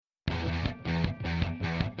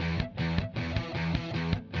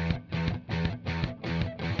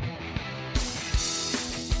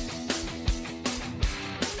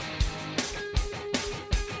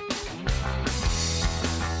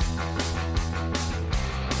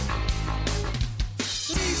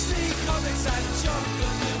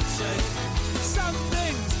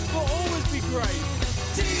great.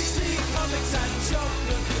 DC Comics and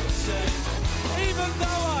chocolate milkshake. Even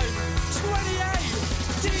though I'm 28,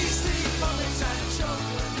 DC Comics and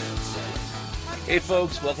chocolate milkshake. Hey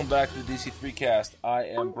folks, welcome back to the DC3cast. I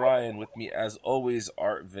am Brian. With me as always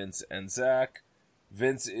are Vince and Zach.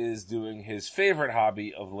 Vince is doing his favorite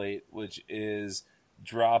hobby of late, which is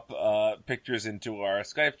drop pictures into our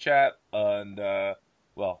Skype chat, and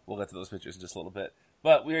well, we'll get to those pictures in just a little bit.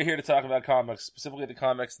 But we are here to talk about comics, specifically the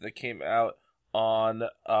comics that came out on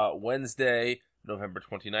Wednesday, November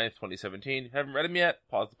 29th, 2017. Haven't read them yet?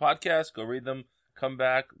 Pause the podcast, go read them, come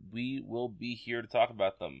back. We will be here to talk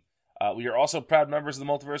about them. We are also proud members of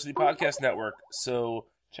the Multiversity Podcast Network, so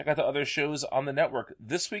check out the other shows on the network.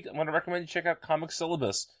 This week, I'm going to recommend you check out Comic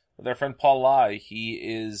Syllabus with our friend Paul Lai. He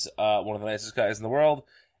is one of the nicest guys in the world,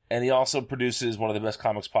 and he also produces one of the best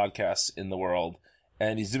comics podcasts in the world.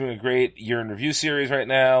 And he's doing a great year in review series right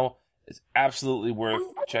now. It's absolutely worth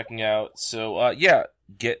checking out. So, yeah,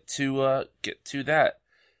 get to that.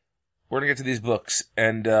 We're going to get to these books.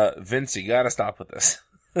 And, Vince, you got to stop with this.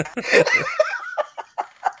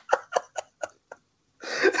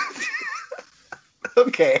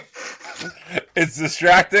 Okay. It's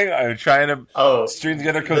distracting. I'm trying to string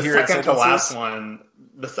together coherent sentences.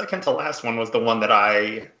 The second to last one was the one that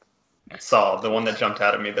I saw, the one that jumped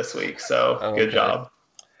out at me this week. So Good job.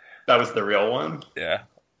 That was the real one. Yeah.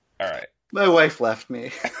 All right. My wife left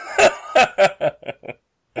me.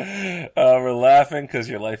 We're laughing because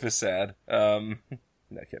your life is sad. Not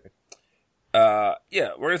kidding.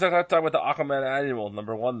 Yeah, we're going to talk about the Aquaman Annual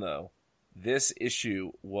 #1, though. This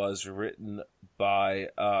issue was written by,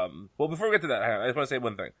 well, before we get to that, I just want to say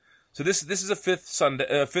one thing. So this is a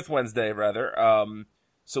fifth Wednesday, rather.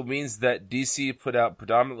 So it means that DC put out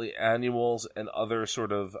predominantly annuals and other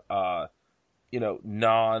sort of,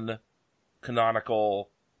 non-canonical,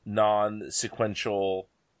 non-sequential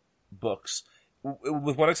books.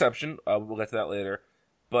 With one exception, we'll get to that later.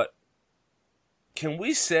 But can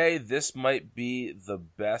we say this might be the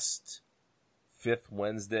best fifth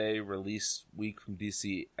Wednesday release week from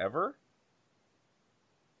DC ever?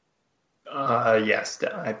 Yes,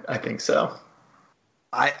 I think so.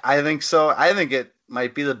 I think so. I think it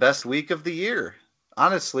might be the best week of the year,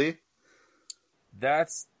 honestly. That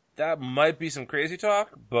might be some crazy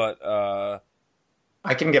talk, but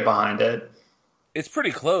I can get behind it. It's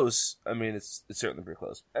pretty close. I mean, it's certainly pretty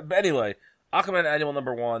close. But anyway, Aquaman Annual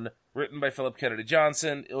 #1, written by Philip Kennedy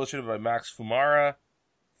Johnson, illustrated by Max Fiumara,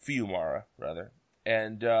 rather.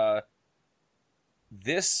 And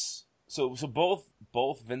this, so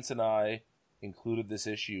both Vince and I included this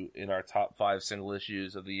issue in our top 5 single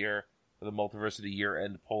issues of the year for the Multiversity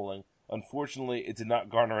year-end polling. Unfortunately, it did not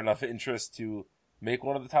garner enough interest to make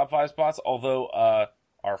one of the top 5 spots, although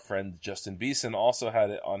our friend Justin Beeson also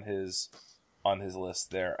had it on his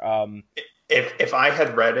list there. If I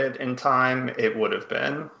had read it in time, it would have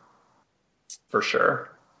been, for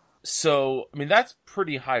sure. So, I mean, that's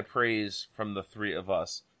pretty high praise from the three of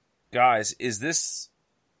us. Guys, is this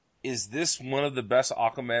one of the best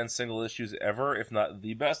Aquaman single issues ever, if not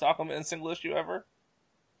the best Aquaman single issue ever?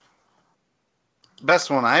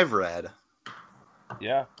 Best one I've read.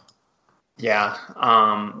 Yeah. Yeah.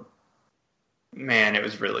 Man, it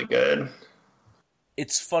was really good.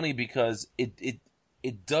 It's funny because it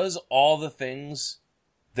does all the things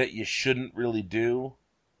that you shouldn't really do.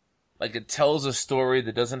 Like, it tells a story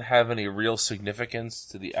that doesn't have any real significance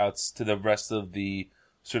to the rest of the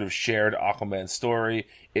sort of shared Aquaman story.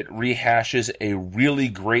 It rehashes a really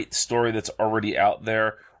great story that's already out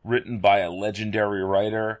there, written by a legendary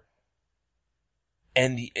writer.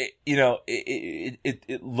 And,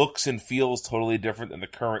 it looks and feels totally different than the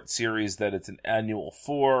current series that it's an annual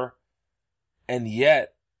for. And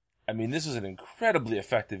yet, I mean, this was an incredibly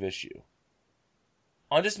effective issue.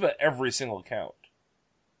 On just about every single count.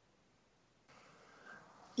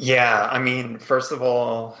 Yeah, I mean, first of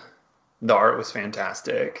all, the art was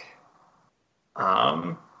fantastic.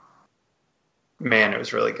 Man, it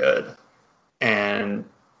was really good. And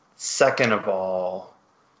second of all,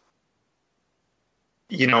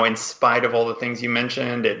 in spite of all the things you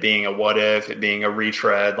mentioned, it being a what if, it being a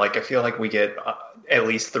retread, like, I feel like we get at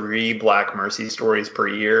least 3 Black Mercy stories per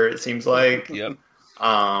year, it seems like. Yep.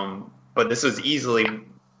 But this was easily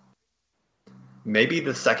maybe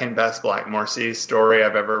the second best Black Mercy story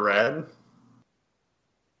I've ever read.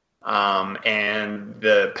 And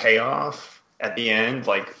the payoff at the end,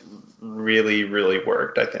 like, really, really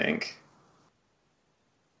worked, I think.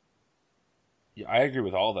 Yeah, I agree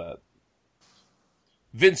with all that.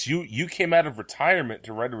 Vince, you came out of retirement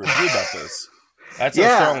to write a review about this. That's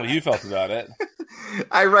how strongly you felt about it.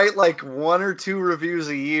 I write like 1 or 2 reviews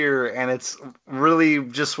a year, and it's really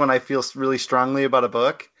just when I feel really strongly about a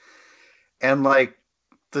book. And like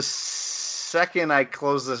the second I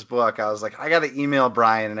closed this book, I was like, I got to email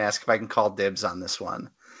Brian and ask if I can call dibs on this one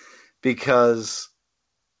because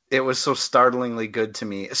it was so startlingly good to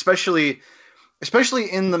me, especially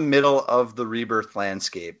in the middle of the Rebirth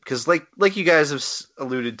landscape. Because like you guys have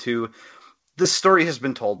alluded to, this story has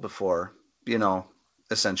been told before,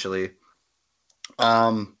 essentially.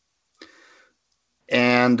 And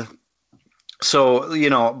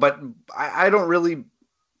so, but I don't really,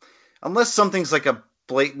 unless something's like a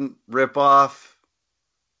blatant ripoff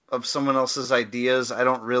of someone else's ideas, I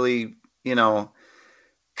don't really,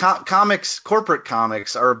 corporate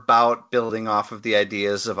comics are about building off of the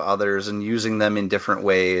ideas of others and using them in different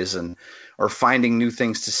ways or finding new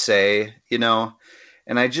things to say,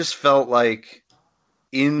 and I just felt like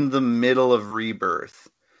in the middle of Rebirth,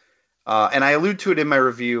 and I allude to it in my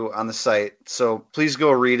review on the site, so please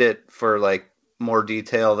go read it for like more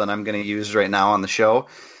detail than I'm going to use right now on the show.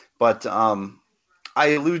 But I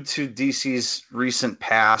allude to DC's recent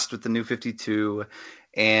past with the New 52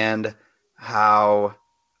 and how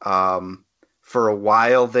for a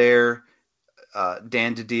while there,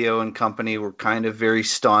 Dan DiDio and company were kind of very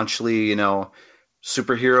staunchly,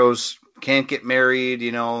 superheroes can't get married,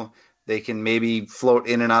 they can maybe float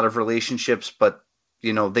in and out of relationships, but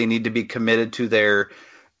they need to be committed to their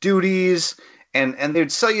duties, and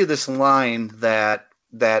they'd sell you this line that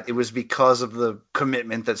it was because of the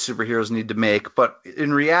commitment that superheroes need to make, but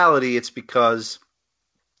in reality, it's because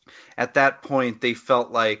at that point they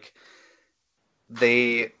felt like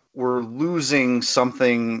they were losing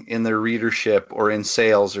something in their readership or in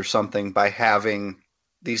sales or something by having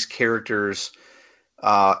these characters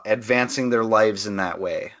advancing their lives in that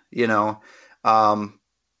way.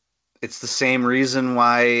 It's the same reason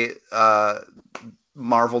why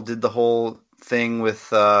Marvel did the whole thing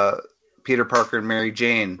with Peter Parker and Mary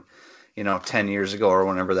Jane, 10 years ago or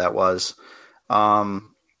whenever that was.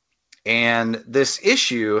 And this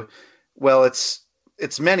issue, well, it's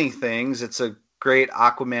many things. It's a great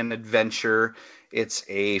Aquaman adventure. It's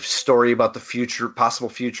a story about the possible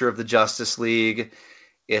future of the Justice League.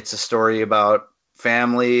 It's a story about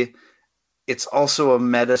family. It's also a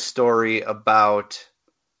meta story about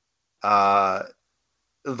the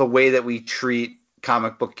way that we treat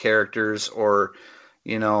comic book characters or,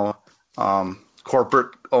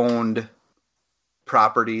 corporate owned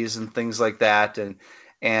properties and things like that. And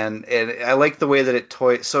I like the way that it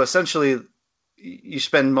so essentially you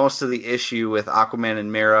spend most of the issue with Aquaman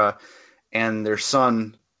and Mera and their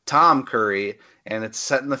son, Tom Curry, and it's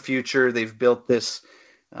set in the future. They've built this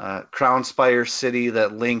Crown Spire city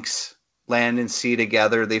that links land and sea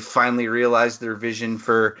together. They finally realized their vision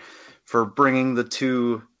for bringing the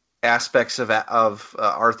two aspects of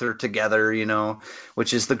Arthur together,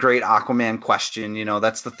 which is the great Aquaman question.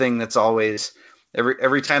 That's the thing that's always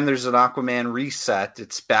every time there's an Aquaman reset,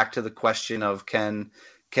 it's back to the question of can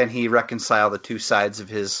he reconcile the two sides of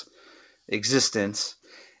his existence?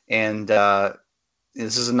 And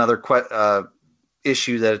this is another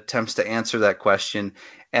issue that attempts to answer that question.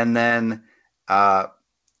 And then,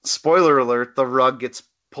 spoiler alert, the rug gets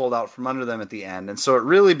pulled out from under them at the end. And so it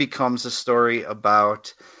really becomes a story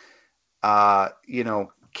about,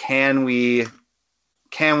 can we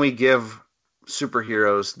give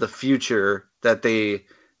superheroes the future that they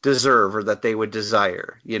deserve or that they would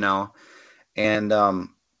desire, And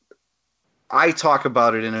I talk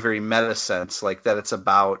about it in a very meta sense, like that it's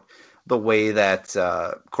about the way that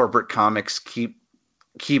corporate comics keep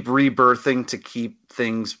rebirthing to keep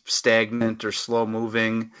things stagnant or slow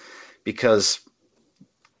moving because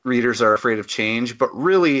readers are afraid of change. But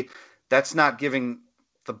really, that's not giving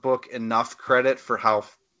the book enough credit for how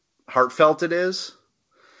heartfelt it is.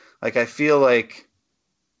 Like, I feel like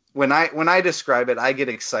when I describe it, I get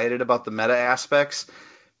excited about the meta aspects.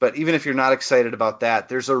 But even if you're not excited about that,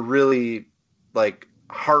 there's a really like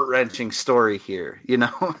heart-wrenching story here,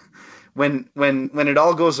 when it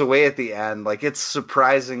all goes away at the end, like it's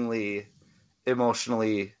surprisingly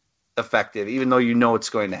emotionally effective, even though it's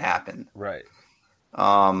going to happen. Right.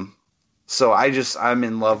 So I'm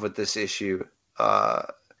in love with this issue, head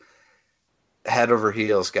over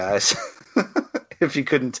heels, guys, if you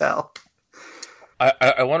couldn't tell.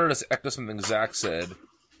 I wanted to echo something Zach said,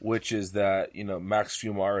 which is that, Max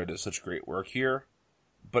Fiumara does such great work here.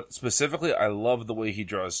 But specifically, I love the way he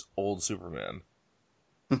draws old Superman.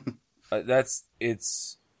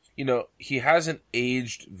 He hasn't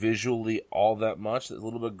aged visually all that much. There's a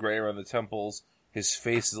little bit gray around the temples. His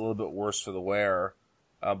face is a little bit worse for the wear.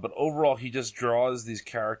 But overall, he just draws these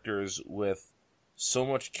characters with so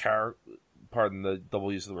much pardon the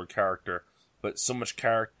double use of the word character, but so much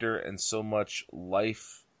character and so much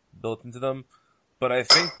life built into them. But I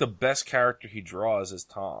think the best character he draws is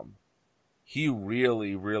Tom. He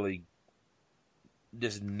really, really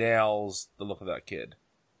just nails the look of that kid.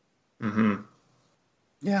 Mm-hmm.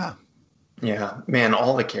 Yeah. Yeah, man,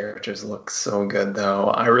 all the characters look so good though.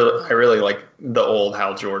 I really like the old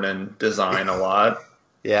Hal Jordan design a lot.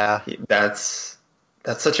 Yeah. That's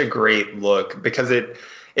such a great look because it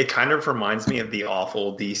kind of reminds me of the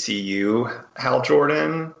awful DCU Hal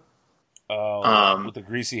Jordan. With the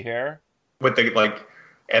greasy hair? With the like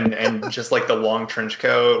and just like the long trench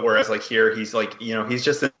coat, whereas like here he's like, he's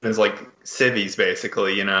just in his like civvies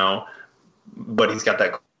basically, but he's got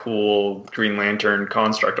that cool Green Lantern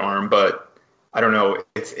construct arm, but I don't know.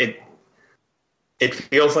 It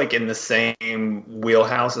feels like in the same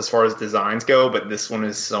wheelhouse as far as designs go, but this one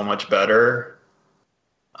is so much better.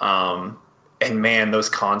 And man, those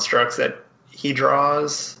constructs that he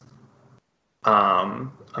draws.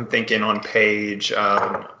 I'm thinking on page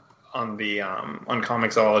on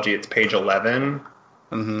Comixology, it's page 11.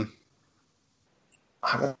 Mm-hmm.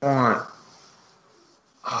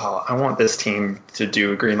 I want this team to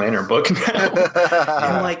do a Green Lantern book now.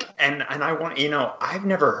 and I want, I've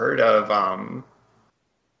never heard of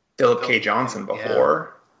Philip K. Johnson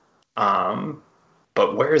before. Yeah.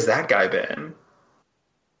 But where's that guy been?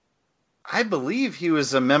 I believe he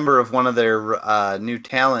was a member of one of their new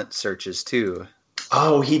talent searches too.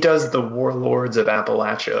 Oh, he does the Warlords of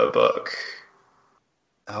Appalachia book.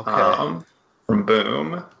 Okay. From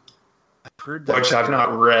Boom. I've heard that. Which I've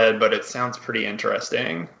not read, but it sounds pretty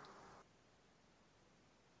interesting.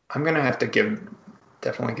 I'm gonna have to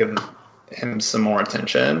definitely give him some more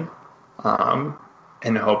attention,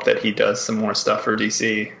 and hope that he does some more stuff for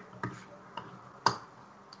DC.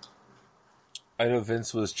 I know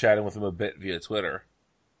Vince was chatting with him a bit via Twitter.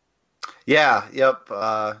 Yeah, yep.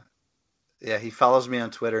 Yeah, he follows me on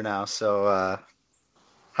Twitter now, so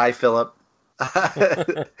hi Philip.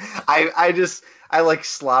 I like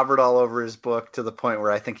slobbered all over his book to the point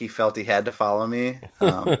where I think he felt he had to follow me.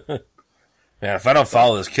 Man, if I don't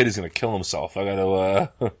follow this kid, he's gonna kill himself. I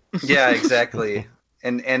gotta. Yeah, exactly.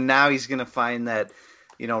 And now he's gonna find that,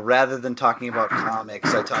 rather than talking about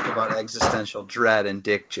comics, I talk about existential dread and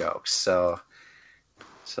dick jokes. So.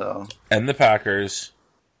 And the Packers.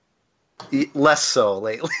 Less so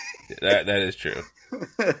lately. That is true.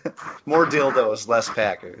 More dildos, less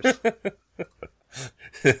Packers.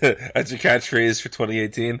 That's your catchphrase for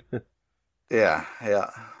 2018. Yeah.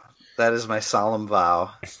 That is my solemn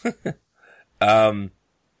vow.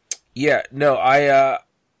 Yeah, no, I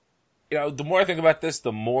the more I think about this,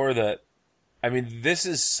 the more that this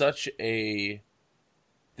is such a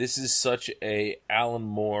Alan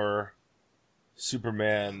Moore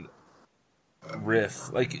Superman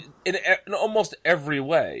riff, like in almost every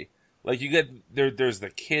way. Like you get there's the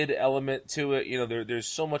kid element to it. There's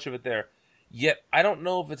so much of it there. Yet I don't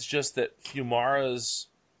know if it's just that Fiumara's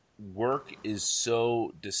work is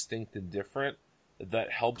so distinct and different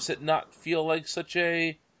that helps it not feel like such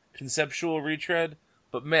a conceptual retread.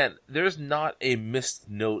 But man, there's not a missed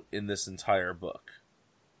note in this entire book.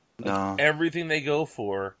 No. Everything they go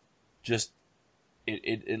for, just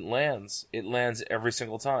it lands. It lands every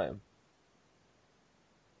single time.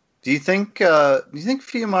 Do you think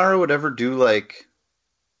Fiumara would ever do like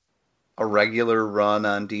a regular run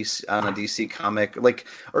on a DC comic, like,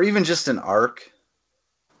 or even just an arc?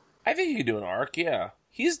 I think he could do an arc. Yeah,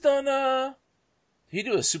 he's done. Did he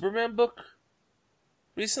do a Superman book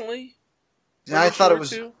recently? Yeah, I thought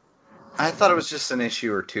it was just an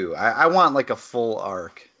issue or two. I want like a full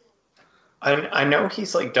arc. I know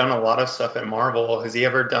he's like done a lot of stuff at Marvel. Has he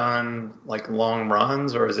ever done like long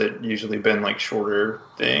runs, or has it usually been like shorter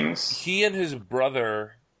things? He and his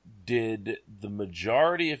brother did the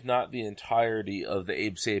majority, if not the entirety, of the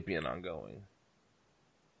Abe Sapien ongoing.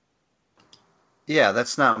 Yeah,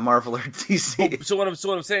 that's not Marvel or DC. So what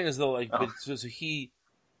I'm saying is though, like, but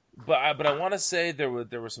I want to say there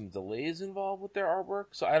were some delays involved with their artwork.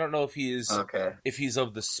 So I don't know if he's of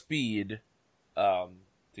the speed to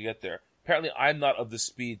get there. Apparently, I'm not of the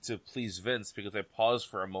speed to please Vince because I paused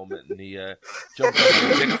for a moment and he jumped on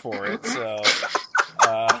my dick for it. So,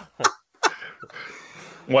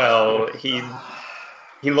 well, he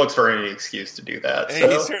looks for any excuse to do that. So.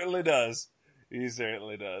 He certainly does.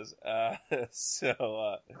 I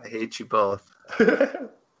hate you both.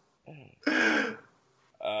 But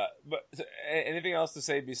anything else to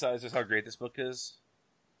say besides just how great this book is?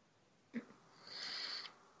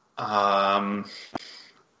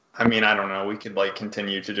 I don't know. We could like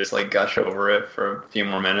continue to just like gush over it for a few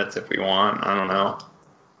more minutes if we want. I don't know.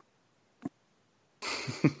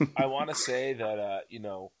 I want to say that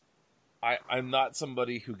I'm not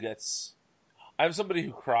somebody who gets. I'm somebody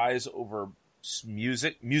who cries over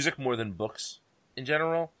music more than books in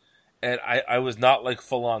general, and I was not like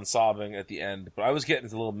full on sobbing at the end, but I was getting a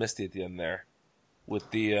little misty at the end there, with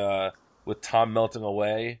with Tom melting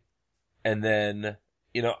away, and then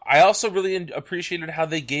I also really appreciated how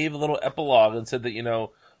they gave a little epilogue and said that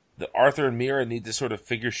that Arthur and Mira need to sort of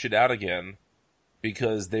figure shit out again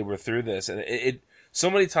because they were through this, and it so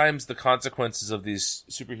many times the consequences of these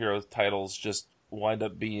superhero titles just wind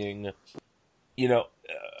up being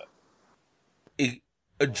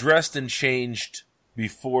addressed and changed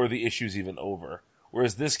before the issue's even over.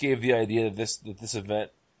 Whereas this gave the idea that this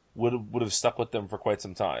event would have stuck with them for quite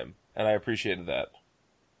some time, and I appreciated that.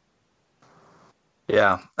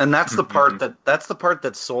 Yeah, and that's the part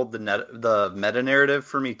that sold the meta narrative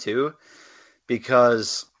for me too,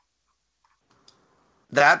 because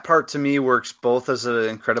that part to me works both as an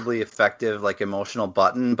incredibly effective like emotional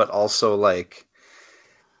button, but also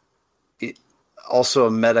also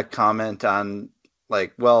a meta comment on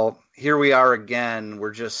like, well, here we are again.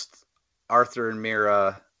 We're just Arthur and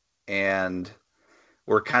Mira, and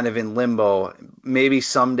we're kind of in limbo. Maybe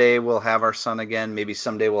someday we'll have our son again. Maybe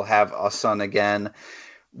someday we'll have a son again.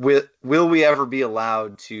 Will we ever be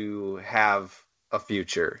allowed to have a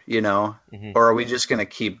future, Mm-hmm. Or are we just going to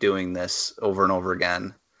keep doing this over and over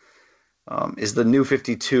again? Is the New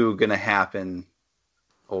 52 going to happen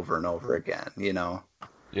over and over again, Yeah.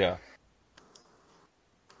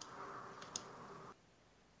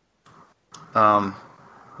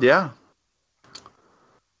 Yeah.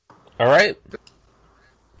 All right.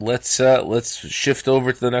 Let's shift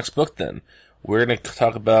over to the next book then. We're going to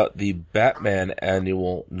talk about the Batman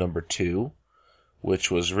Annual #2,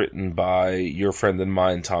 which was written by your friend and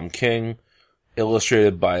mine, Tom King,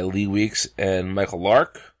 illustrated by Lee Weeks and Michael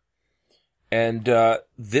Lark. And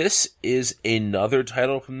this is another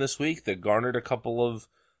title from this week that garnered a couple of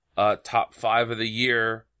top 5 of the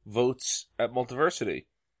year votes at Multiversity.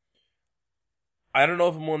 I don't know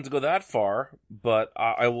if I'm willing to go that far, but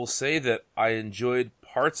I will say that I enjoyed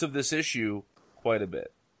parts of this issue quite a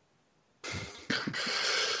bit.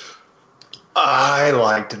 I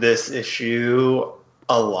liked this issue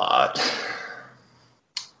a lot.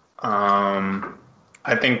 I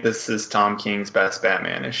think this is Tom King's best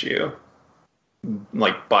Batman issue,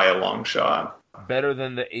 like by a long shot. Better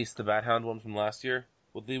than the Ace the Bat Hound one from last year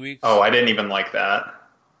with Lee Weeks? Oh, I didn't even like that.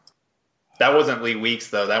 That wasn't Lee Weeks,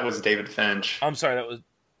 though. That was David Finch. I'm sorry, that was...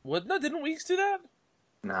 What? No, didn't Weeks do that?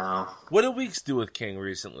 No. What did Weeks do with King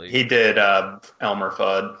recently? He did Elmer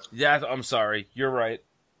Fudd. Yeah, I'm sorry. You're right.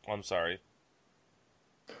 I'm sorry.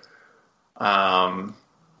 I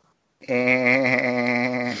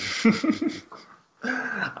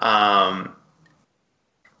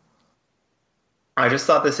just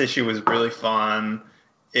thought this issue was really fun.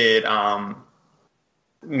 It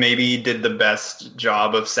maybe did the best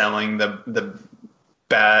job of selling the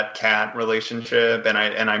bat cat relationship, and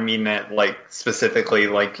I mean that like specifically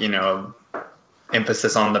like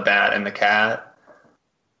emphasis on the bat and the cat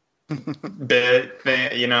bit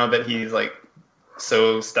that he's like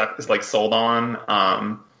so stuck is like sold on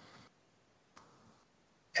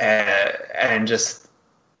and just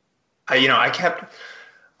I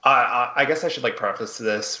guess I should like preface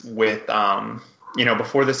this with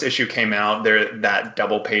before this issue came out, that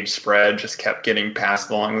double page spread just kept getting passed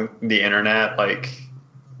along the internet like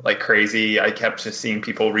crazy. I kept just seeing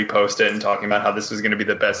people repost it and talking about how this was going to be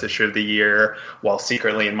the best issue of the year, while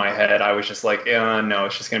secretly in my head I was just like, no,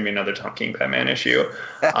 it's just going to be another Tom King Batman issue.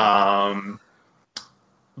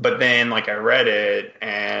 But then like I read it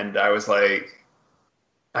and I was like,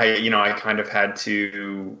 I kind of had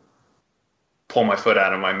to pull my foot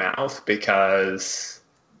out of my mouth because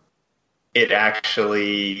it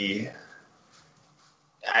actually,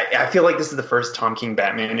 I feel like this is the first Tom King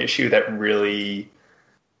Batman issue that really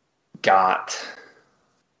got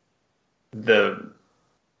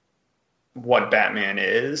what Batman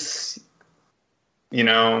is,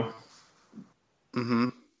 Mm-hmm.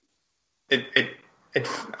 It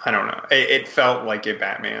I don't know. It felt like a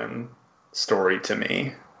Batman story to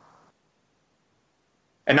me.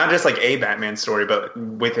 And not just like a Batman story, but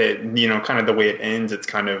with it, kind of the way it ends, it's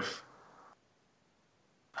kind of,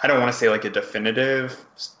 I don't want to say like a definitive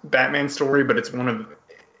Batman story, but it's one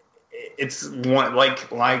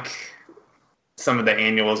like some of the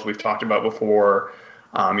annuals we've talked about before,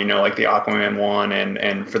 like the Aquaman one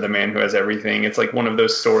and For the Man Who Has Everything. It's like one of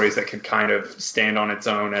those stories that could kind of stand on its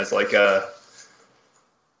own as like a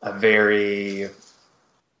very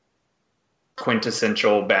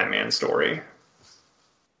quintessential Batman story.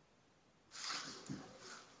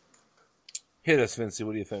 Hit us, Vincey.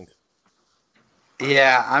 What do you think?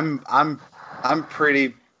 Yeah, I'm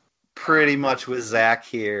pretty much with Zach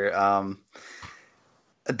here.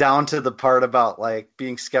 Down to the part about like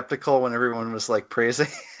being skeptical when everyone was like praising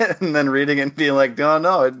it, and then reading it and being like,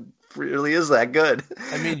 no, it really is that good.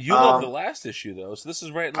 I mean, you love the last issue though, so this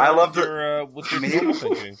is right in line love with your normal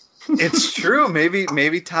thinking. It's true.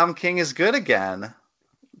 Maybe Tom King is good again.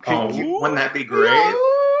 Wouldn't that be great?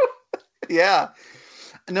 Yeah.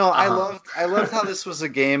 No, I loved how this was a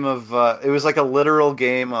game of it was like a literal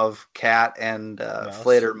game of cat and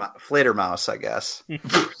Fledermaus, I guess.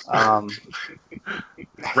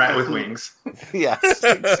 Rat with wings. Yes,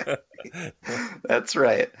 exactly. That's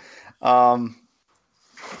right.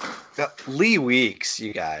 Lee Weeks,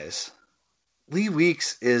 you guys. Lee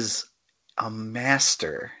Weeks is a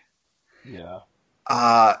master. Yeah.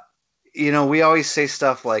 We always say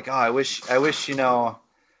stuff like, "Oh, I wish,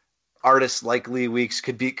 artists like Lee Weeks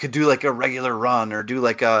could do like a regular run or do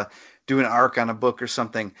an arc on a book or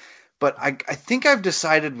something." But I think I've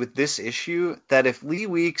decided with this issue that if Lee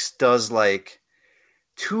Weeks does like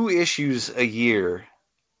 2 issues a year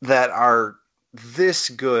that are this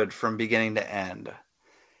good from beginning to end,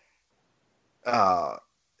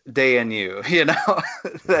 day and you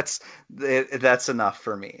that's enough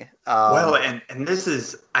for me. Well, and this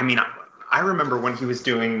is, I mean, I remember when he was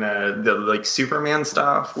doing the like Superman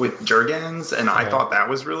stuff with Jurgens, and I thought that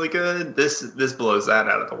was really good. This blows that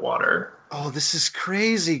out of the water. Oh, this is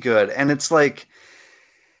crazy good. And it's like,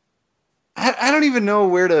 I don't even know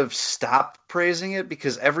where to stop praising it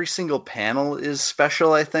because every single panel is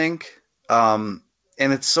special, I think. And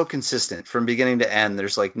it's so consistent from beginning to end.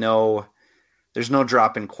 There's no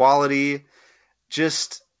drop in quality.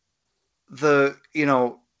 Just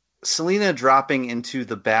Selina dropping into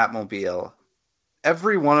the Batmobile,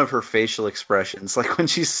 every one of her facial expressions, like when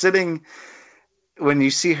she's sitting, when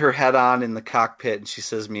you see her head on in the cockpit and she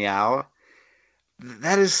says meow,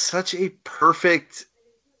 that is such a perfect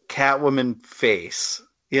Catwoman face,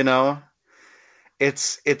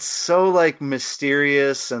 It's so like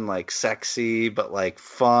mysterious and like sexy, but like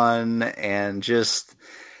fun and just,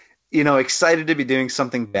 excited to be doing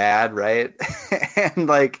something bad, right? And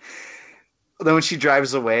like, then when she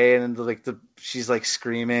drives away and like she's like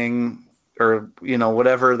screaming or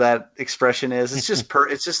whatever that expression is, it's just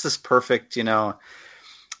it's just this perfect,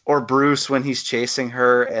 or Bruce when he's chasing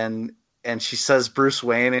her and she says Bruce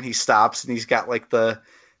Wayne and he stops and he's got like the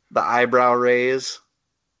eyebrow raise.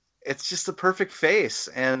 It's just the perfect face.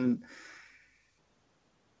 And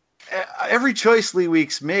every choice Lee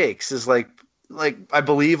Weeks makes is like I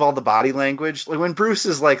believe all the body language. Like when Bruce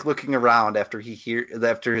is like looking around after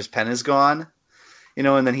his pen is gone,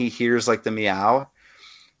 and then he hears like the meow.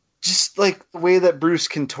 Just like the way that Bruce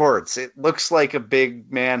contorts, it looks like a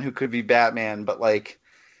big man who could be Batman, but like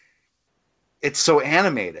it's so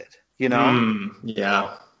animated,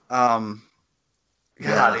 Yeah. God,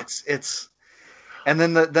 it's and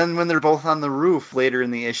then when they're both on the roof later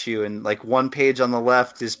in the issue, and like one page on the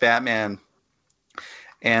left is Batman,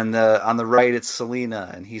 and on the right it's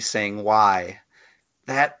Selina, and he's saying why.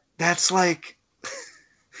 That's like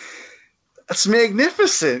that's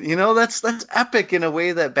magnificent, That's epic in a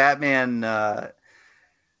way that Batman. That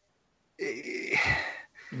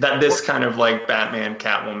this kind of like Batman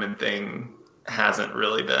Catwoman thing hasn't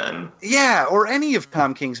really been. Yeah, or any of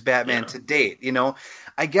Tom King's Batman to date.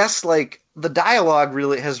 I guess like the dialogue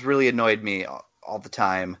has really annoyed me all the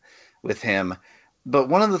time with him. But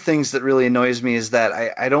one of the things that really annoys me is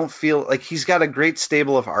that I don't feel like he's got a great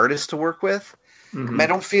stable of artists to work with. Mm-hmm. I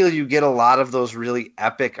don't feel you get a lot of those really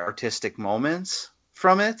epic artistic moments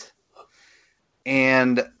from it.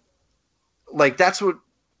 And like that's what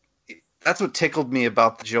tickled me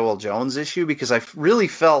about the Joel Jones issue, because I really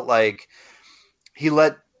felt like he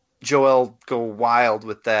let Joel go wild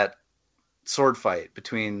with that sword fight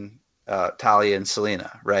between Talia and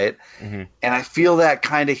Selina, right? Mm-hmm. And I feel that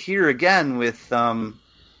kind of here again with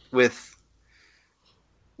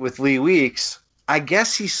Lee Weeks. I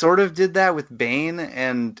guess he sort of did that with Bane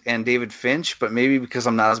and David Finch, but maybe because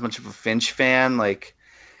I'm not as much of a Finch fan, like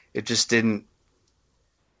it just didn't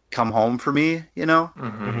come home for me,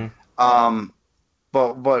 Mm-hmm.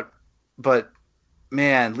 But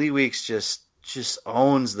man, Lee Weeks just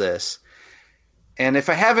owns this. And if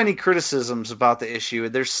I have any criticisms about the issue,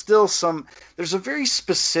 there's a very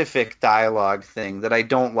specific dialogue thing that I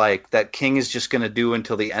don't like, that King is just going to do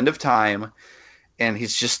until the end of time. And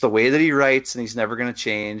he's just the way that he writes, and he's never going to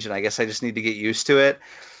change. And I guess I just need to get used to it.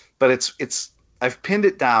 But I've pinned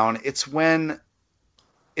it down. It's when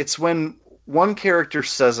one character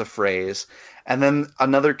says a phrase and then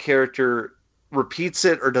another character repeats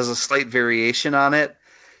it or does a slight variation on it,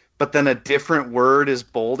 but then a different word is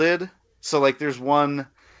bolded. So like there's one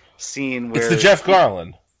scene where It's the Jeff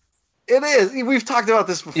Garland. It is. We've talked about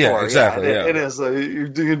this before. Yeah, exactly. Yeah, it is. You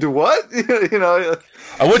do what? I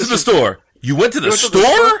went to the store. You went to the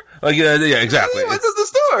store? Like, yeah, exactly. You went to the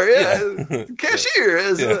store. Yeah, cashier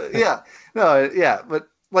is. But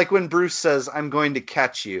like when Bruce says, "I'm going to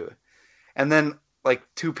catch you," and then like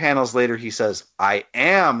 2 panels later he says, "I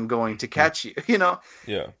am going to catch you."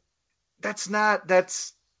 Yeah. That's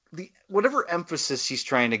the whatever emphasis he's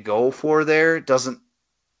trying to go for there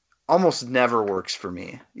almost never works for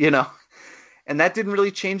me. And that didn't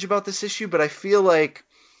really change about this issue, but I feel like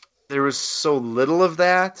there was so little of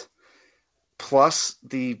that. Plus,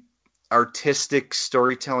 the artistic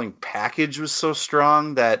storytelling package was so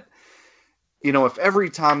strong that, if every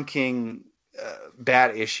Tom King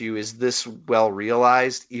Bat issue is this well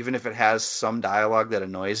realized, even if it has some dialogue that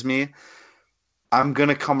annoys me, I'm going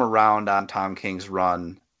to come around on Tom King's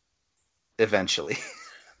run eventually.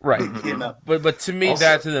 Right. But to me, also,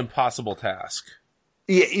 that's an impossible task.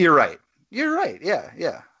 Yeah, you're right.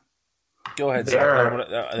 Yeah. Go ahead, Zach. I'm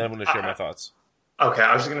going to share my thoughts. Okay,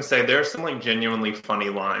 I was just going to say there's some like genuinely funny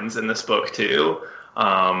lines in this book too.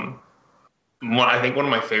 I think one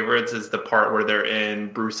of my favorites is the part where they're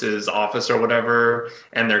in Bruce's office or whatever,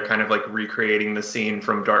 and they're kind of like recreating the scene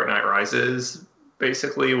from Dark Knight Rises,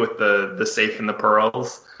 basically with the safe and the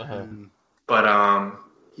pearls. Uh-huh. But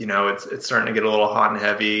it's starting to get a little hot and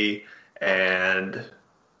heavy, and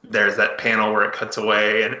there's that panel where it cuts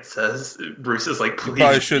away and it says Bruce is like, please, you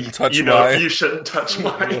probably shouldn't touch mine. You shouldn't touch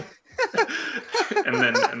mine. and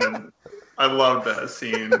then I love that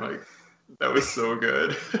scene. Like, that was so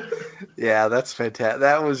good. Yeah, that's fantastic.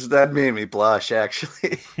 That made me blush,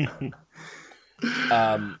 actually.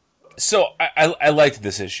 So I liked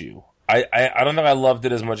this issue. I don't think I loved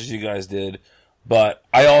it as much as you guys did, but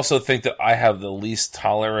I also think that I have the least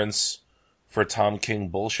tolerance for Tom King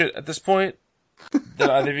bullshit at this point that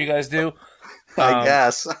either of you guys do. I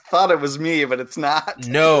guess. I thought it was me, but it's not.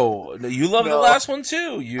 No, you love the last one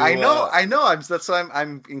too. I know. That's why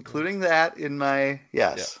I'm including that in my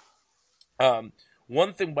yes. Yeah.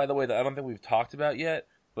 One thing, by the way, that I don't think we've talked about yet,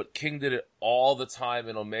 but King did it all the time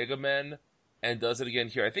in Omega Men, and does it again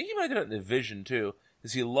here. I think he might have done it in Vision too,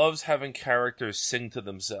 is he loves having characters sing to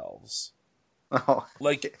themselves. Oh,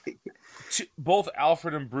 like both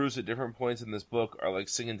Alfred and Bruce at different points in this book are like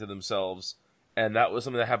singing to themselves. And that was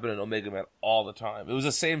something that happened in Omega Man all the time. It was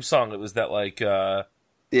the same song. It was that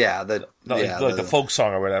the folk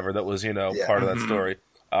song or whatever that was part of that story.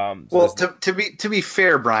 To be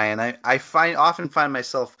fair, Brian, I often find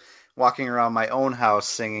myself walking around my own house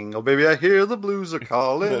singing, "Oh baby, I hear the blues are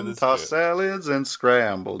calling, tossed salads and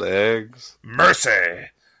scrambled eggs." Mercy.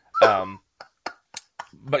 But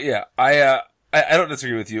yeah, I don't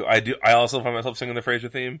disagree with you. I also find myself singing the Frasier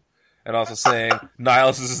theme. And also saying,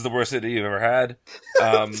 Niles, this is the worst city you've ever had.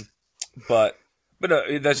 But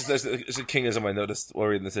no, that's just King isn't my notice while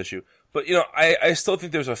reading this issue. But, I still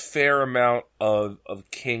think there's a fair amount of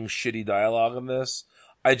King shitty dialogue in this.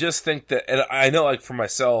 I just think that, and I know, like, for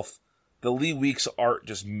myself, the Lee Weeks art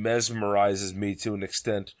just mesmerizes me to an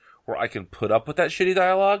extent where I can put up with that shitty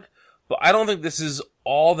dialogue. But I don't think this is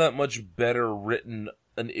all that much better written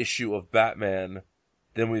an issue of Batman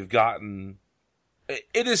than we've gotten.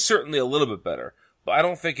 It is certainly a little bit better, but I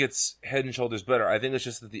don't think it's head and shoulders better. I think it's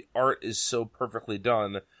just that the art is so perfectly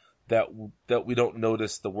done that we don't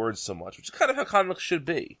notice the words so much, which is kind of how comics should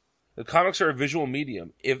be. The comics are a visual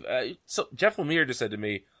medium. So Jeff Lemire just said to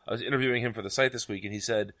me, I was interviewing him for the site this week, and he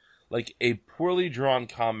said, like, a poorly drawn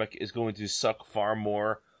comic is going to suck far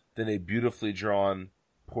more than a beautifully drawn,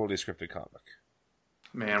 poorly scripted comic.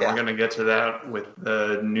 Man, we're going to get to that with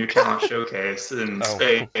the new talent showcase in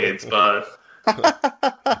spades, but...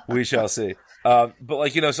 We shall see. But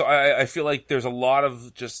so I feel like there's a lot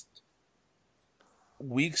of just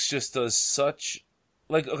Weeks just does such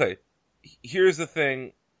okay. Here's the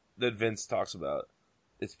thing that Vince talks about.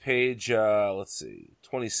 It's page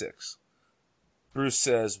 26. Bruce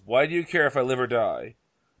says, "Why do you care if I live or die?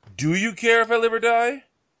 Do you care if I live or die?"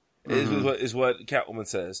 Mm-hmm. Is what Catwoman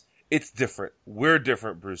says. It's different. We're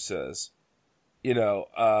different. Bruce says.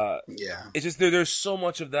 Yeah. It's just there's so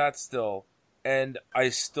much of that still. And I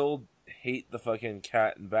still hate the fucking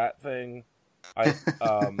cat and bat thing.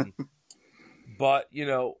 But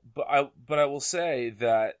I will say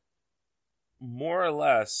that more or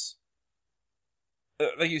less,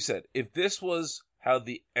 like you said, if this was how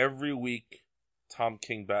the every week Tom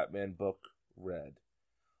King Batman book read,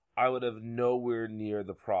 I would have nowhere near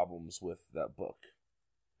the problems with that book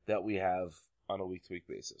that we have on a week-to-week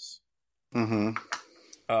basis. Mm-hmm.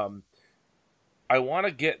 I want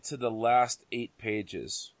to get to the last 8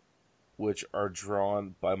 pages which are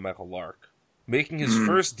drawn by Michael Lark, making his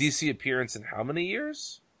first DC appearance in how many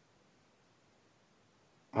years?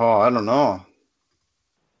 Oh, I don't know.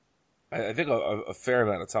 I think a fair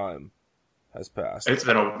amount of time has passed. It's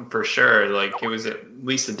been for sure. Like, it was at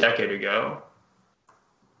least a decade ago.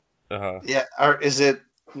 Yeah, or is it?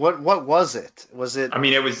 What was it? Was it? I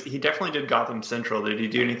mean, it was. He definitely did Gotham Central. Did he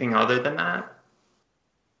do anything other than that?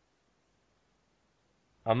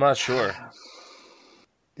 I'm not sure.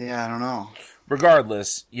 Yeah, I don't know.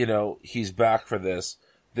 Regardless, he's back for this.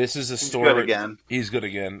 This is a story. He's good again. He's good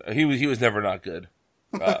again. He was never not good.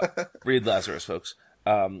 Read Lazarus, folks.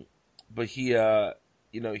 But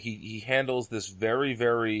he handles this very,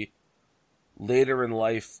 very later in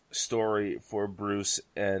life story for Bruce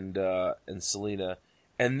and Selina,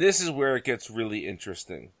 and this is where it gets really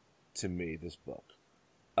interesting to me. This book,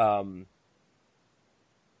 I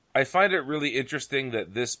find it really interesting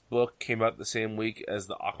that this book came out the same week as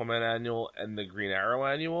the Aquaman annual and the Green Arrow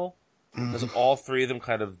annual, because all three of them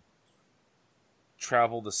kind of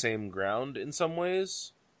travel the same ground in some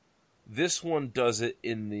ways. This one does it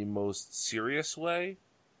in the most serious way,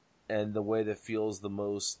 and the way that feels the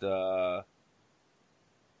most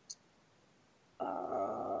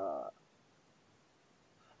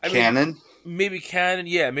canon? Maybe canon,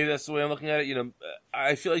 yeah. Maybe that's the way I'm looking at it.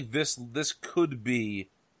 I feel like this could be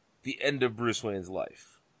the end of Bruce Wayne's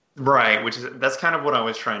life. Right, that's kind of what I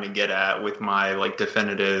was trying to get at with my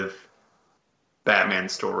definitive Batman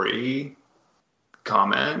story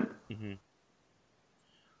comment. Mm-hmm.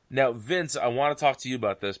 Now, Vince, I want to talk to you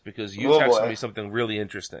about this because you texted me something really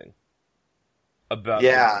interesting about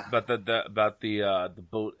the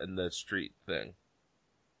boat and the street thing.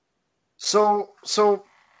 So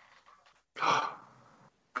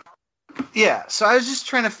yeah, so I was just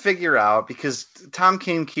trying to figure out, because Tom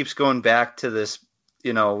King keeps going back to this,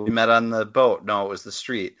 we met on the boat. No, it was the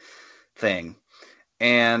street thing.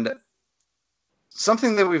 And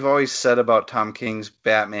something that we've always said about Tom King's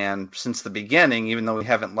Batman since the beginning, even though we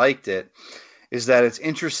haven't liked it, is that it's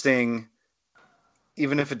interesting,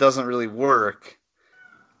 even if it doesn't really work,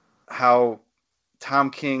 how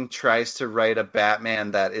Tom King tries to write a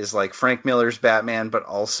Batman that is like Frank Miller's Batman, but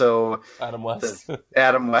also Adam West.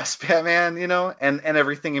 Adam West Batman, and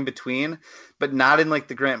everything in between, but not in like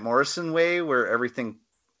the Grant Morrison way where everything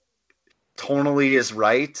tonally is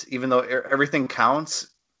right, even though everything counts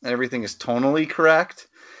and everything is tonally correct.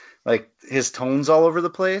 Like, his tone's all over the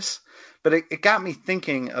place. But it got me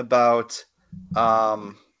thinking about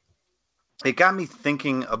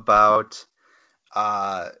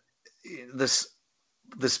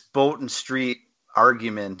this boat and street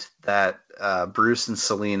argument that Bruce and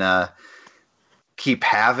Selina keep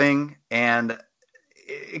having, and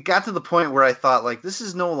it got to the point where I thought, like, this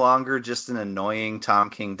is no longer just an annoying Tom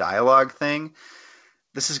King dialogue thing.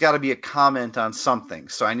 This has got to be a comment on something,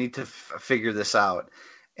 so I need to figure this out.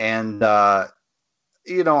 And on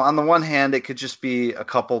the one hand, it could just be a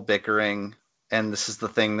couple bickering, and this is the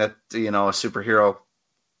thing that a superhero,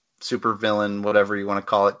 supervillain, whatever you want to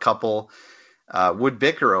call it, couple would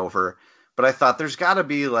bicker over. But I thought there's got to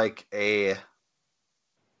be like a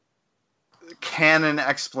canon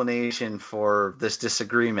explanation for this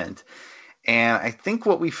disagreement. And I think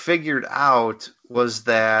what we figured out was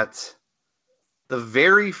that the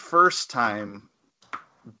very first time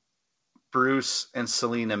Bruce and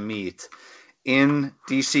Selina meet in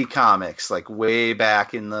DC Comics, like way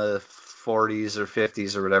back in the 40s or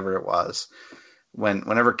 50s or whatever it was,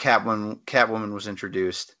 whenever Catwoman was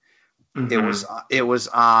introduced, it was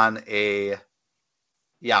on a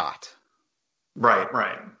yacht. Right.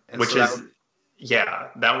 And Which so is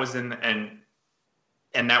that was in and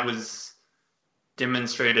that was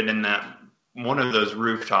demonstrated in that one of those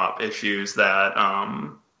rooftop issues that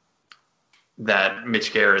that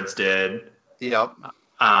Mitch Gerrits did. Yep.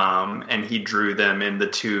 And he drew them in the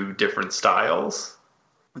two different styles.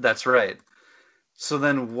 That's right. So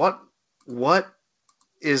then what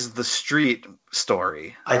is the street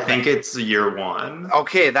story? I think it's year one.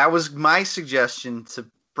 Okay, that was my suggestion to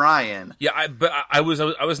Brian. Yeah, but I was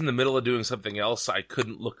in the middle of doing something else. So I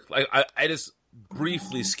couldn't look. Like I just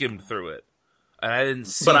briefly skimmed through it, and I didn't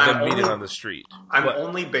see them meeting on the street. I'm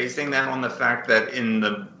only basing that on the fact that in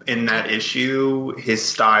that issue, his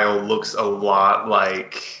style looks a lot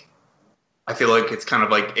like. I feel like it's kind of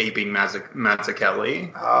like aping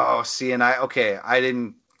Mazzucchelli. Oh, see, and I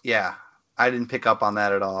didn't pick up on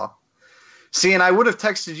that at all. See, and I would have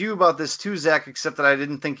texted you about this too, Zach, except that I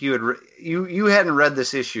didn't think you had you hadn't read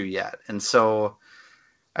this issue yet, and so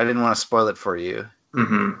I didn't want to spoil it for you.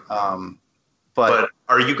 Mm-hmm. But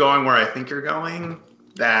are you going where I think you're going?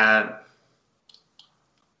 That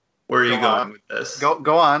Where are you Go going on. with this?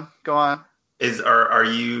 Go on. Are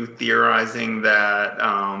you theorizing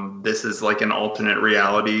that this is like an alternate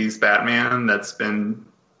realities Batman that's been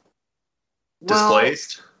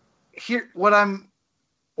displaced?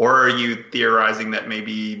 Or are you theorizing that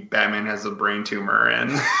maybe Batman has a brain tumor and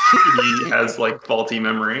he has like faulty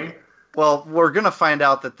memory? Well, we're gonna find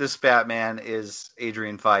out that this Batman is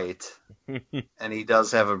Adrian Veidt, and he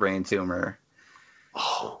does have a brain tumor.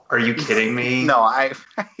 Oh, are you kidding me? No,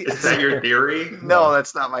 Is that your theory? No,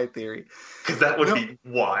 that's not my theory. Because that would be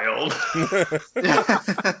wild.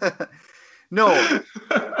 No,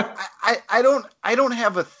 I don't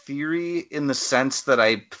have a theory in the sense that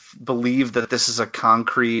I believe that this is a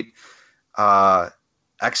concrete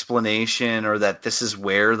explanation or that this is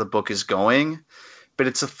where the book is going. But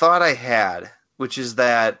it's a thought I had, which is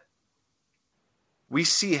that we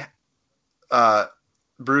see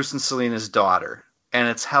Bruce and Selina's daughter, and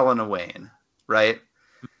it's Helena Wayne, right?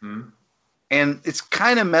 Mm-hmm. And it's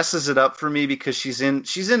kind of messes it up for me because she's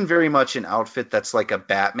in very much an outfit that's like a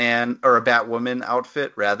Batman or a Batwoman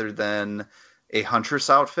outfit rather than a Huntress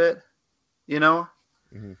outfit, you know?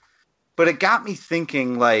 Mm-hmm. But it got me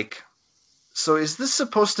thinking, like, so is this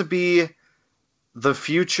supposed to be the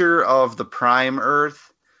future of the Prime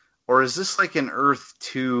Earth, or is this like an Earth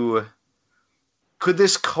 2? Could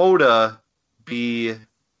this coda be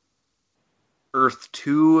Earth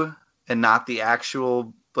 2 and not the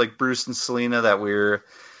actual like Bruce and Selina that we're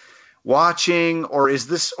watching? Or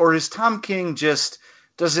is Tom King just,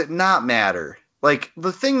 does it not matter? Like,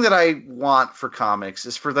 the thing that I want for comics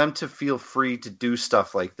is for them to feel free to do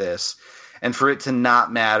stuff like this and for it to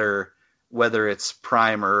not matter whether it's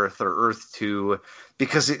Prime Earth or Earth 2,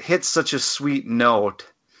 because it hits such a sweet note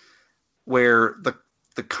where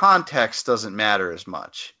the context doesn't matter as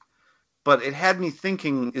much. But it had me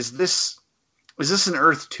thinking, is this an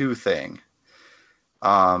Earth 2 thing?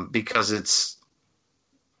 Because it's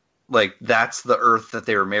like that's the Earth that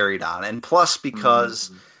they were married on, and plus because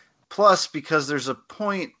there's a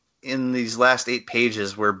point in these last 8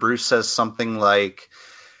 pages where Bruce says something like,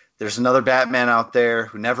 "There's another Batman out there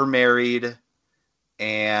who never married,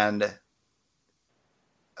 and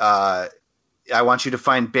I want you to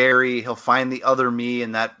find Barry. He'll find the other me,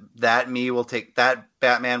 and that Batman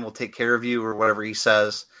will take care of you," or whatever he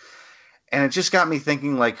says. And it just got me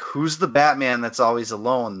thinking, like, who's the Batman that's always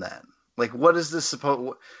alone then? Like, what is this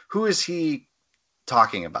supposed? Who is he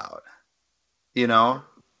talking about? You know?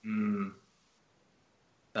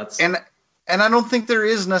 That's and I don't think there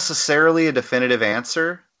is necessarily a definitive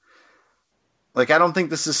answer. Like, I don't think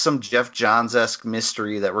this is some Jeff Johns-esque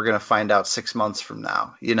mystery that we're going to find out 6 months from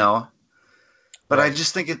now, you know? But right. I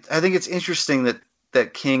think it's interesting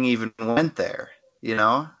that King even went there, you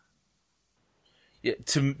know? Yeah,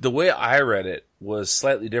 the way I read it was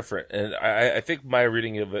slightly different, and I think my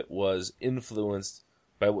reading of it was influenced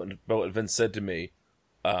by what Vince said to me.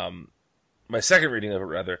 My second reading of it,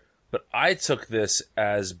 rather. But I took this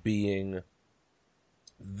as being,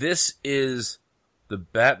 this is the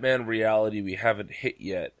Batman reality we haven't hit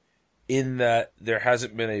yet, in that there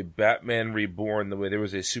hasn't been a Batman Reborn the way there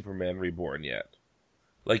was a Superman Reborn yet.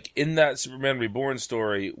 Like, in that Superman Reborn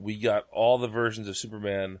story, we got all the versions of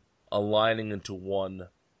Superman aligning into one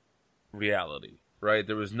reality, right?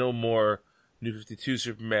 There was no more New 52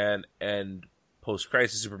 Superman and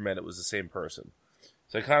post-crisis Superman. It was the same person.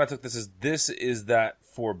 So I kind of took this is that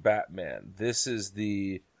for Batman. There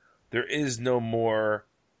is no more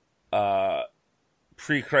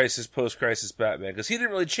pre-crisis, post-crisis Batman, because he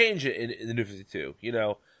didn't really change it in the New 52, you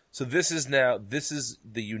know? So this is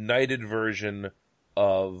the united version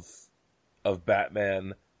of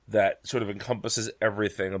Batman that sort of encompasses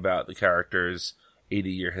everything about the character's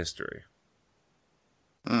 80-year history.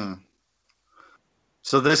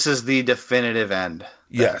 So this is the definitive end.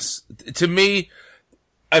 Yes. To me,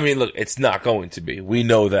 I mean, look, it's not going to be. We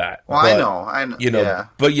know that. Well, but, I know. You know, yeah.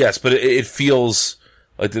 But yes, but it feels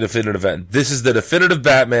like the definitive end. This is the definitive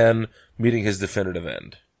Batman meeting his definitive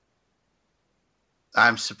end.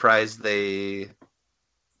 I'm surprised they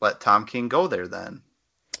let Tom King go there then.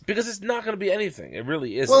 Because it's not going to be anything. It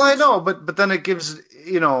really isn't. Well, I know, but then it gives,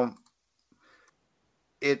 you know,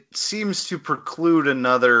 it seems to preclude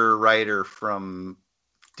another writer from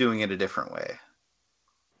doing it a different way.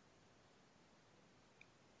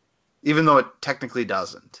 Even though it technically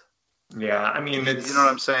doesn't. Yeah, I mean, it's... You know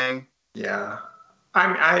what I'm saying? Yeah.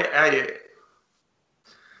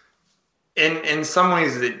 In some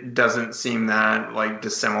ways, it doesn't seem that like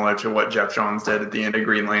dissimilar to what Jeff Johns did at the end of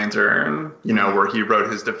Green Lantern, you know, where he wrote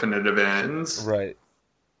his definitive ends. Right.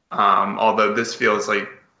 Although this feels like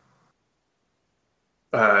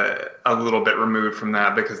a little bit removed from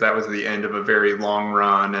that because that was the end of a very long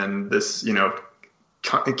run, and this,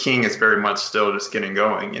 King is very much still just getting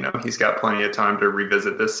going. He's got plenty of time to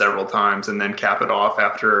revisit this several times and then cap it off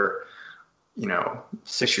after,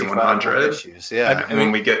 issue 100. Issues, yeah. And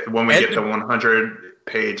when we get the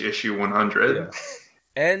 100-page issue 100. Yeah.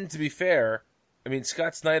 And to be fair, I mean,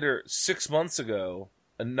 Scott Snyder 6 months ago,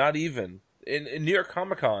 and not even in New York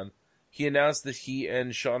Comic Con, he announced that he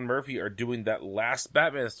and Sean Murphy are doing that last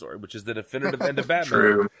Batman story, which is the definitive end of Batman.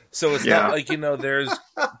 True. So it's not like,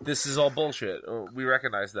 this is all bullshit. We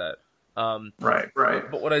recognize that. Right.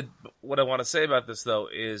 But what I want to say about this, though,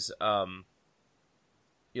 is, the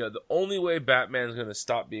only way Batman's going to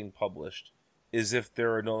stop being published is if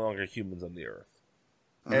there are no longer humans on the Earth.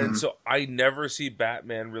 Mm-hmm. And so I never see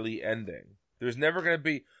Batman really ending. There's never going to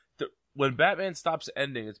be... When Batman stops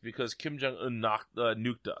ending, it's because Kim Jong-un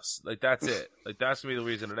nuked us. Like, that's it. Like, that's going to be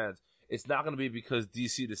the reason it ends. It's not going to be because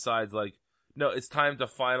DC decides, like, no, it's time to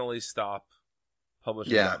finally stop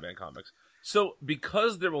publishing Batman comics. So,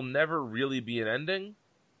 because there will never really be an ending,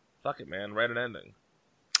 fuck it, man, write an ending.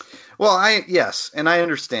 Well, yes, and I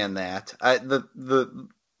understand that.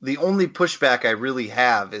 The only pushback I really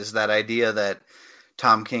have is that idea that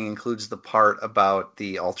Tom King includes the part about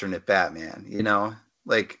the alternate Batman,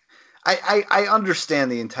 Like... I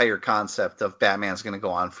understand the entire concept of Batman's going to go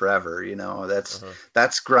on forever.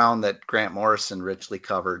 That's ground that Grant Morrison richly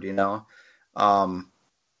covered.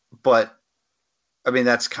 But I mean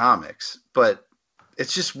that's comics. But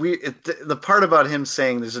it's just weird. The part about him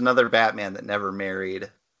saying there's another Batman that never married,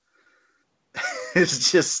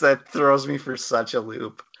 it's just that throws me for such a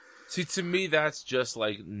loop. See, to me, that's just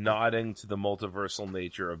like nodding to the multiversal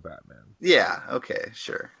nature of Batman. Yeah. Okay.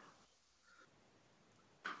 Sure.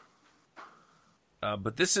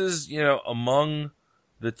 But this is, among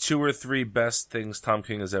the 2 or 3 best things Tom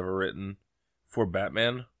King has ever written for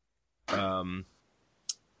Batman. I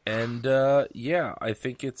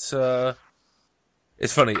think it's funny.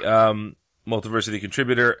 Multiversity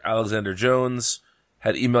contributor Alexander Jones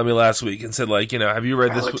had emailed me last week and said, like, have you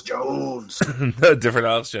read Alex Jones? Different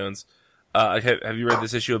Alex Jones. Have you read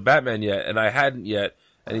this issue of Batman yet? And I hadn't yet.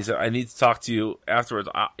 And he said, I need to talk to you afterwards.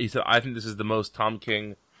 He said, I think this is the most Tom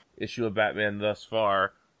King issue of Batman thus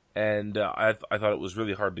far, and I thought it was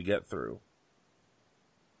really hard to get through.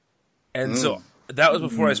 And so that was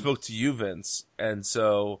before I spoke to you, Vince. And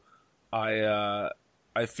so I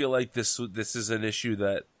feel like this is an issue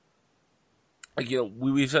that, like,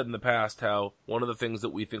 we've said in the past how one of the things that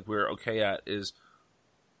we think we're okay at is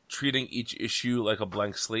treating each issue like a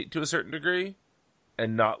blank slate to a certain degree,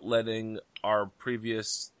 and not letting our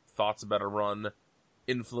previous thoughts about a run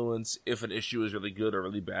influence if an issue is really good or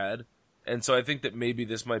really bad. And so I think that maybe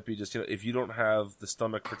this might be just, if you don't have the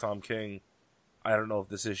stomach for Tom King, I don't know if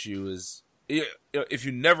this issue is... If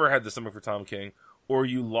you never had the stomach for Tom King, or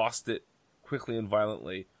you lost it quickly and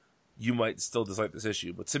violently, you might still dislike this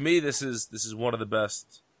issue. But to me, this is one of the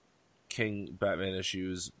best King Batman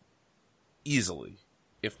issues, easily,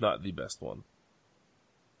 if not the best one.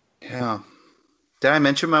 Yeah. Did I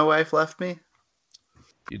mention my wife left me?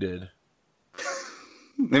 You did.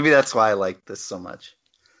 Maybe that's why I like this so much.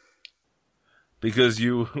 Because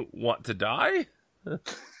you want to die?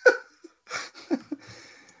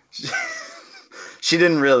 She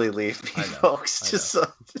didn't really leave me, folks.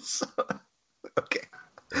 Okay.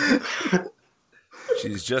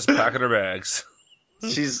 She's just packing her bags.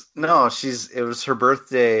 It was her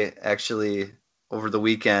birthday actually over the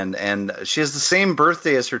weekend, and she has the same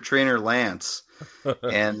birthday as her trainer Lance,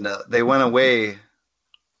 and they went away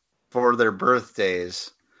for their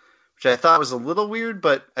birthdays, which I thought was a little weird,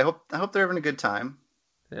 but I hope they're having a good time.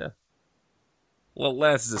 Yeah. Well,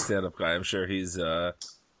 Lance is a stand-up guy. I'm sure he's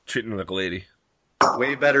treating her like a lady.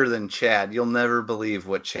 Way better than Chad. You'll never believe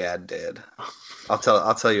what Chad did. I'll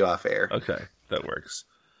tell you off air. Okay, that works.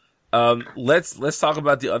 Let's talk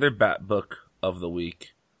about the other Bat book of the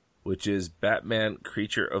week, which is Batman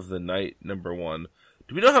Creature of the Night #1.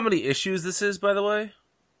 Do we know how many issues this is, by the way?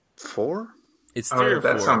 4? It's 3 or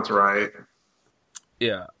 4. That sounds right.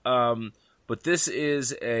 Yeah. But this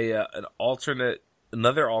is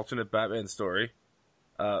another alternate Batman story.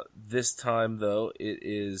 This time, though, it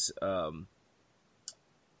is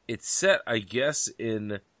it's set, I guess,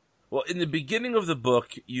 in the beginning of the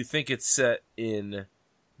book, you think it's set in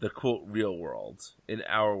the quote real world, in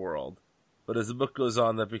our world. But as the book goes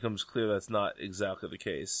on, that becomes clear that's not exactly the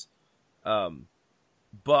case.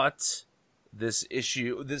 But this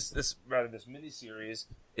issue, this miniseries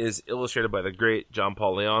is illustrated by the great John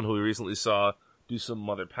Paul Leon, who we recently saw do some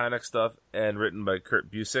Mother Panic stuff, and written by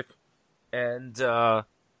Kurt Busiek. And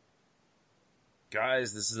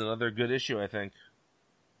guys, this is another good issue, I think.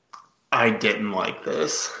 I didn't like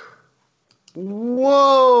this. Whoa!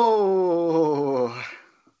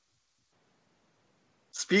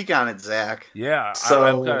 Speak on it, Zach. Yeah, So-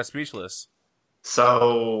 I'm kind of speechless.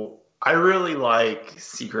 So I really like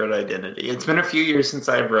Secret Identity. It's been a few years since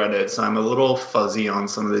I've read it, so I'm a little fuzzy on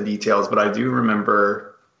some of the details, but I do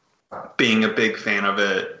remember being a big fan of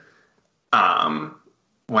it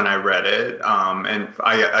when I read it. And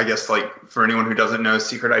I guess, like, for anyone who doesn't know,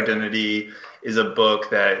 Secret Identity is a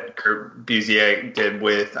book that Kurt Busiek did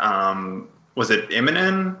with, was it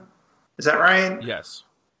Eminem? Is that right? Yes.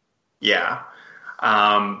 Yeah.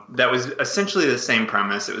 That was essentially the same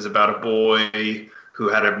premise. It was about a boy who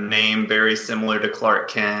had a name very similar to Clark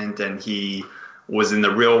Kent, and he was in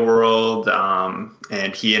the real world,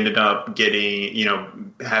 and he ended up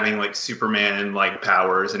getting, having like Superman-like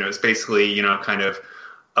powers, and it was basically, kind of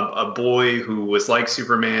a boy who was like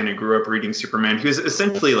Superman and grew up reading Superman. He was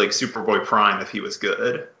essentially like Superboy Prime if he was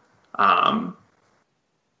good. And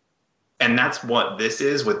that's what this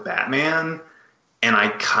is with Batman. And I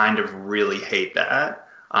kind of really hate that.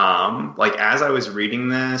 Like, as I was reading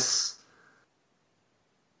this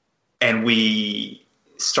and we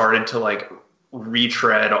started to like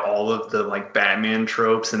retread all of the like Batman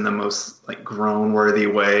tropes in the most like groan-worthy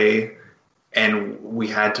way, and we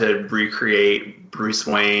had to recreate Bruce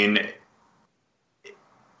Wayne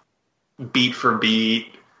beat for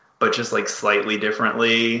beat, but just like slightly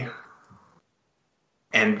differently.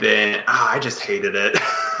 And then I just hated it.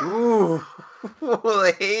 Ooh,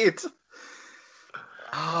 the hate.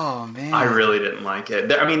 Oh, man. I really didn't like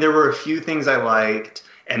it. I mean, there were a few things I liked,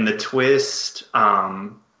 and the twist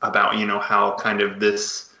about, how kind of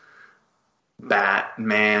this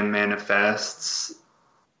Batman manifests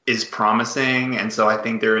is promising, and so I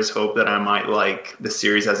think there is hope that I might like the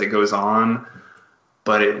series as it goes on.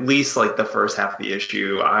 But at least like the first half of the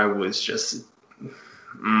issue, I was just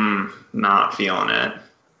not feeling it.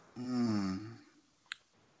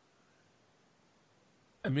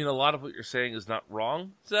 I mean, a lot of what you're saying is not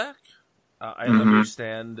wrong, Zach. I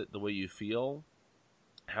understand the way you feel.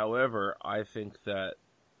 However, I think that,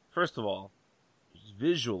 first of all,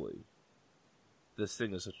 visually, this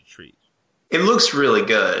thing is such a treat. It looks really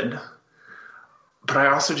good, but I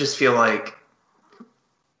also just feel like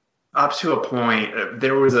up to a point,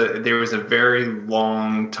 there was a very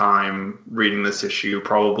long time reading this issue,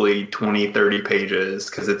 probably 20, 30 pages,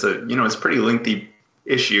 because it's it's a pretty lengthy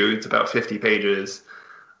issue. It's about 50 pages.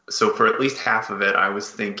 So for at least half of it, I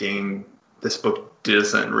was thinking this book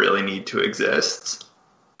doesn't really need to exist.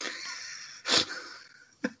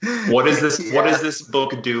 What is this? Yeah. What is this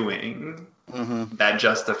book doing that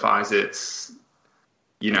justifies its?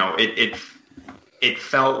 It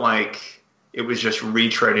felt like it was just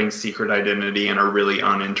retreading Secret Identity in a really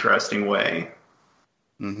uninteresting way.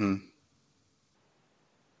 Mm-hmm.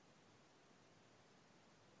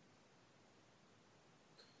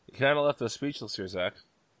 You kind of left us speechless here, Zach.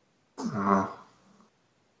 I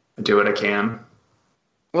do what I can.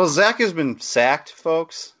 Well, Zach has been sacked,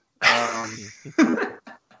 folks.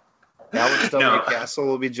 Alex W. Castle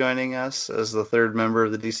will be joining us as the third member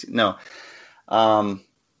of the DC. No,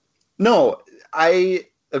 I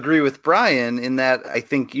agree with Brian in that I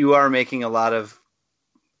think you are making a lot of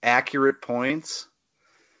accurate points.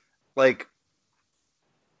 Like,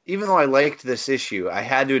 even though I liked this issue, I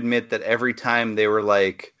had to admit that every time they were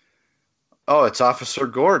like, "Oh, it's Officer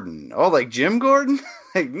Gordon." Oh, like Jim Gordon?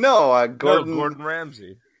 Like, no, Gordon. No, Gordon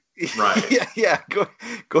Ramsay. Right. yeah.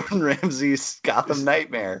 Gordon Ramsay's Gotham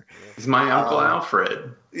Nightmare. He's my Uncle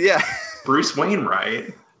Alfred. Yeah. Bruce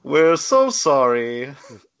Wainwright. We're so sorry,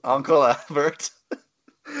 Uncle Albert.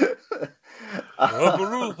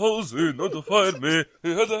 Jose notified me.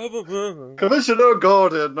 Commissioner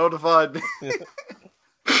Gordon notified me.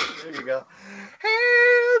 There you go.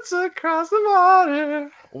 Hands across the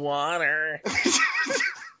water. Water.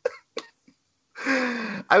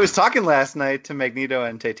 I was talking last night to Magneto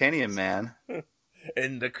and Titanium Man.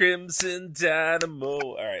 And the Crimson Dynamo.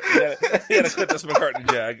 All right, you gotta quit this McCartney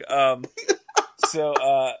jag.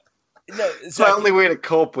 No, It's my only way to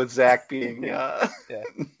cope with Zach being. Yeah.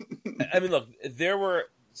 I mean, look, there were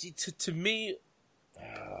to me.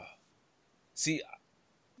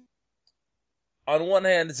 On one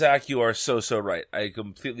hand, Zach, you are so right. I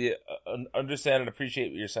completely understand and appreciate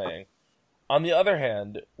what you're saying. On the other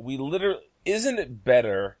hand, isn't it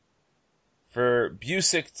better for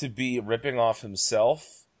Busiek to be ripping off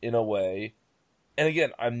himself in a way? And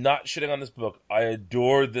again, I'm not shitting on this book. I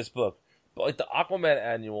adored this book. But like the Aquaman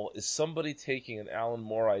annual is somebody taking an Alan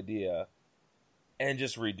Moore idea and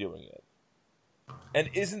just redoing it. And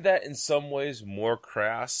isn't that in some ways more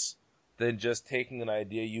crass than just taking an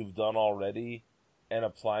idea you've done already and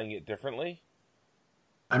applying it differently?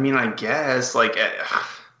 I mean, I guess, like,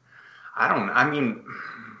 I don't know.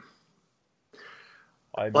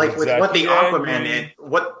 Like with what the Aquaman,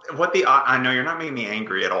 what the I know you're not making me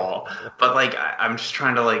angry at all, but like I'm just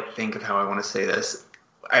trying to like think of how I want to say this.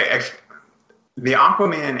 The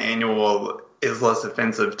Aquaman annual is less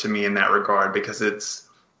offensive to me in that regard because it's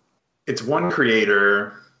one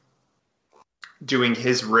creator doing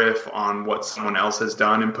his riff on what someone else has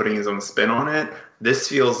done and putting his own spin on it. This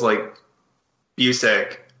feels like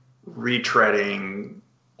Busiek retreading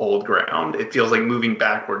old ground. It feels like moving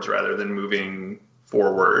backwards rather than moving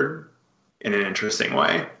forward in an interesting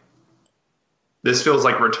way. This feels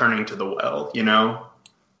like returning to the well, you know?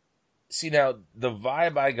 See, now, the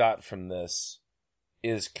vibe I got from this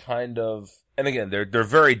is kind of... And again, they're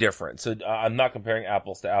very different, so I'm not comparing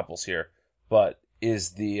apples to apples here, but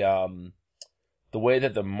is the way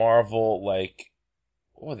that the Marvel, like...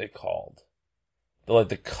 What are they called?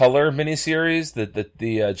 The color miniseries,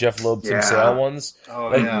 the Jeff Loeb Tim Sale ones. Oh,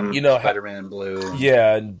 like, yeah. You know, Spider-Man Blue.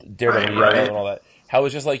 Yeah, and Daredevil Right. Yellow and all that. How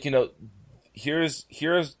it's just like, you know, here's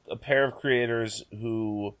a pair of creators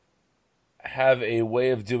who have a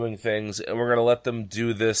way of doing things, and we're going to let them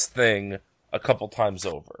do this thing a couple times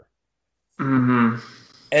over. Mm-hmm.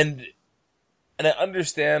 And I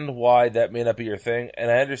understand why that may not be your thing, and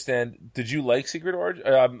I understand... Did you like Secret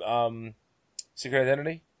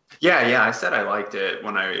Identity? Yeah, I said I liked it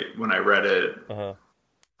when I read it.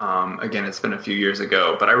 Uh-huh. Again, it's been a few years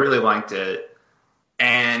ago, but I really liked it.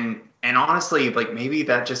 And honestly, like maybe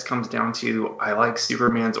that just comes down to I like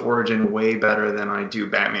Superman's origin way better than I do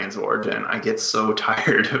Batman's origin. I get so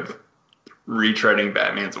tired of retreading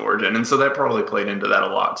Batman's origin, and so that probably played into that a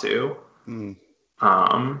lot too. Mm.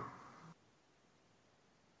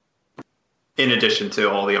 In addition to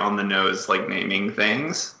all the on the nose like naming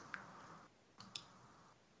things.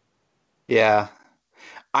 Yeah.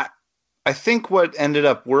 I think what ended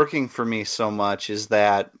up working for me so much is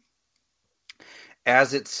that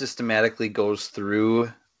as it systematically goes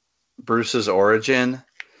through Bruce's origin,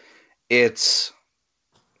 it's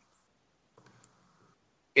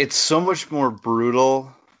so much more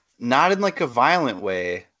brutal, not in like a violent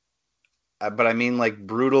way, but I mean like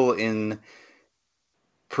brutal in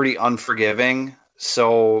pretty unforgiving.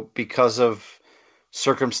 So because of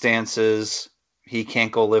circumstances, he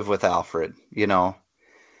can't go live with Alfred, you know.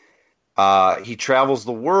 He travels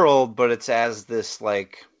the world, but it's as this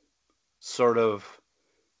like sort of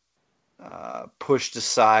pushed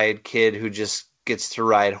aside kid who just gets to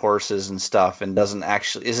ride horses and stuff and isn't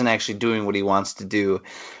actually doing what he wants to do.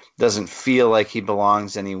 Doesn't feel like he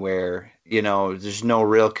belongs anywhere. You know, there's no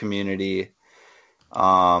real community.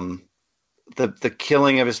 The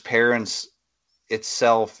killing of his parents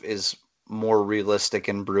itself is more realistic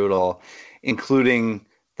and brutal, including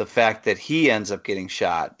the fact that he ends up getting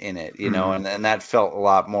shot in it, you know, and that felt a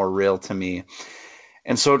lot more real to me.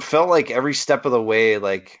 And so it felt like every step of the way,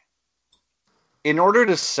 like, in order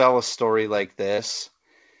to sell a story like this,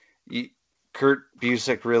 Kurt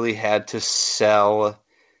Busiek really had to sell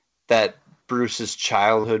that Bruce's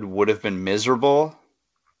childhood would have been miserable.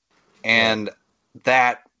 And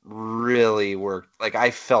that really worked. Like, I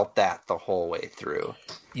felt that the whole way through.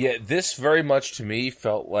 Yeah, this very much to me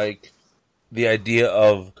felt like the idea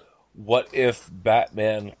of what if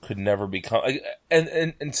Batman could never become...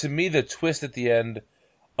 And to me, the twist at the end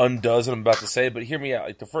undoes what I'm about to say, but hear me out.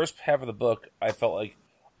 Like, the first half of the book, I felt like,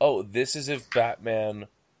 oh, this is if Batman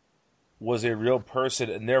was a real person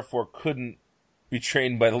and therefore couldn't be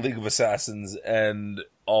trained by the League of Assassins and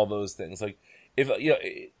all those things. Like, if, you know,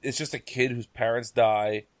 it's just a kid whose parents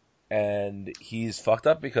die and he's fucked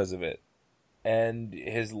up because of it. And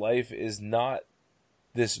his life is not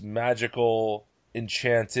this magical,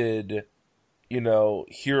 enchanted, you know,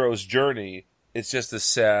 hero's journey. It's just a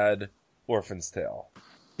sad orphan's tale.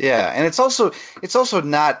 Yeah, and it's also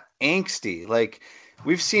not angsty. Like,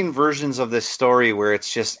 we've seen versions of this story where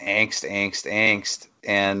it's just angst,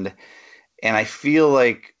 and I feel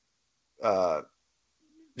like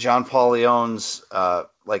John Paul Leon's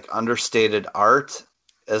like understated art,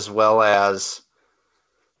 as well as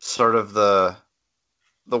sort of the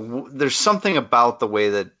there's something about the way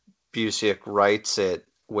that Busiek writes it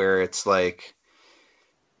where it's like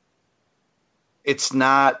it's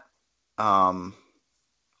not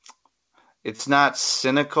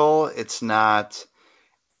cynical, it's not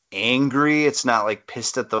angry, it's not like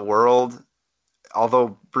pissed at the world,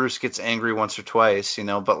 although Bruce gets angry once or twice, you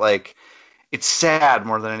know, but like it's sad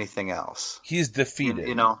more than anything else. He's defeated,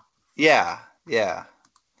 you know. Yeah.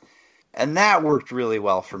 And that worked really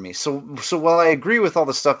well for me. So while I agree with all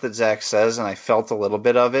the stuff that Zach says, and I felt a little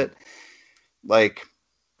bit of it, like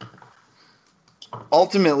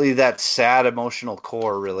ultimately that sad emotional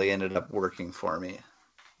core really ended up working for me.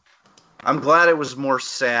 I'm glad it was more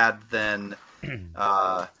sad than,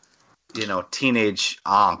 teenage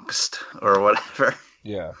angst or whatever.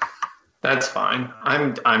 Yeah. That's fine.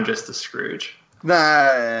 I'm just a Scrooge.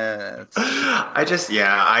 Nah. I just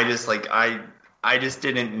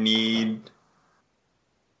didn't need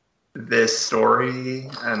this story,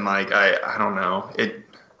 and like I don't know it,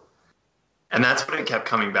 and that's what it kept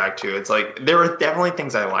coming back to. It's like there were definitely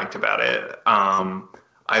things I liked about it. I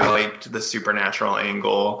liked the supernatural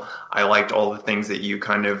angle. I liked all the things that you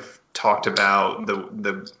kind of talked about,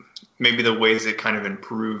 the maybe the ways it kind of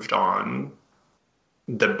improved on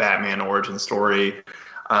the Batman origin story.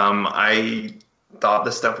 I thought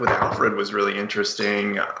the stuff with Alfred was really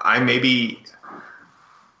interesting.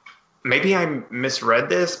 Maybe I misread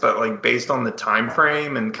this, but like based on the time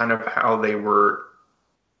frame and kind of how they were,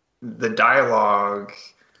 the dialogue,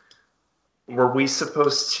 were we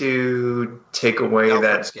supposed to take away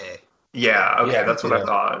Alfred's that? Gay. Yeah, okay, Yeah, that's what I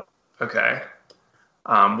thought. Okay.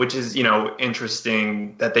 Which is,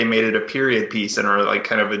 interesting that they made it a period piece and are like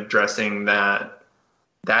kind of addressing that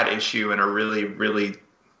issue in a really, really,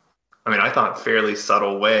 I thought fairly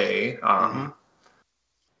subtle way.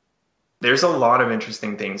 There's a lot of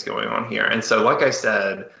interesting things going on here. And so, like I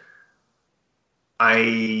said,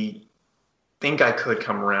 I think I could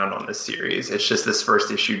come around on this series. It's just this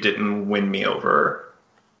first issue didn't win me over.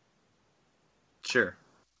 Sure.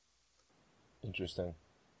 Interesting.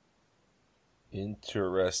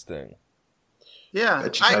 Yeah,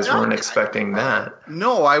 But you guys weren't expecting that.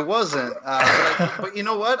 No, I wasn't. But you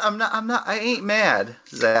know what? I'm not. I ain't mad,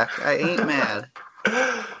 Zach. I ain't mad.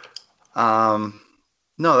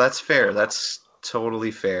 No, that's fair. That's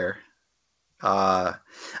totally fair. I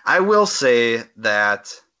will say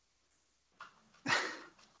that.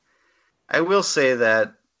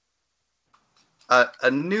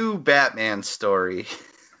 A new Batman story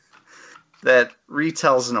that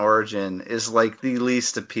retells an origin is like the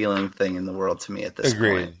least appealing thing in the world to me at this point.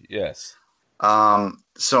 Agreed. Yes.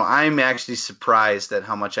 So I'm actually surprised at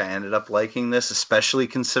how much I ended up liking this, especially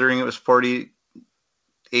considering it was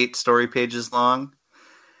 48 story pages long.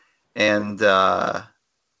 And, but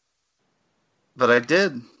I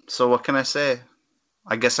did. So what can I say?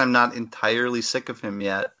 I guess I'm not entirely sick of him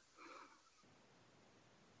yet.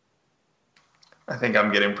 I think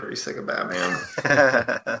I'm getting pretty sick of Batman.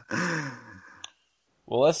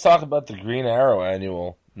 Well, let's talk about the Green Arrow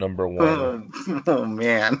Annual #1. Oh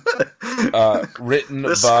man. Written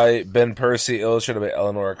by Ben Percy, illustrated by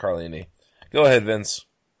Eleanor Carlini. Go ahead, Vince.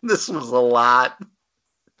 This was a lot.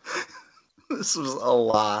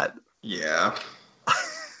 Yeah.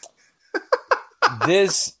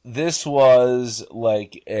 This was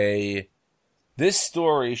like this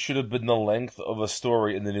story should have been the length of a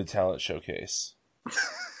story in the New Talent Showcase.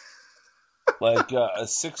 Like a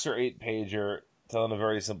 6 or 8 pager telling a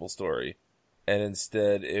very simple story, and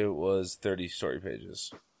instead it was 30 story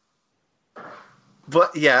pages.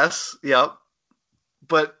 But yes, yep.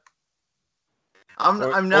 But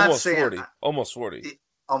I'm not almost saying 40. Almost 40.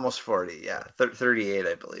 Almost 40, yeah. 38,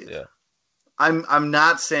 I believe. Yeah. I'm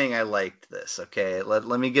not saying I liked this, okay?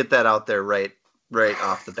 Let me get that out there right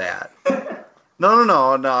off the bat.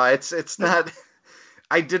 No. It's not.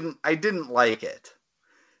 I didn't like it,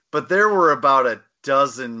 but there were about a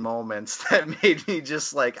dozen moments that made me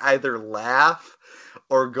just like either laugh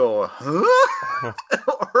or go, huh?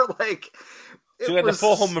 Or like. So you had the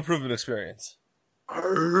full Home Improvement experience.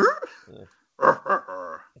 Pamela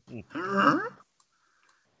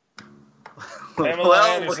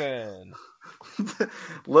Anderson.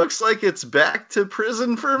 Looks like it's back to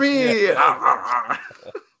prison for me. Yeah.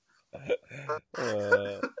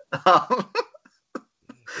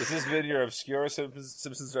 This has been your obscure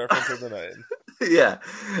Simpsons reference of the night. Yeah.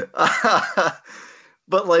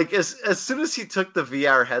 But like as soon as he took the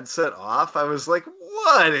VR headset off, I was like,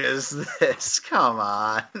 what is this? Come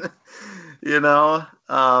on.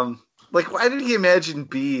 Like why did he imagine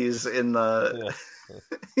bees in the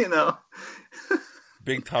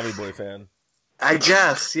Big Tommy Boy fan. I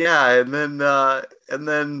guess, yeah. And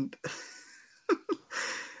then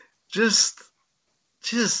just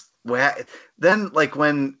then like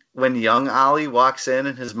when young Ollie walks in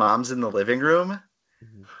and his mom's in the living room,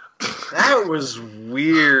 that was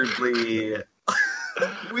weirdly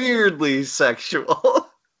sexual.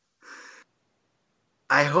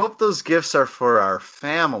 I hope those gifts are for our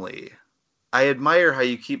family. I admire how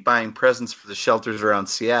you keep buying presents for the shelters around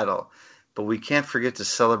Seattle, but we can't forget to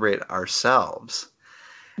celebrate ourselves.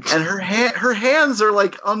 And her hands are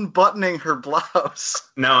like unbuttoning her blouse.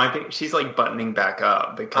 No, I think she's like buttoning back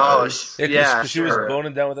up because She was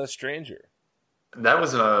boning down with that stranger. That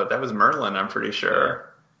was Merlin, I'm pretty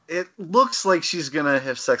sure. It looks like she's gonna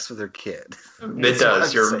have sex with her kid. It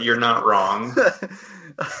does. You're not wrong.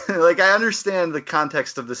 Like, I understand the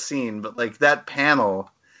context of the scene, but like that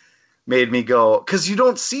panel made me go, because you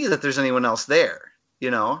don't see that there's anyone else there,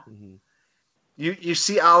 you know? Mm-hmm. You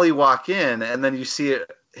see Ollie walk in, and then you see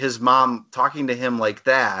his mom talking to him like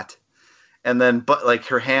that, and then but like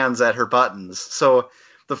her hands at her buttons. So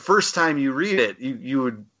the first time you read it, you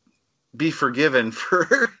would be forgiven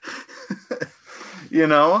for, you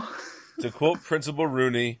know? To quote Principal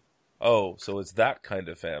Rooney, "Oh, so it's that kind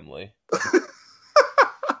of family."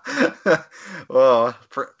 Well,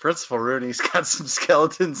 Principal Rooney's got some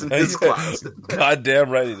skeletons in his closet. Goddamn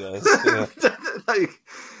right he does. Yeah. Like,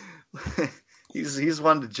 he's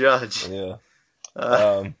one to judge. Yeah.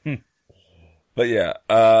 But yeah,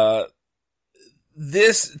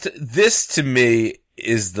 this to me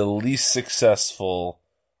is the least successful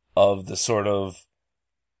of the sort of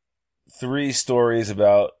 3 stories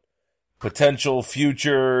about potential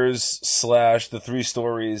futures / the 3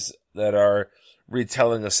 stories that are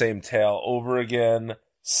retelling the same tale over again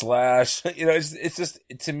 / it's just,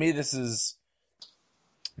 to me, this is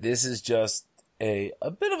just a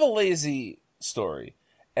bit of a lazy story.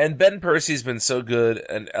 And Ben Percy's been so good,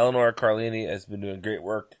 and Eleanor Carlini has been doing great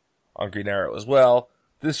work on Green Arrow as well.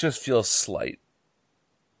 This just feels slight.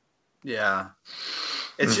 Yeah.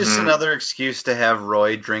 It's just another excuse to have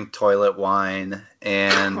Roy drink toilet wine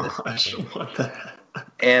and Gosh, what the heck?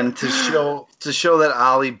 and to show that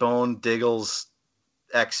Ollie boned Diggle's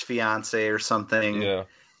ex-fiance or something. Yeah.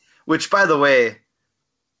 Which, by the way,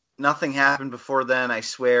 nothing happened before then. I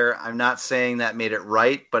swear, I'm not saying that made it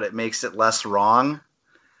right, but it makes it less wrong.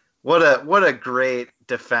 What a great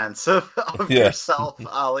defense of yourself,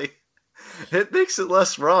 Ollie. It makes it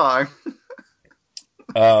less wrong.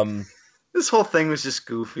 This whole thing was just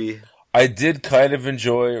goofy. I did kind of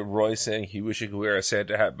enjoy Roy saying he wished he could wear a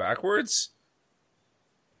Santa hat backwards.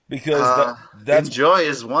 Because that's... Enjoy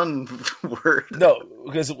is one word. No,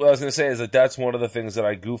 because what I was going to say is that that's one of the things that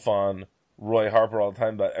I goof on Roy Harper all the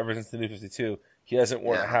time about ever since the New 52. He hasn't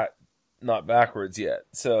worn a hat not backwards yet.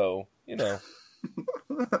 So, you know.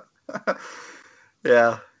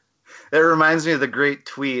 Yeah. It reminds me of the great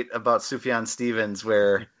tweet about Sufjan Stevens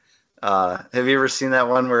where, have you ever seen that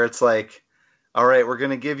one where it's like, all right, we're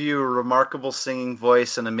going to give you a remarkable singing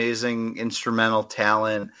voice and amazing instrumental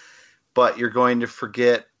talent, but you're going to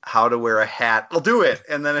forget how to wear a hat. I'll do it.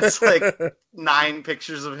 And then it's like 9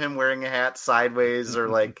 pictures of him wearing a hat sideways or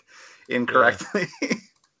like incorrectly.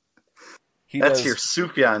 That's your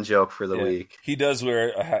Sufjan joke for the week. He does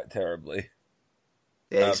wear a hat terribly.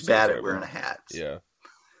 Yeah, he's bad at wearing a hat. Yeah.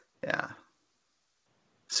 Yeah.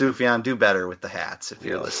 Sufjan, do better with the hats if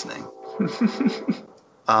you're listening.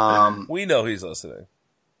 We know he's listening.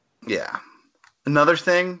 Yeah. Another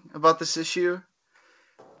thing about this issue,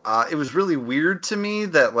 it was really weird to me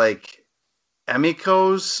that, like,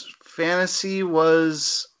 Emiko's fantasy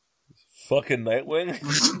was... Fucking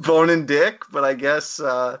Nightwing? Bone and Dick, but I guess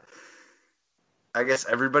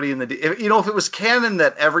everybody in the... if it was canon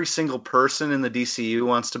that every single person in the DCU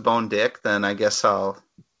wants to bone Dick, then I guess I'll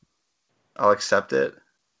accept it.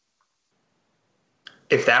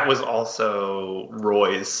 If that was also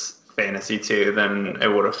Roy's fantasy too, then it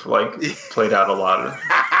would have played out a lot.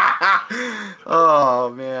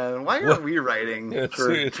 Oh man, why aren't we writing for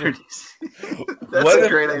DC? That's a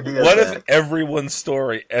great idea. What if everyone's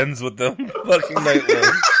story ends with them fucking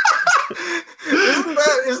Nightwing?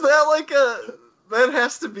 Is that like that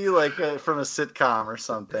has to be like from a sitcom or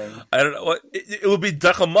something. I don't know. What it would be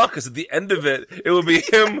Duck Amuck, because at the end of it would be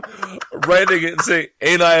him writing it and saying,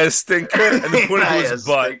 "Ain't I a stinker?" and then put it to his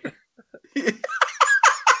butt.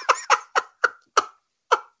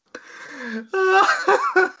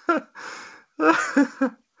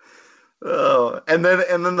 Oh, and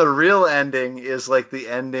then the real ending is like the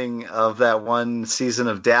ending of that one season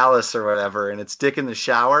of Dallas or whatever, and it's Dick in the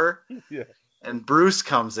shower. Yeah. And Bruce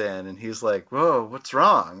comes in and he's like, "Whoa, what's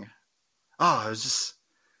wrong?" "Oh, I was just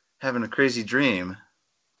having a crazy dream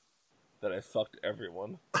that I fucked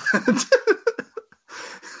everyone."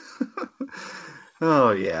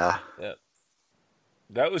 Oh yeah. Yeah.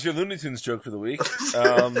 That was your Looney Tunes joke for the week.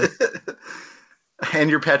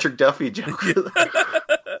 And your Patrick Duffy joke.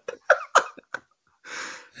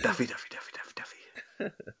 Duffy.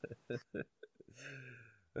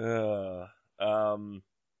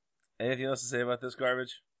 Anything else to say about this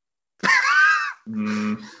garbage?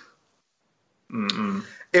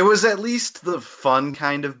 It was at least the fun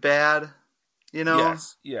kind of bad, you know?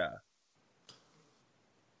 Yes, yeah.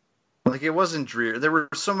 Like, it wasn't dreary. There were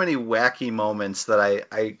so many wacky moments that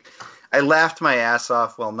I laughed my ass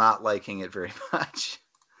off while not liking it very much.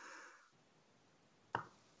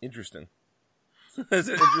 Interesting. That's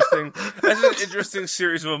an interesting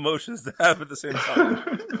series of emotions to have at the same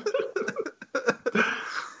time.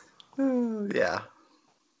 Yeah.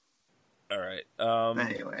 All right.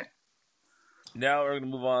 Anyway. Now we're going to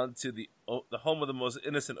move on to the home of the most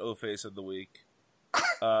innocent O-face of the week.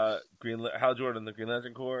 Hal Jordan, the Green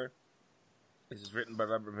Lantern Corps. This is written by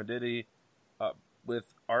Robert Venditti,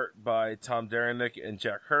 with art by Tom Derenick and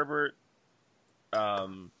Jack Herbert.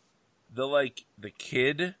 The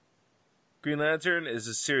kid Green Lantern is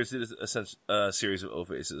a series of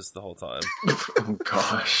O-faces the whole time. Oh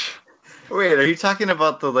gosh. Wait, are you talking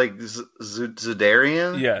about the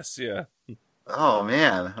Zudarian? Yes, yeah. Oh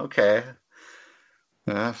man, okay.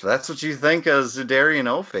 If that's what you think a Zudarian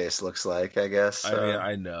O-face looks like, I guess. I mean,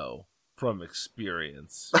 I know from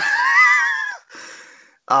experience.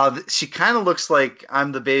 She kind of looks like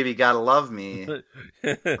I'm the baby, gotta love me.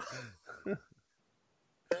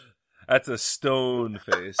 That's a stone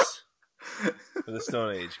face. For the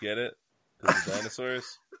Stone Age, get it? Because the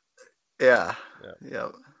dinosaurs? Yeah.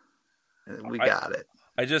 We got it.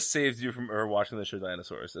 I just saved you from her watching the show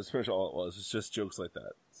Dinosaurs. That's pretty much all it was. It's just jokes like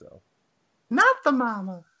that. So, not the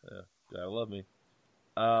mama. Yeah, gotta love me.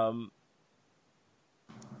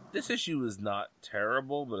 This issue is not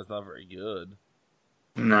terrible, but it's not very good.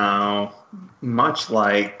 No, much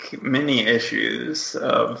like many issues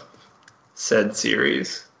of said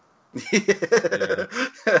series. Yeah.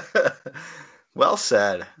 Well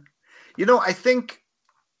said. I think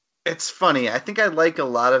it's funny. I think I like a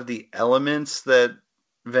lot of the elements that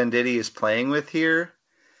Venditti is playing with here,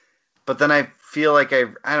 but then I feel like I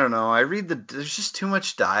don't know. There's just too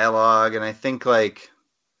much dialogue, and I think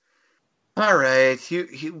all right,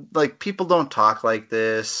 he people don't talk like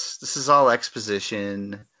this. This is all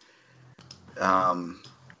exposition. Yeah,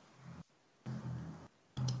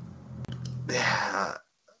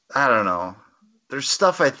 I don't know. There's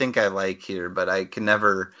stuff I think I like here, but I can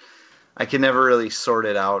never really sort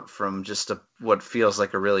it out from just what feels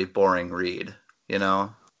like a really boring read, He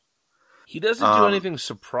doesn't do anything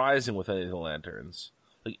surprising with any of the Lanterns.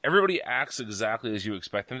 Everybody acts exactly as you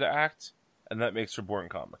expect them to act, and that makes for boring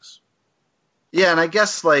comics. Yeah, and I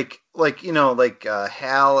guess Hal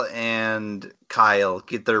and Kyle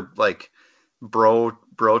get their bro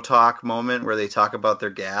talk moment where they talk about their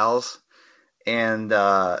gals, and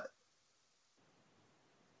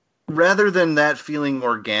rather than that feeling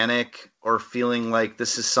organic or feeling like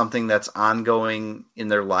this is something that's ongoing in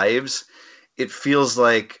their lives, it feels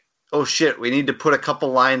like, oh shit, we need to put a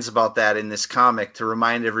couple lines about that in this comic to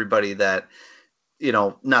remind everybody that,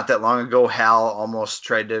 not that long ago, Hal almost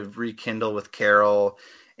tried to rekindle with Carol,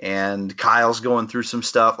 and Kyle's going through some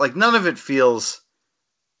stuff. None of it feels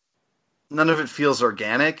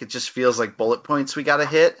organic. It just feels like bullet points we got to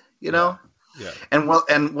hit, Yeah. And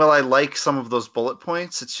while I like some of those bullet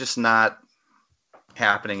points, it's just not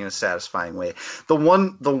happening in a satisfying way. The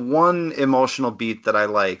one emotional beat that I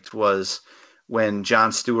liked was when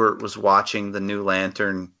Jon Stewart was watching the new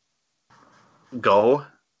Lantern go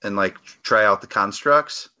and try out the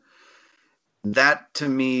constructs. That to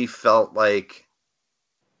me felt like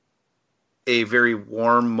a very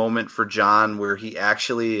warm moment for Jon, where he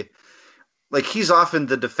actually, he's often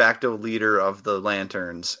the de facto leader of the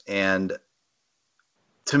Lanterns, and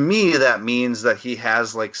to me that means that he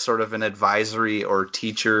has sort of an advisory or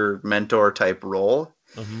teacher mentor type role.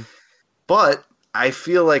 Mm-hmm. But I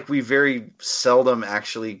feel like we very seldom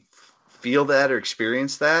actually feel that or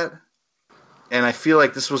experience that. And I feel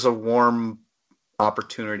like this was a warm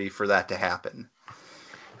opportunity for that to happen.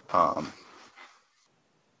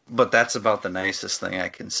 But that's about the nicest thing I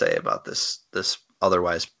can say about this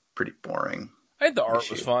otherwise pretty boring I think the art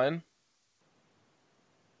issue. was fine.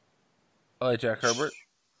 I like Jack Herbert.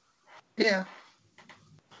 Yeah.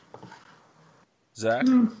 Zach?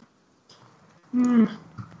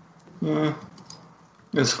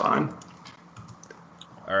 It's fine.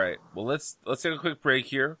 All right. Well, let's take a quick break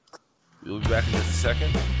here. We'll be back in just a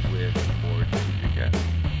second with more DC3cast.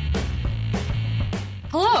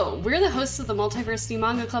 Hello, we're the hosts of the Multiversity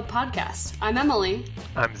Manga Club podcast. I'm Emily.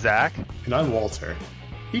 I'm Zach. And I'm Walter.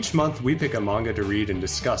 Each month, we pick a manga to read and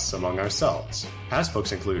discuss among ourselves. Past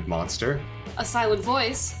books include Monster, A Silent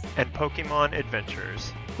Voice, And Pokemon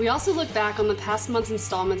Adventures. We also look back on the past month's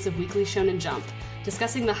installments of Weekly Shonen Jump,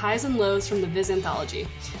 discussing the highs and lows from the Viz anthology.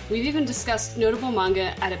 We've even discussed notable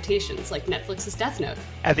manga adaptations like Netflix's Death Note.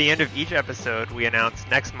 At the end of each episode, we announce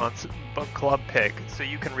next month's book club pick so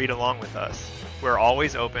you can read along with us. We're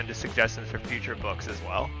always open to suggestions for future books as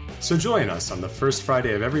well. So join us on the first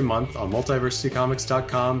Friday of every month on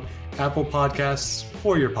multiversitycomics.com, Apple Podcasts,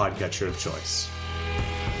 or your podcatcher of choice.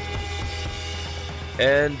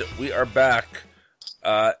 And we are back.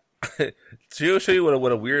 To show you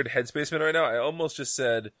what a weird headspace I'm in right now, I almost just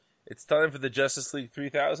said, it's time for the Justice League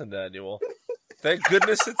 3000 annual. Thank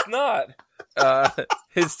goodness it's not.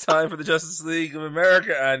 It's time for the Justice League of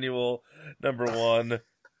America annual, #1.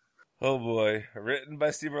 Oh boy. Written by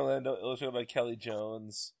Steve Orlando, illustrated by Kelly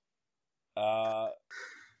Jones. Yeah,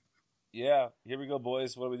 here we go,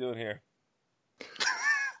 boys. What are we doing here?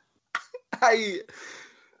 I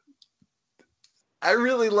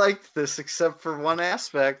really liked this, except for one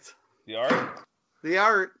aspect. The art? The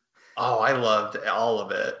art. Oh, I loved all of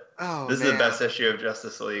it. Oh, this man. is the best issue of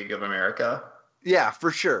Justice League of America. Yeah, for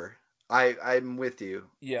sure. I'm with you.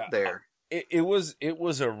 Yeah. There. It was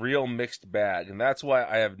a real mixed bag, and that's why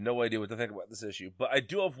I have no idea what to think about this issue. But I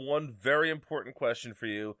do have one very important question for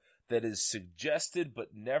you that is suggested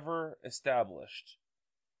but never established.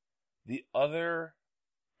 The other,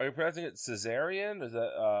 are you pronouncing it Caesarian? Is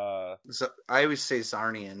that So, I always say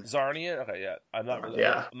Zarnian. Zarnian? Okay, yeah. I'm not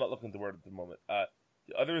looking at the word at the moment. The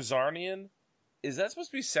other Zarnian, is that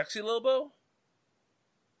supposed to be Sexy Lobo?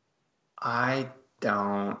 I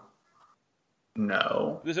don't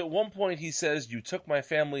know. Because at one point he says, "You took my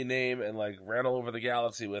family name and like ran all over the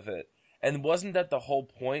galaxy with it." And wasn't that the whole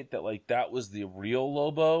point, that like that was the real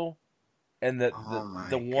Lobo, and that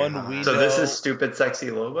the one we So know... this is stupid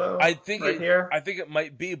sexy Lobo. I think here. I think it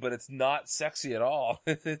might be, but it's not sexy at all.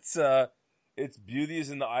 It's beauty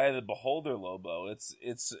is in the eye of the beholder, Lobo.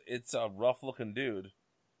 It's a rough looking dude.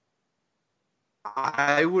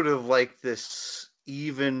 I would have liked this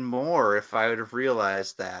even more if I would have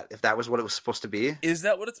realized that, if that was what it was supposed to be. Is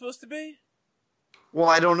that what it's supposed to be? Well,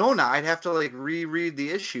 I don't know now. I'd have to like reread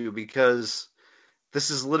the issue, because this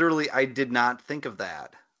is literally, I did not think of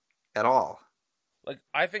that at all. Like,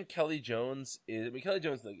 I think Kelly Jones is... I mean, Kelly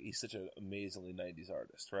Jones, like, he's such an amazingly 90s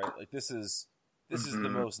artist, right? Like, this is the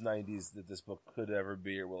most 90s that this book could ever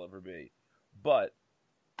be or will ever be. But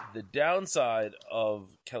the downside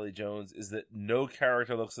of Kelly Jones is that no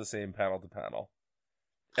character looks the same panel to panel.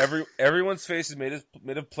 Everyone's face is made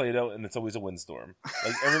of Play-Doh, and it's always a windstorm.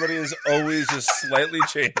 Like, everybody is always just slightly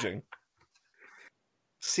changing.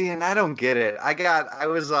 See, and I don't get it. I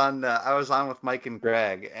was on with Mike and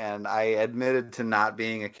Greg, and I admitted to not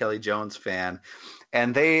being a Kelly Jones fan,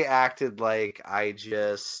 and they acted like I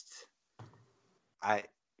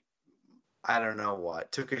don't know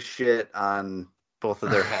what, took a shit on both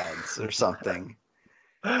of their heads or something.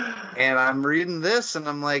 And I'm reading this, and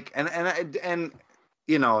I'm like, and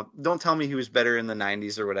you know, don't tell me he was better in the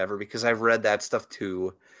 90s or whatever, because I've read that stuff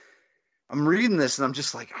too. I'm reading this and I'm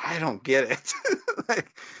just like, I don't get it.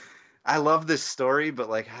 Like, I love this story, but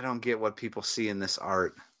like, I don't get what people see in this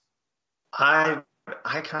art. I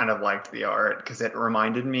kind of liked the art because it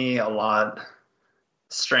reminded me a lot.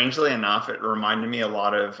 Strangely enough, it reminded me a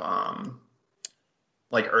lot of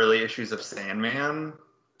like early issues of Sandman,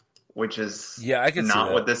 which is I can not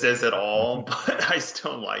see what this is at all, but I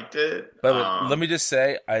still liked it. But let me just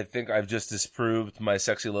say, I think I've just disproved my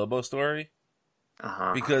Sexy Lobo story.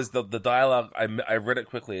 Because the dialogue, I read it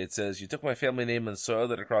quickly. It says, "You took my family name and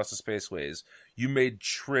soiled it across the spaceways. You made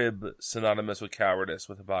Trib synonymous with cowardice,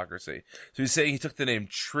 with hypocrisy." So he's saying he took the name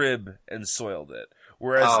Trib and soiled it.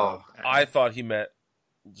 Whereas I thought he meant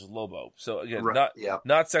just Lobo. So again,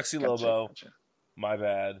 not Sexy Lobo. Gotcha. My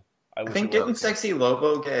bad. I think didn't Sexy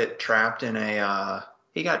Lobo get trapped in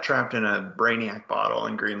he got trapped in a Brainiac bottle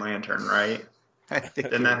in Green Lantern, right?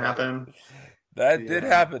 Didn't that happen? That did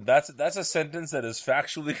happen. That's a sentence that is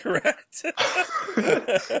factually correct.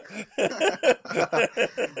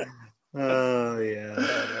 Oh yeah.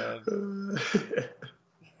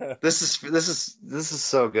 This is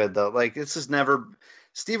so good though. Like,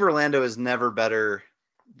 Steve Orlando is never better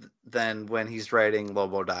than when he's writing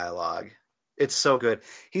Lobo dialogue. It's so good.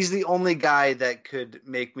 He's the only guy that could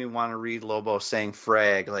make me want to read Lobo saying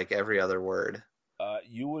frag like every other word.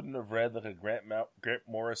 You wouldn't have read like a Grant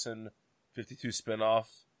Morrison 52 spinoff,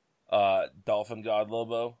 Dolphin God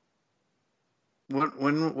Lobo?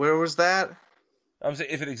 Where was that? I'm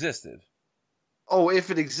saying if it existed. Oh, if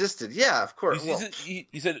it existed. Yeah, of course. You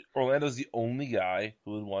said Orlando's the only guy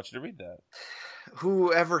who would want you to read that.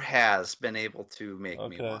 Whoever has been able to make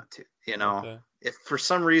me want to. You know, if for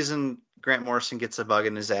some reason Grant Morrison gets a bug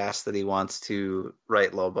in his ass that he wants to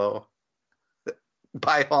write Lobo,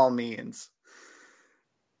 by all means.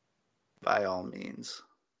 By all means.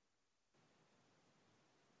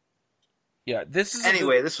 Yeah, this is...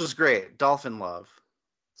 Anyway, this was great. Dolphin love.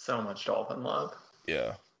 So much dolphin love.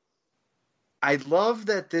 Yeah. I love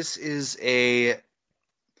that this is a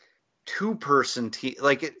two-person team.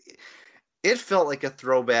 Like it felt like a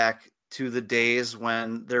throwback to the days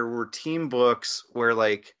when there were team books where,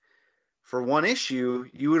 like, for one issue,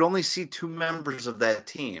 you would only see two members of that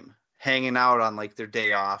team hanging out on like their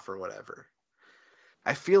day off or whatever.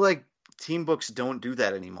 I feel like team books don't do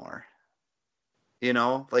that anymore. You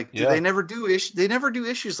know, like Yeah. they never do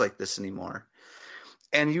issues like this anymore.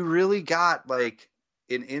 And you really got like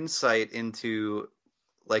an insight into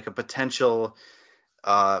like a potential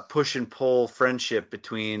push and pull friendship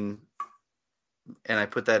between, and I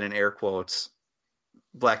put that in air quotes,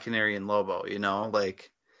 Black Canary and Lobo, you know,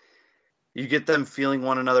 like you get them feeling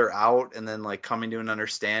one another out and then like coming to an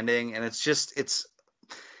understanding. And it's just, it's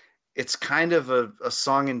kind of a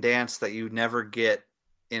song and dance that you never get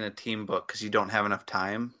in a team book because you don't have enough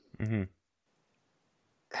time. Mm-hmm.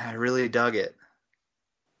 I really dug it.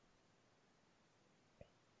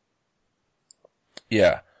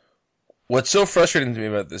 Yeah. What's so frustrating to me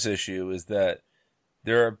about this issue is that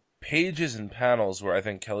there are pages and panels where I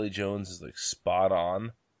think Kelly Jones is like spot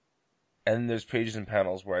on, and there's pages and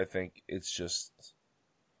panels where I think it's just,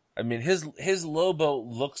 I mean, his Lobo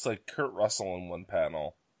looks like Kurt Russell in one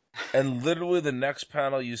panel, and literally the next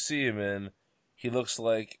panel you see him in, he looks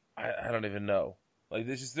like I don't even know. Like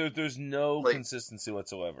there's no like consistency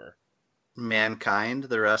whatsoever. Mankind,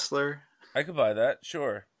 the wrestler. I could buy that,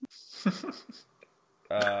 sure.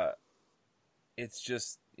 It's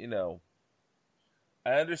just, you know,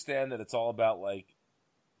 I understand that it's all about like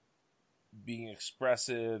being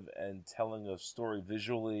expressive and telling a story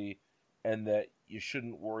visually, and that you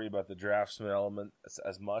shouldn't worry about the draftsman element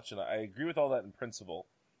as much, and I agree with all that in principle,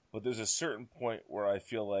 but there's a certain point where I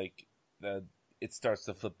feel like that it starts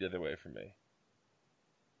to flip the other way for me.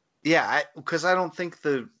 Yeah, because I don't think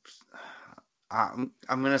I'm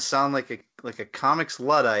going to sound like a comics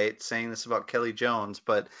Luddite saying this about Kelly Jones,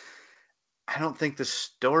 but I don't think the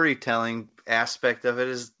storytelling aspect of it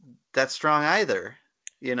is that strong either.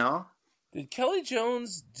 You know? Did Kelly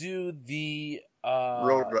Jones do the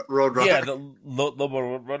Road Runner? Yeah, the Lobo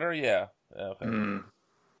Road Runner. Yeah. Okay.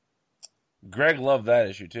 Greg loved that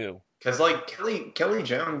issue too. Because like Kelly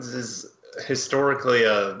Jones is historically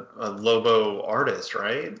a Lobo artist,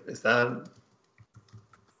 right? Is that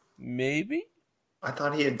maybe? I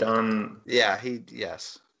thought he had done. Yeah,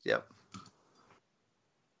 yes. Yep.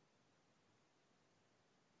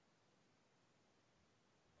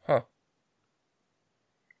 Huh.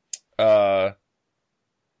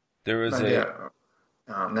 There was now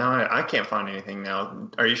I can't find anything now.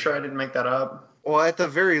 Are you sure I didn't make that up? Well, at the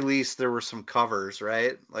very least, there were some covers,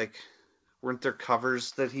 right? Like, weren't there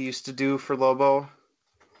covers that he used to do for Lobo?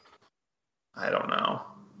 I don't know.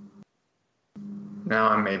 Now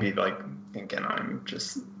I'm maybe like thinking I'm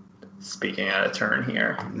just speaking out of turn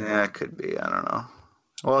here. Yeah, it could be. I don't know.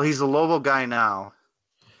 Well, he's a Lobo guy now.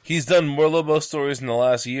 He's done more Lobo stories in the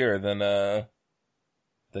last year than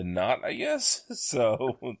not, I guess.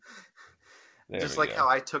 So just like how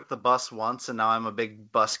I took the bus once and now I'm a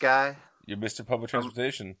big bus guy. You're Mr. Public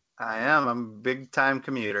Transportation. I am. I'm a big time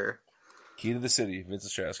commuter. Key to the city, Vince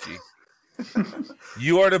Ostrowski.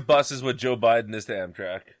 You are to buses what Joe Biden is to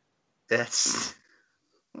Amtrak. That's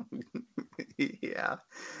yeah.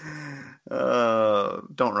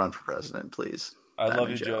 Don't run for president, please. I love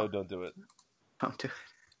you, Joe. Don't do it. Don't do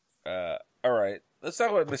it. All right. Let's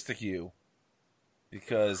talk about Mystic U,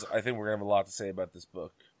 because I think we're going to have a lot to say about this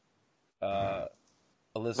book. Alyssa,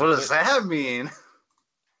 what does that mean?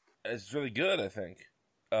 It's really good, I think.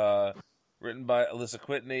 Written by Alyssa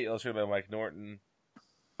Whitney, illustrated by Mike Norton.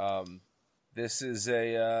 This is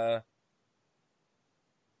Hogwarts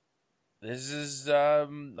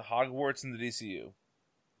in the DCU.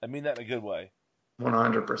 I mean that in a good way.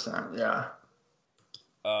 100%, yeah.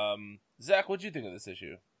 Zach, what'd you think of this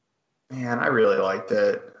issue? Man, I really liked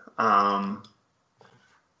it.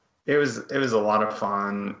 It was a lot of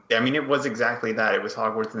fun. I mean, it was exactly that. It was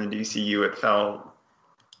Hogwarts in the DCU. It felt.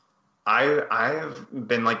 I've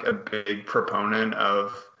been like a big proponent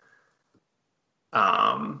of,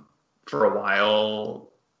 for a while,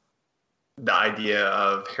 the idea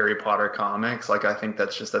of Harry Potter comics. Like, I think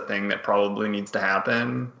that's just a thing that probably needs to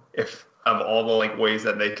happen. If of all the like ways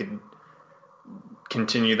that they could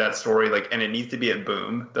continue that story, like, and it needs to be at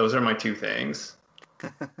Boom. Those are my two things.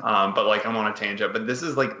 But like, I'm on a tangent. But this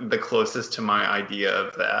is like the closest to my idea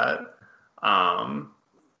of that.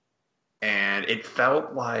 And it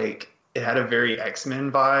felt like it had a very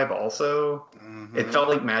X-Men vibe also. Mm-hmm. It felt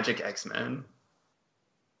like Magic X-Men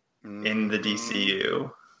in the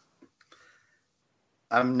DCU.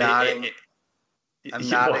 I'm nodding. I'm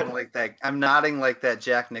nodding like that. I'm nodding like that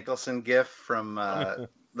Jack Nicholson gif from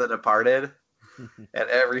The Departed. at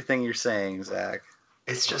everything you're saying, Zach.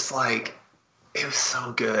 It's just like, it was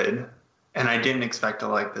so good. And I didn't expect to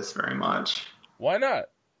like this very much. Why not?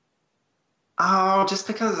 Oh, just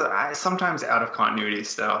because I sometimes out of continuity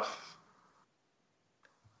stuff.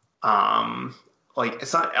 Like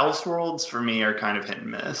it's not Elseworlds for me are kind of hit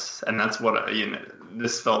and miss, and that's what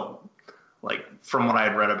this felt like from what I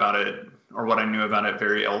had read about it or what I knew about it,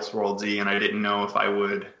 very Elseworldsy, and I didn't know if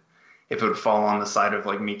it would fall on the side of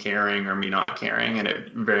like me caring or me not caring, and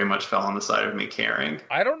it very much fell on the side of me caring.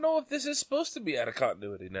 I don't know if this is supposed to be out of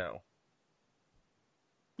continuity now.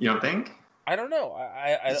 You don't think? I don't know.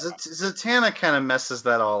 Zatanna kind of messes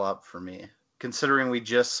that all up for me, considering we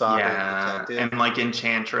just saw her detective. And like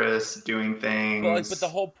Enchantress doing things. But the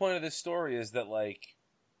whole point of this story is that, like,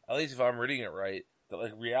 at least if I'm reading it right, that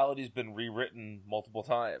like reality's been rewritten multiple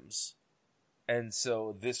times, and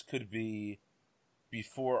so this could be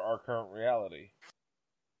before our current reality.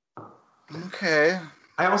 Okay.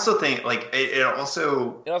 I also think like it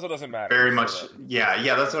also doesn't matter very much. Yeah,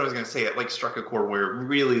 that's what I was gonna say. It like struck a chord where it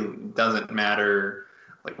really doesn't matter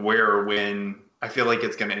like where or when. I feel like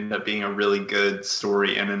it's gonna end up being a really good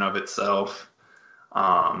story in and of itself.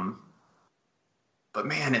 But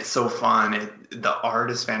man, it's so fun. The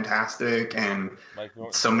art is fantastic, and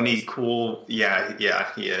so many cool. Yeah,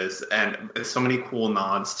 he is, and so many cool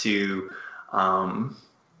nods to.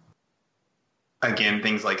 Again,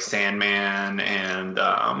 things like Sandman and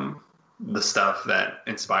the stuff that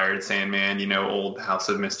inspired Sandman, old House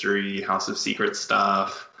of Mystery, House of Secret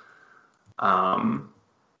stuff.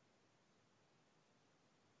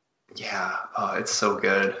 It's so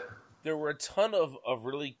good. There were a ton of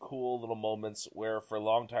really cool little moments where, for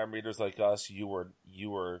longtime readers like us, you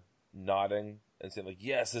were nodding and saying like,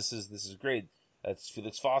 "Yes, this is great. That's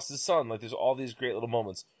Felix Faust's son." Like, there's all these great little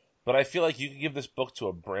moments. But I feel like you could give this book to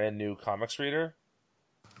a brand new comics reader,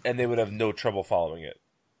 and they would have no trouble following it.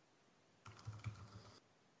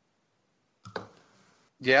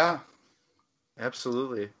 Yeah,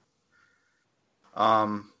 absolutely.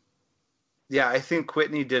 I think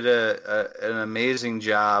Whitney did an amazing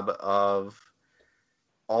job of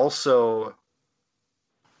also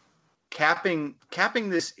capping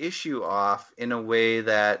this issue off in a way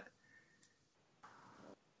that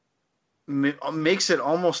makes it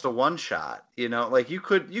almost a one shot. Like you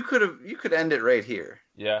could end it right here.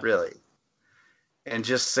 Yeah, really, and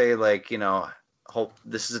just say like, hope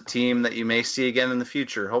this is a team that you may see again in the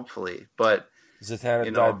future, hopefully. But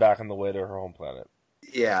Zatanna died back on the way to her home planet.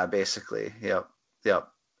 Yeah, basically. Yep.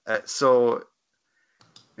 So,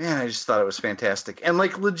 man, I just thought it was fantastic and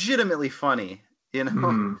like legitimately funny.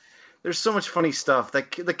 There's so much funny stuff.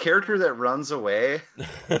 Like the character that runs away,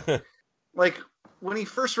 like when he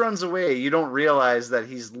first runs away, you don't realize that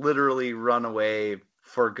he's literally run away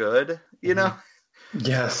for good.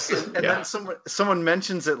 Yes. And then someone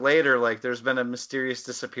mentions it later, like there's been a mysterious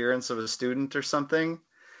disappearance of a student or something.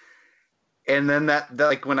 And then that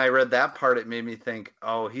like when I read that part, it made me think,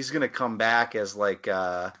 oh, he's going to come back as like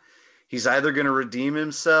he's either going to redeem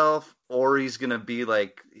himself or he's going to be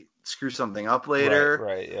like screw something up later.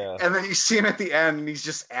 Right, yeah. And then you see him at the end and he's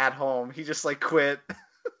just at home. He just like quit.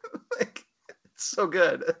 Like, it's so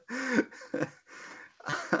good.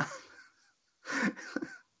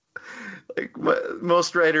 Like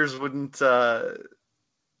most writers wouldn't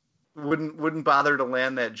bother to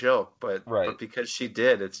land that joke, but because she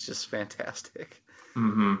did, it's just fantastic.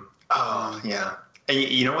 Mm-hmm. Oh yeah, and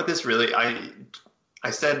you know what? This really, I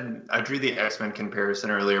said I drew the X-Men comparison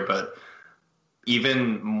earlier, but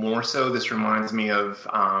even more so, this reminds me of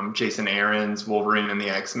Jason Aaron's Wolverine and the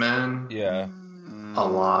X-Men. Yeah, a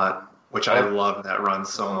lot, which I love that run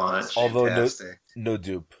so much. Although no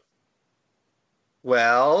dupe.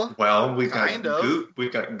 Well, we got Goop. We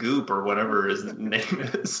got Goop or whatever his name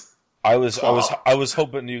is. I was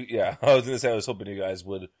hoping you. Yeah, I was gonna say I was hoping you guys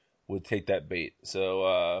would take that bait.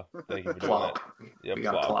 So thank you for doing that. Yep, we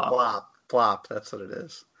got plop. That's what it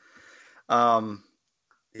is.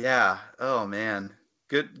 Yeah. Oh man,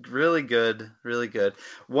 good. Really good. Really good.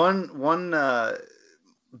 One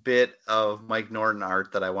bit of Mike Norton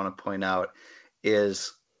art that I want to point out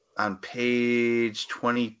is on page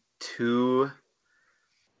 22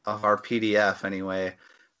 of our PDF anyway,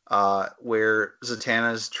 where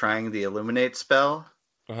Zatanna's trying the illuminate spell,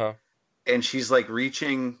 and she's like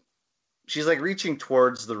reaching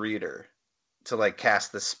towards the reader to like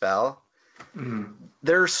cast the spell. Mm-hmm.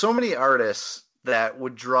 There are so many artists that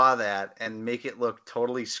would draw that and make it look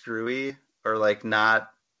totally screwy or like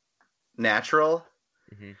not natural.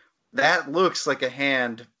 Mm-hmm. That looks like a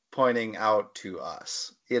hand pointing out to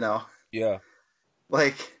us, Yeah.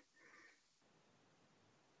 Like,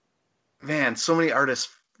 man, so many artists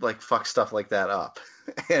like fuck stuff like that up,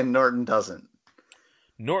 and Norton doesn't.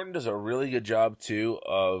 Norton does a really good job too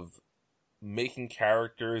of making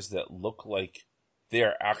characters that look like they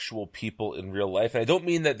are actual people in real life. And I don't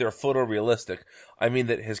mean that they're photorealistic. I mean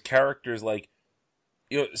that his characters, like,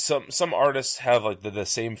 some artists have like the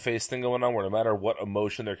same face thing going on, where no matter what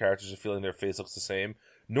emotion their characters are feeling, their face looks the same.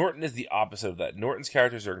 Norton is the opposite of that. Norton's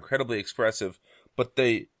characters are incredibly expressive, but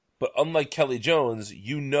unlike Kelly Jones,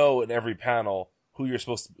 in every panel who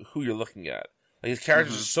you're looking at. Like, his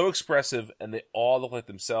characters are so expressive, and they all look like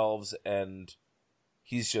themselves, and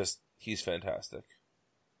he's fantastic.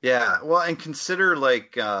 Yeah, well, and consider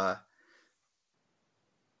like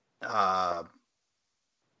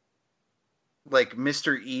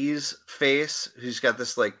Mr. E's face, who's got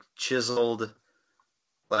this like chiseled,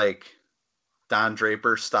 like Don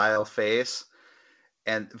Draper style face,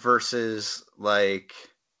 and versus like,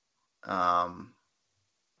 some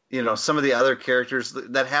of the other characters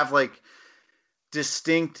that have like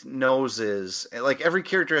distinct noses. Like, every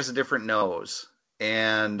character has a different nose,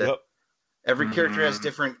 and Yep. every character has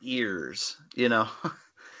different ears.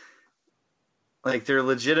 Like, they're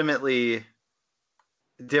legitimately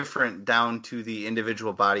different down to the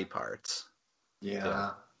individual body parts.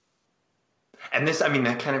 Yeah. And this, I mean,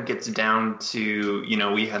 that kind of gets down to,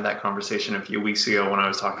 we had that conversation a few weeks ago when I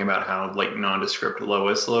was talking about how, like, nondescript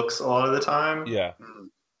Lois looks a lot of the time. Yeah.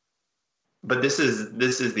 But this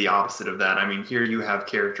is the opposite of that. I mean, here you have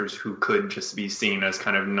characters who could just be seen as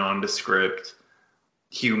kind of nondescript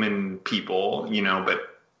human people, but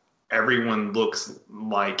everyone looks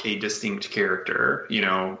like a distinct character,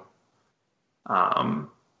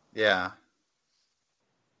 Yeah.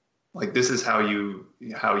 Like, this is how you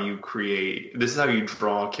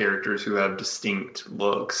draw characters who have distinct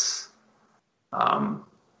looks. And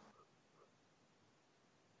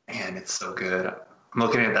it's so good. I'm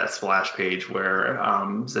looking at that splash page where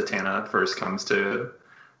Zatanna first comes to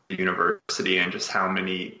the university, and just how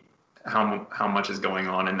much is going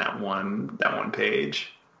on in that one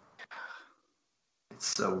page. It's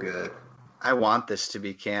so good. I want this to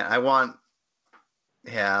be I want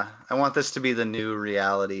this to be the new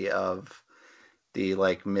reality of the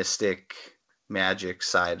like mystic magic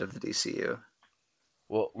side of the DCU.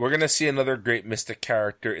 Well, we're gonna see another great mystic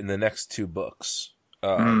character in the next 2 books.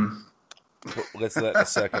 Let's do that in a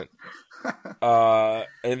second.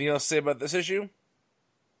 Anything else to say about this issue?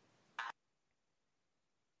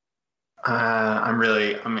 How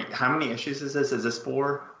many issues is this? Is this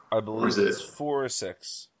 4? I believe it's 4 or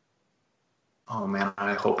 6. Oh man,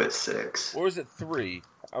 I hope it's 6. Or is it 3?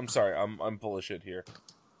 I'm sorry, I'm full of shit here.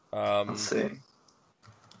 Let's see.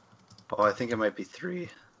 Oh, I think it might be 3.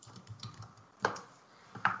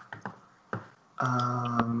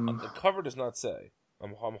 The cover does not say.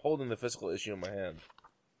 I'm holding the physical issue in my hand.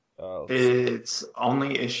 It's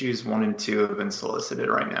only issues 1 and 2 have been solicited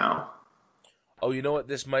right now. Oh, you know what?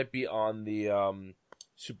 This might be on the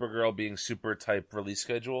Supergirl being super type release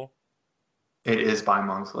schedule. It is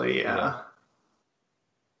bi-monthly, yeah.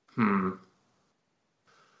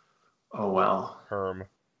 Oh well. Herm.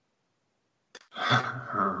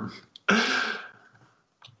 Herm.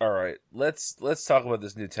 All right, let's talk about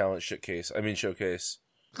this new talent showcase.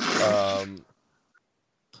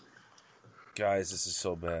 Guys, this is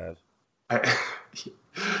so bad.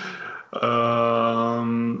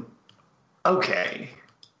 Okay,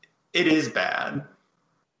 it is bad,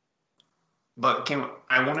 but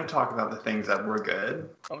I want to talk about the things that were good.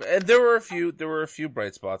 Okay, and there were a few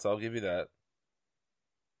bright spots. I'll give you that.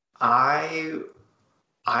 I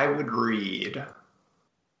would read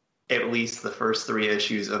at least the first 3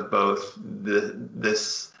 issues of both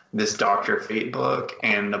this Dr. Fate book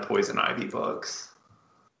and the Poison Ivy books.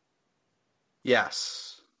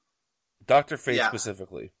 Yes. Dr. Fate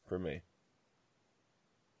specifically, for me.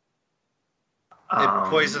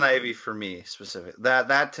 Poison Ivy for me specific.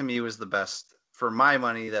 That to me was the best. For my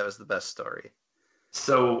money, that was the best story.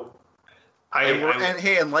 So,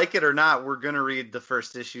 and like it or not, we're gonna read the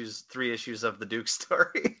first 3 issues of the Duke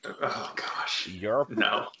story. Oh gosh, Yarp.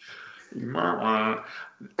 No.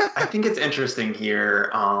 I think it's interesting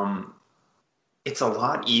here. It's a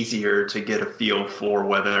lot easier to get a feel for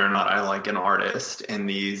whether or not I like an artist in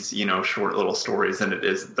these, short little stories than it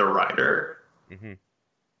is the writer. Mm-hmm.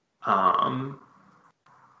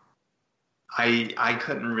 I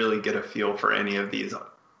couldn't really get a feel for any of these.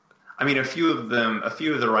 I mean, a few of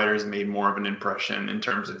the writers made more of an impression in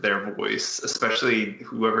terms of their voice, especially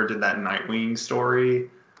whoever did that Nightwing story.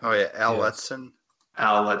 Oh yeah, Al Letson.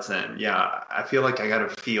 Al Letson, yeah. I feel like I got a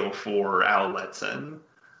feel for Al Letson.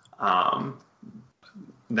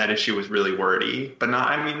 That issue was really wordy, but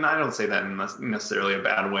I don't say that in necessarily a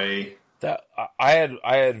bad way. That I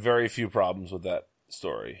had very few problems with that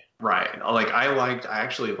story. Right. Like I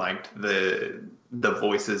actually liked the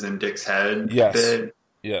voices in Dick's head Yes. bit.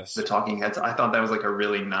 Yes. The talking heads. I thought that was like a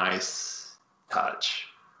really nice touch.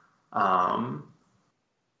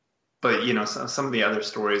 But you know, some of the other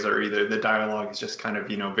stories are either the dialogue is just kind of,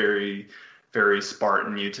 you know, very, very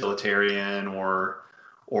Spartan utilitarian, or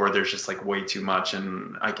there's just like way too much,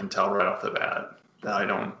 and I can tell right off the bat that I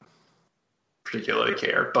don't particularly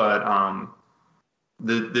care. But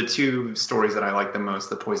the two stories that I like the most,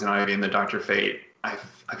 the Poison Ivy and the Dr. Fate, I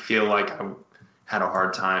feel like I had a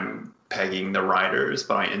hard time pegging the writers,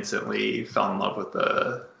 but I instantly fell in love with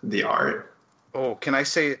the art. Oh, can I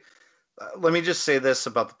say? Let me just say this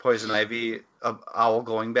about the Poison Ivy, Owl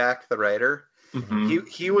Going Back, the writer. Mm-hmm.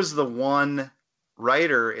 He was the one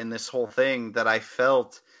writer in this whole thing that I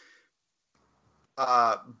felt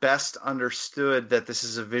best understood that this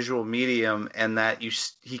is a visual medium, and that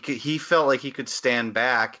he felt like he could stand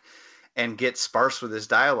back and get sparse with his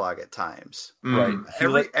dialogue at times. Right.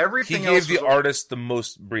 Everything he else gave the artist the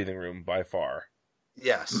most breathing room by far.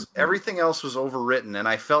 Yes, everything else was overwritten, and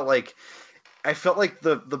I felt like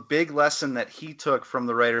the big lesson that he took from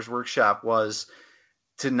the writer's workshop was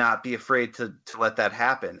to not be afraid to let that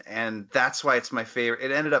happen. And that's why it's my favorite.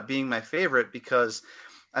 It ended up being my favorite because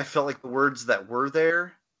I felt like the words that were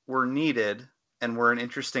there were needed and were an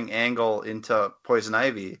interesting angle into Poison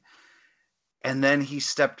Ivy. And then he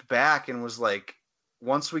stepped back and was like,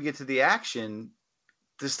 once we get to the action,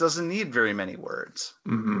 this doesn't need very many words.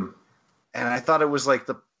 Mm-hmm. And I thought it was like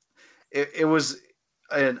it was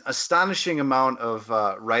an astonishing amount of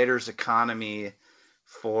writer's economy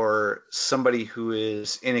for somebody who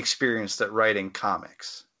is inexperienced at writing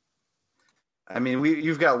comics. I mean,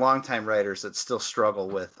 you've got longtime writers that still struggle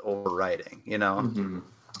with overwriting, you know? Mm-hmm.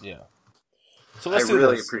 Yeah. So I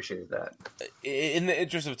really appreciated that. In the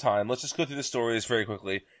interest of time, let's just go through the stories very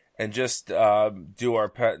quickly and just do our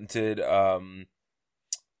patented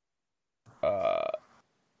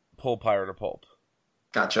pull pirate or pulp.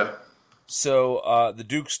 Gotcha. So, the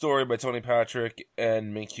Duke story by Tony Patrick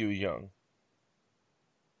and Minkyu Young.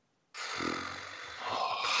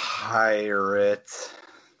 Pirate.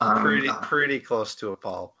 Pretty close to a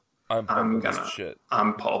pulp. I'm pulping this shit.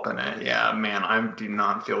 I'm pulping it. Yeah, man, I do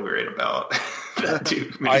not feel great about that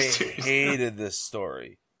Duke I miniseries. hated this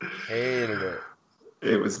story. Hated it.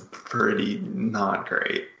 It was pretty not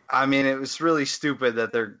great. I mean, it was really stupid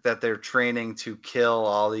that they're training to kill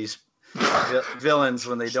all these villains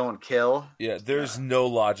when they don't kill. Yeah, there's no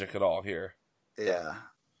logic at all here. Yeah.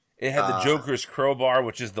 It had the Joker's crowbar,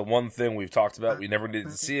 which is the one thing we've talked about we never needed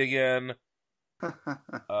to see again.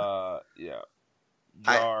 Yeah.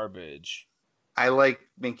 Garbage. I like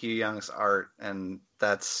Minkyu Young's art, and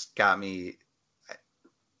that's got me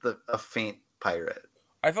a faint pirate.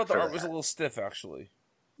 I thought the art was a little stiff, actually.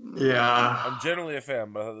 Yeah. I'm generally a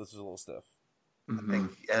fan, but I thought this was a little stiff. Mm-hmm.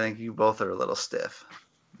 I think you both are a little stiff.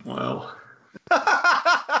 Well. All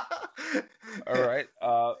right.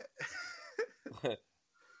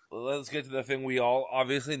 Let's get to the thing we all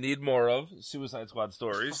obviously need more of: Suicide Squad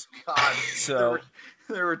stories. Oh, God, so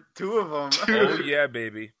there were two of them. Oh yeah,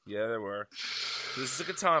 baby, yeah, there were. So this is a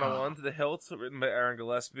Katana one, To the Hilt, written by Aaron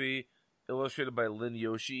Gillespie, illustrated by Lin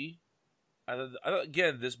Yoshi. I thought,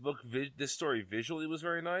 again, this story visually was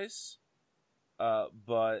very nice,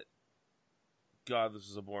 but God, this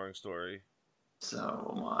is a boring story.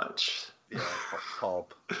 So much. Yeah,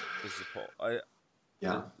 pulp. This is a pulp.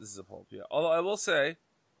 This is a pulp. Yeah. Although I will say,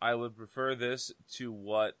 I would prefer this to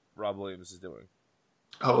what Rob Williams is doing.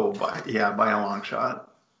 Oh, by a long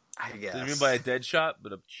shot. I guess. Didn't mean by a dead shot,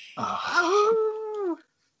 but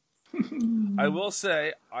I will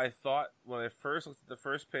say, I thought when I first looked at the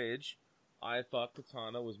first page, I thought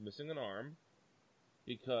Katana was missing an arm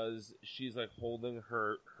because she's like holding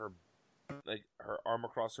her arm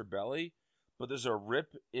across her belly, but there's a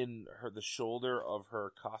rip in the shoulder of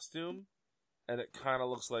her costume, and it kind of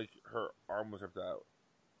looks like her arm was ripped out.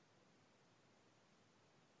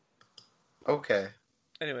 Okay.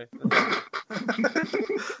 Anyway.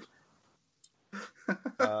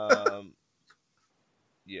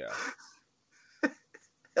 Yeah.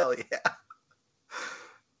 Hell yeah.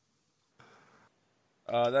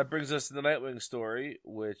 That brings us to the Nightwing story,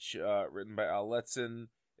 which written by Al Letson,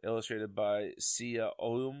 illustrated by Sia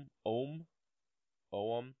Oum.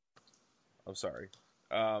 I'm sorry.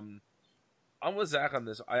 I'm with Zach on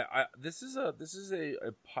this. This is a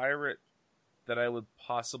pirate that I would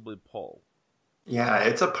possibly pull. Yeah,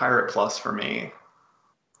 it's a Pirate Plus for me.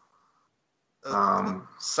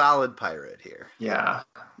 Solid pirate here. Yeah.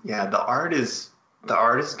 The art is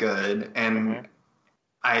good, and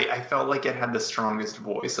I felt like it had the strongest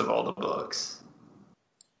voice of all the books.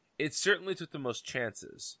 It certainly took the most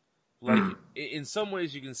chances. Like, in some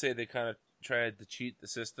ways, you can say they kind of tried to cheat the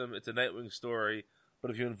system. It's a Nightwing story,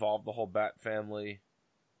 but if you involve the whole Bat family,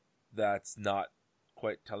 that's not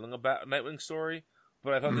quite telling a Nightwing story.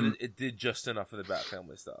 But I thought that it did just enough for the Bat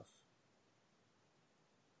family stuff.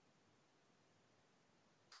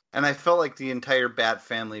 And I felt like the entire Bat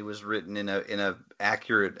family was written in a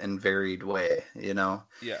accurate and varied way, you know?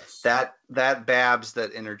 Yes. That Babs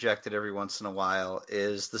that interjected every once in a while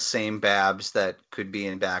is the same Babs that could be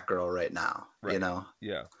in Batgirl right now, Right. you know?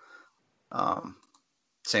 Yeah.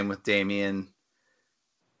 Same with Damian.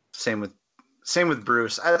 Same with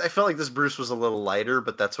Bruce. I felt like this Bruce was a little lighter,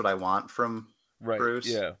 but that's what I want from Bruce.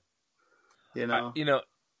 Yeah. You know?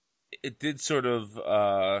 It did sort of...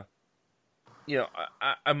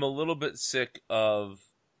 I'm a little bit sick of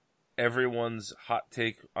everyone's hot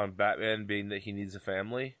take on Batman being that he needs a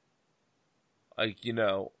family.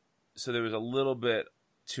 So there was a little bit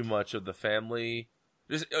too much of the family.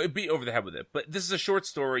 It'd be over the head with it. But this is a short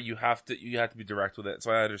story. You have to be direct with it.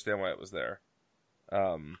 So I understand why it was there.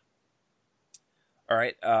 All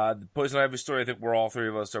right. The Poison Ivy story, I think we're all three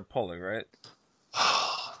of us are pulling, right?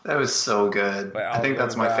 That was so good. I think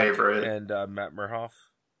that's my favorite. And Matt Merhoff.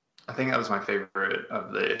 I think that was my favorite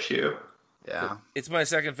of the issue. Yeah. It's my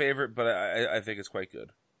second favorite, but I think it's quite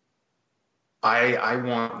good. I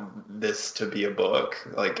want this to be a book.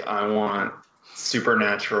 Like, I want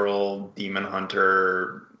supernatural demon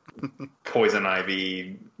hunter, poison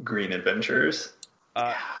ivy, green adventures.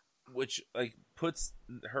 Which puts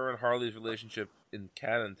her and Harley's relationship in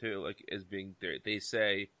canon too, as being there. They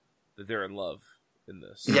say that they're in love in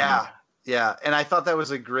this. Yeah. Yeah, and I thought that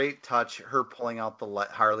was a great touch, her pulling out the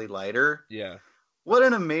Harley lighter. Yeah. What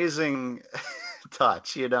an amazing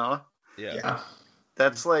touch, you know? Yeah.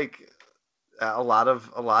 That's like a lot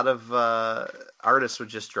of artists would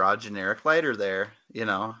just draw a generic lighter there, you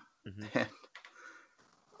know? Mm-hmm.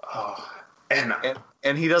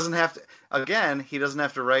 And he doesn't have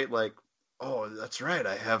to write like, oh, that's right,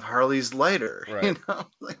 I have Harley's lighter. Right. You know?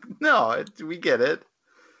 Like, no, we get it.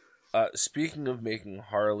 Speaking of making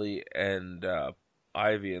Harley and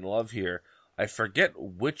Ivy in love here, I forget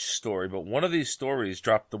which story, but one of these stories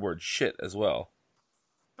dropped the word shit as well.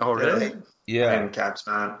 Oh, really? Yeah. I didn't catch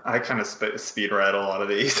that. I kind of speed read a lot of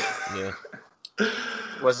these. Yeah.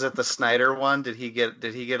 Was it the Snyder one? Did he get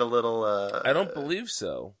a little? I don't believe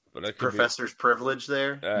so, but I could Professor's privilege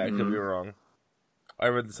there. I could be wrong. I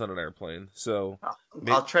read this on an airplane, so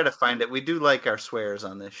I'll try to find it. We do like our swears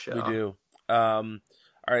on this show. We do.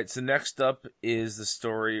 All right, so next up is the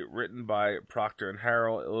story written by Proctor and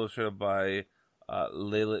Harrell, illustrated by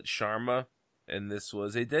Lalit Sharma, and this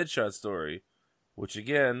was a Deadshot story, which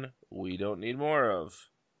again we don't need more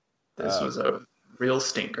of. This was a real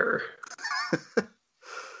stinker.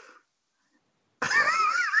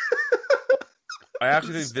 I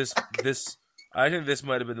actually think this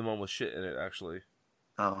might have been the one with shit in it. Actually.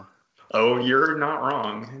 Oh, you're not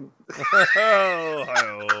wrong.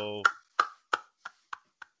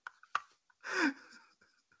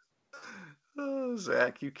 Oh,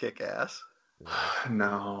 Zach, you kick ass.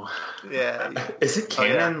 No. Yeah. Is it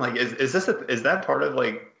canon? Like, is that part of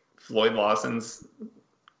like Floyd Lawson's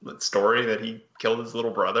story that he killed his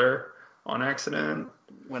little brother on accident?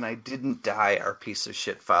 When I didn't die, our piece of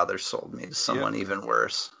shit father sold me to someone even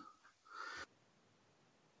worse.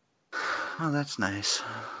 Oh, that's nice.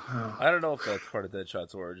 I don't know if that's part of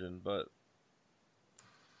Deadshot's origin, but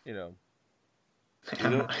you know.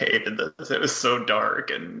 Man, I hated this. It was so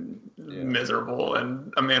dark and miserable.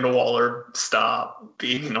 And Amanda Waller, stop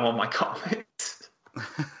being in all my comics.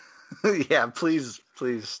 Yeah, please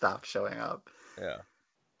stop showing up. Yeah.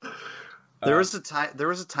 There was a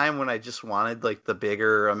time when I just wanted like the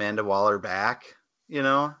bigger Amanda Waller back. You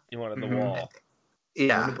know. You wanted the wall.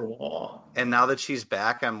 Yeah. The wall. And now that she's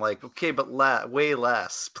back, I'm like, okay, but way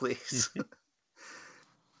less, please.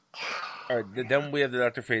 All right, then we have the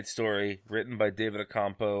Dr. Fate story, written by David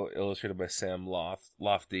Ocampo, illustrated by Sam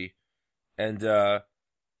Lofty, and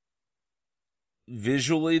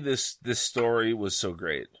visually, this story was so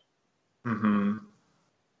great. Mm-hmm.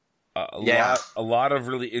 A lot of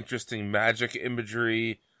really interesting magic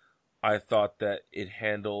imagery. I thought that it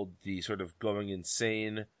handled the sort of going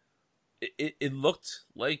insane. It looked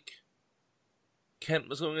like Kent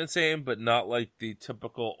was going insane, but not like the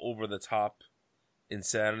typical over the top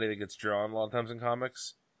insanity that gets drawn a lot of times in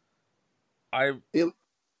comics. I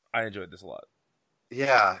enjoyed this a lot.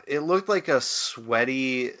 Yeah, it looked like a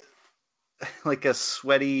sweaty,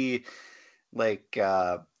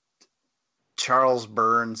 Charles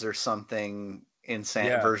Burns or something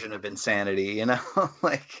version of insanity, you know?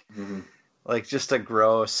 like Mhm. like just a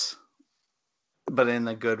gross, but in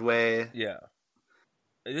a good way. Yeah.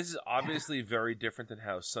 This is obviously very different than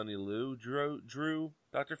how Sonny Liu drew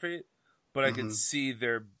Dr. Fate, but I could see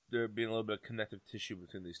there being a little bit of connective tissue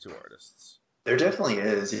between these two artists. There definitely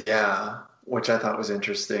is, yeah, which I thought was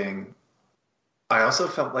interesting. I also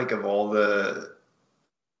felt like of all the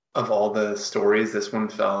stories, this one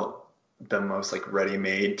felt the most like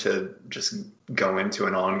ready-made to just go into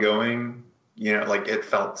an ongoing. You know, like it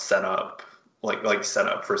felt set up, like set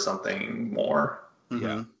up for something more.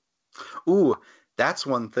 Yeah. Ooh, that's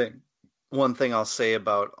one thing. One thing I'll say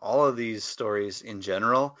about all of these stories in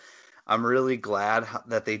general, I'm really glad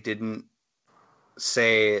that they didn't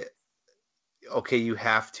say, okay, you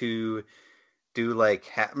have to do like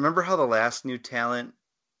remember how the last New Talent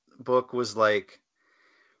book was like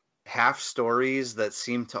half stories that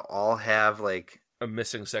seem to all have like a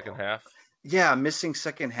missing second half. Yeah, missing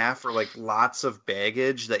second half, or like lots of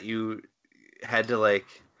baggage that you had to like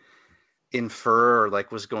infer or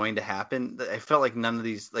like was going to happen. I felt like none of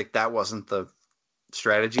these, like that wasn't the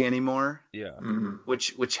strategy anymore. Yeah.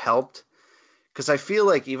 Which helped, because I feel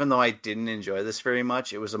like even though I didn't enjoy this very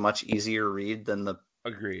much, it was a much easier read than the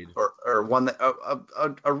Agreed. Or one that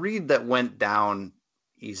a read that went down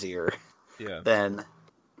easier. Yeah. Than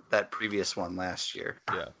that previous one last year.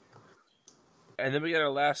 Yeah. And then we got our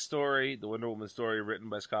last story, the Wonder Woman story, written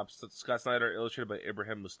by Scott Snyder, illustrated by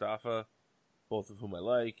Ibrahim Mustafa, both of whom I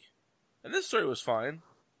like. And this story was fine.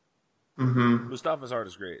 Mustafa's art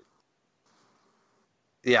is great.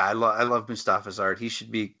 Yeah, I love Mustafa's art. He should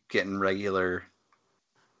be getting regular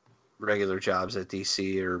jobs at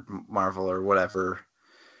DC or Marvel or whatever.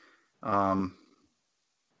 The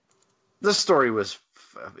story was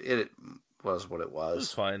what it was. It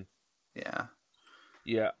was fine. Yeah.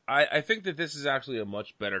 Yeah, I think that this is actually a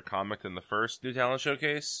much better comic than the first New Talent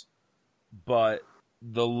Showcase, but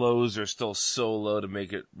the lows are still so low to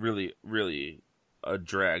make it really, really a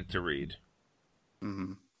drag to read.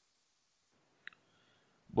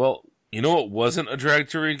 Well, you know what wasn't a drag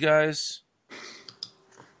to read, guys?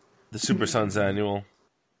 The Super Sons Annual.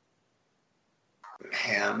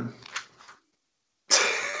 Man.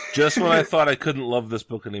 Just when I thought I couldn't love this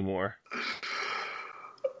book anymore.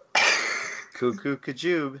 Cuckoo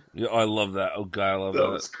Kajube. Yeah, I love that. Oh god, I love that.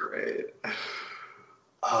 That was great.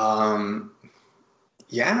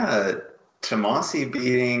 Yeah, Tomasi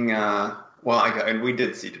beating. We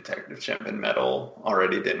did see Detective Chimp in Metal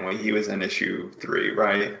already, didn't we? He was in issue 3,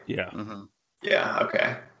 right? Yeah. Yeah.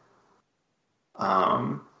 Okay.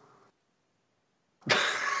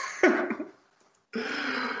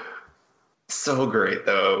 So great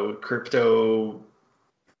though. Crypto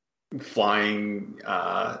flying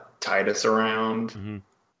Titus around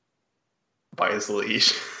by his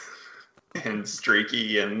leash, and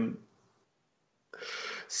Streaky and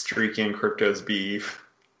Crypto's beef.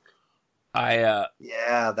 Yeah,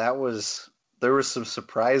 there was some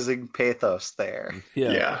surprising pathos there.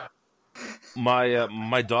 Yeah.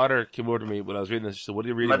 My daughter came over to me when I was reading this. She said, "What are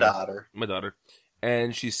you reading?" My daughter,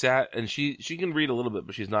 and she sat and she can read a little bit,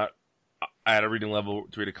 but she's not at a reading level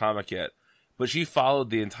to read a comic yet. But she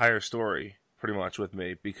followed the entire story pretty much with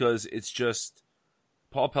me, because it's just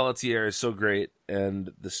Paul Pelletier is so great,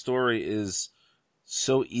 and the story is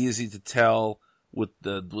so easy to tell with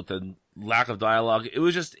the lack of dialogue. It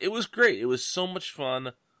was great. It was so much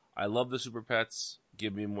fun. I love the Super Pets.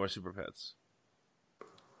 Give me more Super Pets.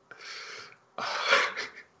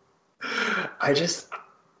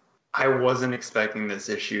 I wasn't expecting this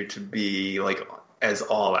issue to be like as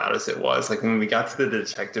all out as it was. Like when we got to the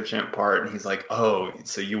Detective Chimp part, and he's like, "Oh,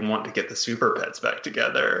 so you want to get the Super Pets back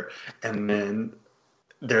together?" And then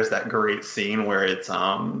there's that great scene where it's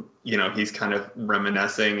he's kind of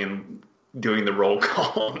reminiscing and doing the roll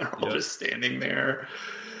call, and they're all just standing there.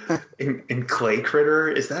 In Clay Critter,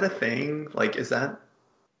 is that a thing? Like, is that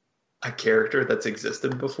a character that's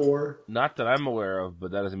existed before? Not that I'm aware of,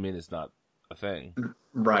 but that doesn't mean it's not a thing.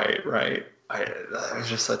 Right. That was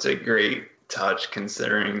just such a great touch,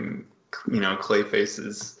 considering Clayface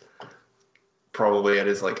is probably at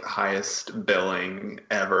his like highest billing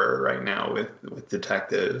ever right now with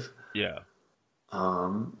Detective. Yeah.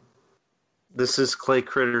 This is Clay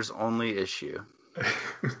Critter's only issue.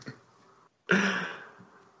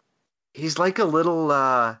 He's like a little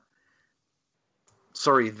they.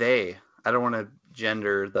 I don't want to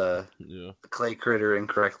gender the Clay Critter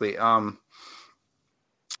incorrectly.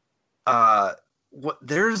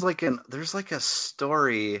 There's like a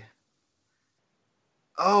story.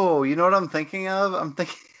 Oh, you know what I'm thinking of? I'm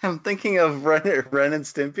thinking of Ren and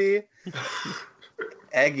Stimpy.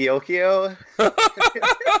 Aggiocchio.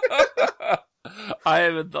 I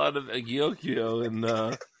haven't thought of Egiokyo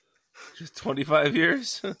in just 25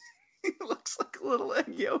 years. He looks like a little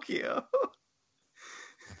Egiokyo.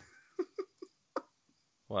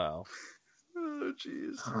 Wow. Oh,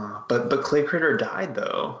 jeez. But Clay Critter died,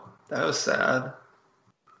 though. That was sad.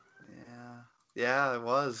 Yeah, it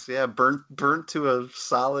was. Yeah, burnt to a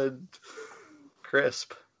solid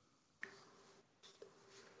crisp.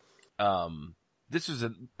 This was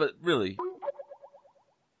but really,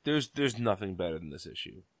 there's nothing better than this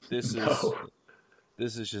issue. This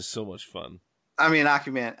is just so much fun. I mean,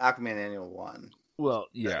 Aquaman Annual 1. Well,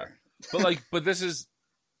 yeah, but this is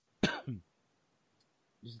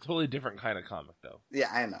it's a totally different kind of comic, though. Yeah,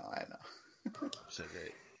 I know. So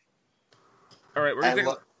great. All right, we're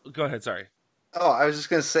gonna go ahead. Sorry. Oh, I was just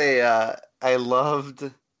gonna say, I loved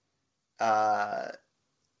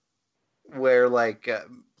where like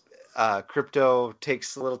Crypto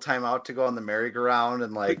takes a little time out to go on the merry-go-round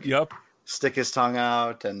and like stick his tongue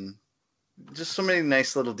out, and just so many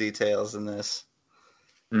nice little details in this.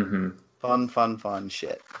 Mm-hmm. Fun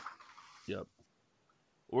shit. Yep.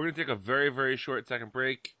 We're gonna take a very, very short second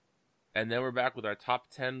break, and then we're back with our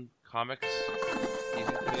top 10 comics he's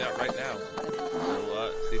putting out right now.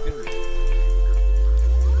 So stay tuned.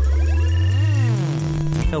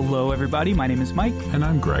 Hello, everybody. My name is Mike. And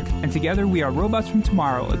I'm Greg. And together we are Robots from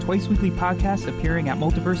Tomorrow, a twice-weekly podcast appearing at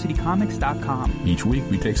multiversitycomics.com. Each week,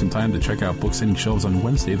 we take some time to check out books hitting shelves on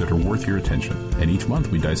Wednesday that are worth your attention. And each month,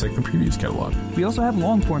 we dissect the previous catalog. We also have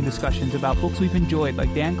long-form discussions about books we've enjoyed,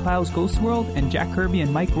 like Dan Clow's Ghost World and Jack Kirby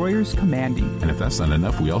and Mike Royer's Commanding. And if that's not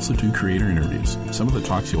enough, we also do creator interviews. Some of the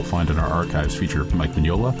talks you'll find in our archives feature Mike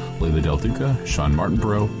Mignola, Leila Del Duca, Sean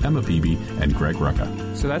Martinborough, Emma Beebe, and Greg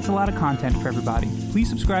Rucka. So that's a lot of content for everybody. Please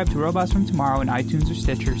subscribe to Robots from Tomorrow in iTunes or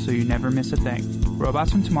Stitcher so you never miss a thing.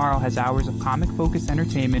 Robots from Tomorrow has hours of comic-focused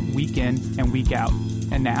entertainment week in and week out.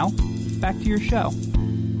 And now, back to your show.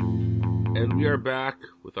 And we are back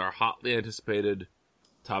with our hotly anticipated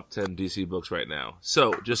top 10 DC books right now.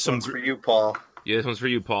 So, just some... This one's for you, Paul. Yeah, this one's for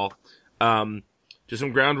you, Paul. Just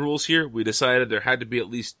some ground rules here. We decided there had to be at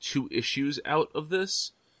least 2 issues out of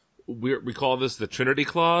this. We call this the Trinity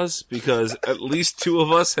Clause, because at least 2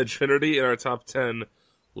 of us had Trinity in our top 10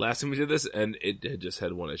 last time we did this, and it had just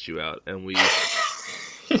had 1 issue out, and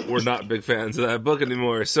we're not big fans of that book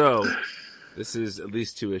anymore. So this is at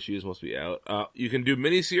least 2 issues must be out. You can do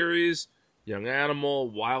miniseries, Young Animal,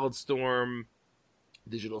 Wildstorm,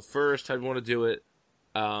 Digital First, however you want to do it.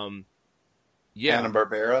 Yeah,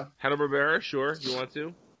 Hanna-Barbera, sure, if you want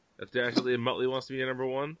to. If Ashley and Muttley wants to be a number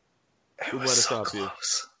 1, who might have stopped you?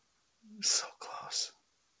 So close.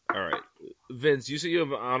 All right, Vince, you said you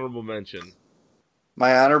have an honorable mention.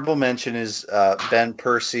 My honorable mention is Ben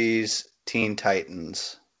Percy's Teen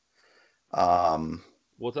Titans.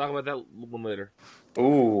 We'll talk about that one later.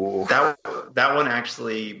 Ooh. That one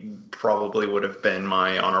actually probably would have been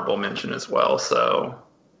my honorable mention as well. So,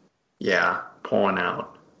 yeah, pulling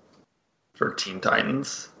out for Teen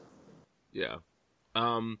Titans. Yeah.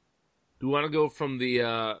 Do we want to go from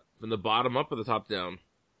the bottom up or the top down?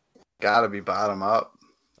 Gotta be bottom up.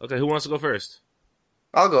 Okay, who wants to go first?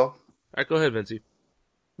 I'll go. All right, go ahead, Vincey.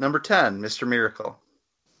 Number 10, Mr. Miracle.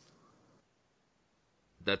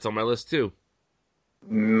 That's on my list, too.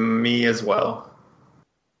 Me as well.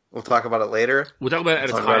 We'll talk about it later? We'll talk about it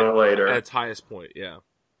at its highest point, yeah.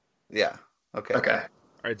 Yeah, okay. Okay.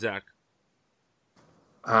 All right, Zach.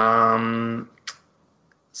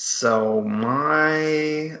 So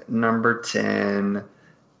my number 10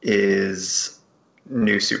 is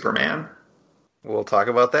New Superman. We'll talk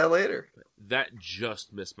about that later. That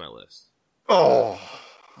just missed my list. Oh.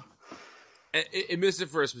 It missed it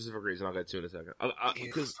for a specific reason. I'll get to in a second.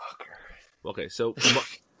 You fucker. Okay, so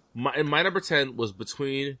my number 10 was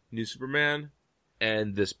between New Superman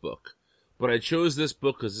and this book. But I chose this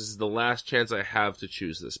book because this is the last chance I have to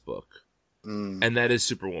choose this book. And that is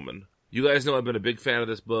Superwoman. You guys know I've been a big fan of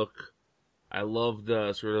this book. I love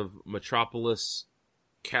the sort of Metropolis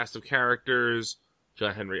cast of characters,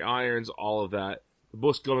 John Henry Irons, all of that. The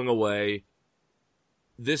book's going away.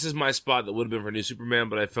 This is my spot that would have been for New Superman,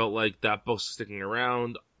 but I felt like that book's sticking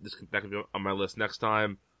around. That could be on my list next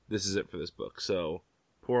time. This is it for this book. So,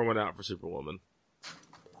 pour one out for Superwoman.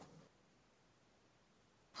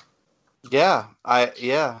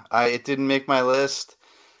 It didn't make my list.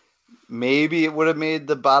 Maybe it would have made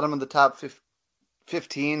the bottom of the top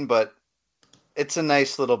 15, but it's a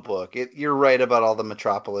nice little book. You're right about all the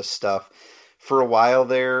Metropolis stuff. For a while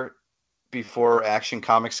there, before Action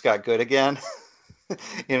Comics got good again,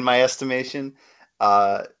 in my estimation,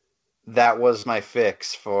 that was my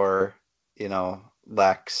fix for,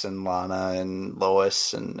 Lex and Lana and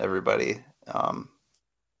Lois and everybody.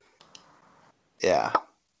 Yeah.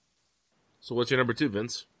 So what's your number 2,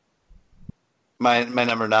 Vince? My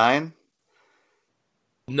number 9?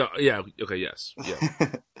 No, yeah, okay, yes. Yeah.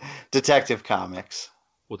 Detective Comics.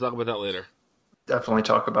 We'll talk about that later. Definitely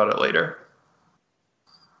talk about it later.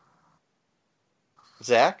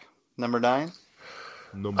 Zach, number 9?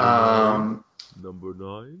 Number 9. Number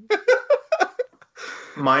 9.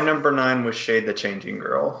 My number 9 was Shade the Changing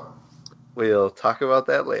Girl. We'll talk about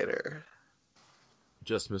that later.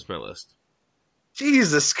 Just missed my list.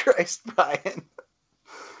 Jesus Christ, Brian.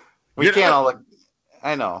 We can't all...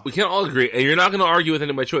 I know. We can't all agree, and you're not going to argue with any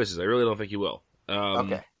of my choices. I really don't think you will.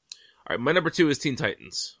 Okay. All right, my number 2 is Teen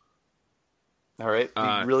Titans. All right,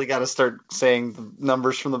 you really got to start saying the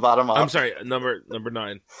numbers from the bottom up. I'm sorry, number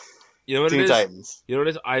 9. You know what Teen it is? Titans. You know what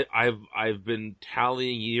it is? I've been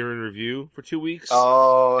tallying year in review for 2 weeks.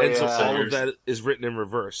 Oh, and yeah. so all of that is written in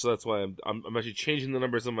reverse. So that's why I'm actually changing the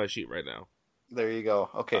numbers on my sheet right now. There you go.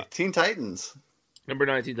 Okay, Teen Titans. Number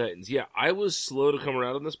 9, Teen Titans. Yeah, I was slow to come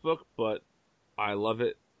around on this book, but I love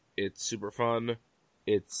it. It's super fun.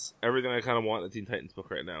 It's everything I kind of want in a Teen Titans book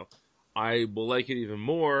right now. I will like it even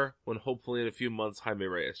more when hopefully in a few months Jaime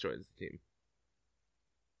Reyes joins the team.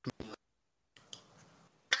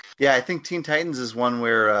 Yeah, I think Teen Titans is one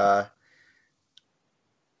where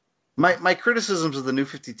my criticisms of the New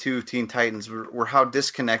 52 Teen Titans were how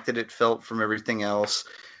disconnected it felt from everything else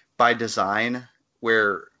by design,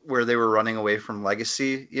 where they were running away from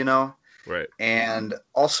legacy, you know? Right. And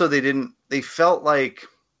also they felt like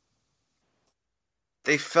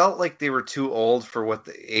they were too old for what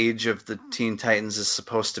the age of the Teen Titans is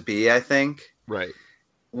supposed to be, I think. Right.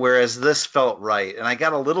 Whereas this felt right. And I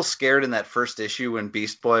got a little scared in that first issue when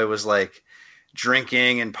Beast Boy was like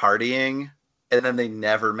drinking and partying, and then they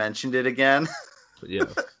never mentioned it again. Yeah.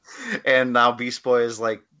 And now Beast Boy is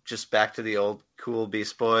like just back to the old cool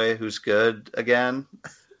Beast Boy who's good again.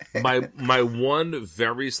 My one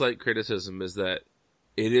very slight criticism is that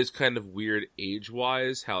it is kind of weird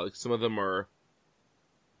age-wise, how like, some of them are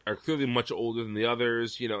clearly much older than the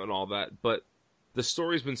others, you know, and all that. But the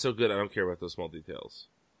story's been so good, I don't care about those small details.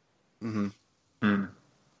 Mm-hmm. Hmm.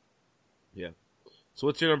 Yeah. So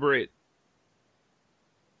what's your number 8?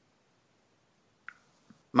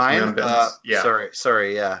 Mine? Yeah.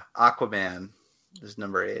 Sorry, yeah. Aquaman is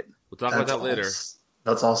number 8. We'll talk about that later.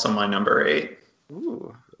 That's also my number 8.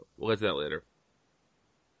 Ooh. We'll get to that later.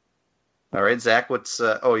 All right, Zach, what's...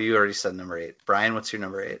 you already said number 8. Brian, what's your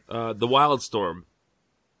number 8? The Wildstorm.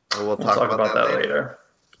 We'll talk about that later.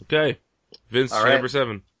 Okay. Vince, All right. number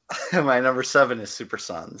 7. My number 7 is Super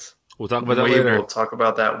Sons. We'll talk about that later. We'll talk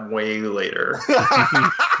about that way later.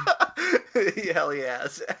 Hell yeah,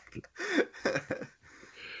 Zach.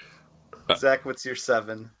 Zach, what's your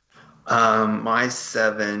 7? My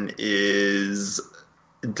 7 is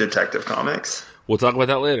Detective Comics. We'll talk about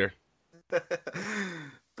that later.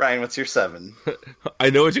 Brian, what's your 7? I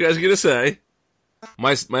know what you guys are going to say.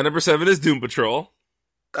 My number 7 is Doom Patrol.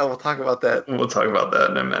 Oh, we'll talk about that. We'll talk about that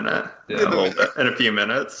in a minute. Yeah. In a few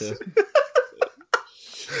minutes. Yeah.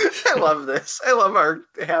 I love this. I love our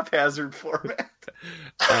haphazard format.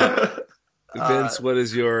 Vince, what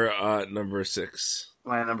is your number 6?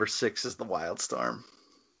 My number 6 is The Wildstorm.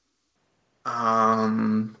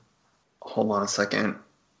 Hold on a second.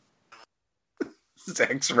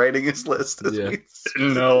 Zach's writing his list.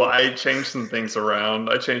 No, I changed some things around.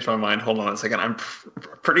 I changed my mind. Hold on a second. I'm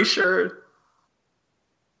pretty sure.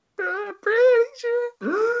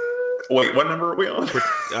 Wait, what number are we on? 6.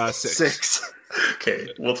 6. Okay,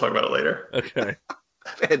 we'll talk about it later. Okay.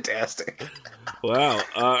 Fantastic. Wow.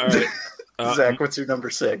 All right. Zach, what's your number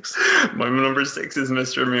 6? My number 6 is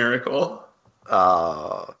Mr. Miracle.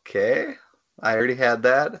 Okay. I already had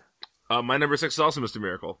that. My number 6 is also Mr.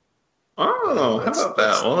 Miracle. Oh, how about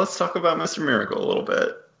that? Well, let's talk about Mr. Miracle a little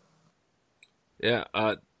bit. Yeah,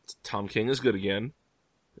 Tom King is good again.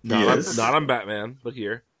 Not on Batman, but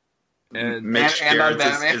here. And Mitch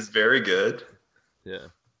Gerrits is very good. Yeah.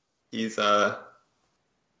 He's, can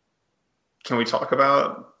we talk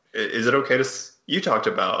about, is it okay to, you talked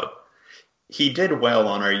about, he did well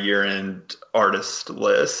on our year-end artist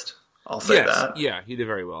list. I'll say that. Yeah, he did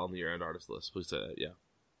very well on the year-end artist list. Please say that, yeah.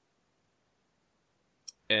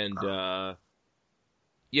 And,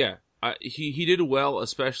 he did well,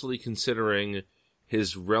 especially considering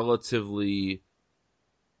his relatively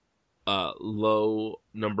low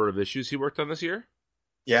number of issues he worked on this year.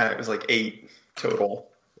 Yeah, it was like 8 total.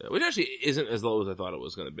 Yeah, which actually isn't as low as I thought it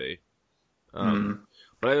was going to be. But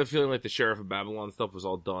I have a feeling like the Sheriff of Babylon stuff was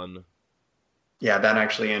all done. Yeah, that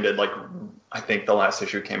actually ended, like, I think the last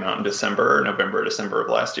issue came out in December of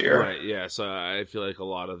last year. Right, yeah, so I feel like a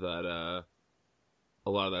lot of that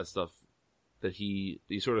stuff that he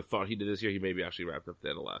sort of thought he did this year, he maybe actually wrapped up the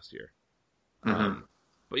end of last year. Mm-hmm.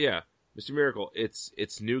 But yeah, Mr. Miracle,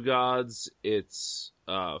 it's New Gods, it's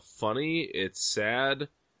funny, it's sad,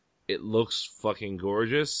 it looks fucking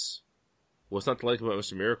gorgeous. What's not to like about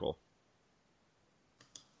Mr. Miracle?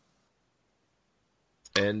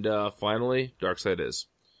 And finally, Darkseid is.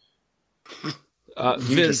 You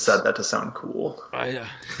Vince, just said that to sound cool.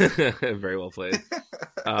 Very well played.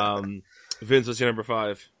 Vince, what's your number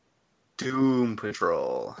 5? Doom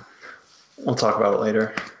Patrol. We'll talk about it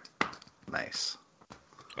later. Nice.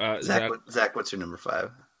 Zach, what's your number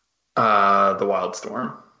 5? The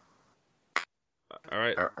Wildstorm. All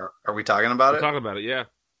right. Are we talking about We're it? talking about it, yeah.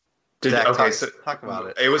 Talk about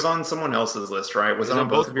it. It was on someone else's list, right? Was it on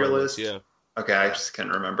both of your lists? Yeah. Okay, I just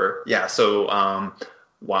couldn't remember. Yeah, so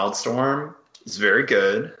Wildstorm is very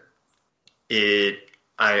good.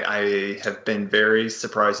 I have been very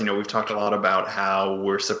surprised. You know, we've talked a lot about how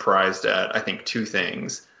we're surprised at, I think, 2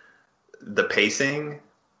 things. The pacing,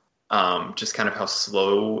 just kind of how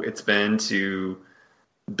slow it's been to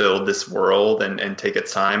build this world and take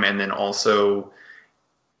its time. And then also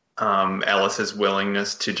Ellis's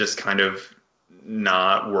willingness to just kind of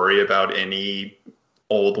not worry about any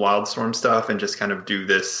old Wildstorm stuff and just kind of do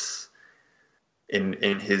this in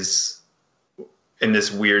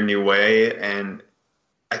this weird new way. And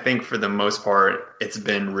I think for the most part, it's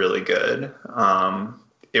been really good.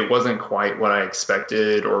 It wasn't quite what I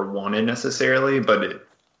expected or wanted necessarily, but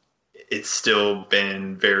it's still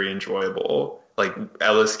been very enjoyable. Like,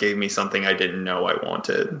 Ellis gave me something I didn't know I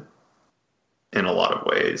wanted in a lot of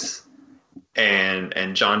ways. And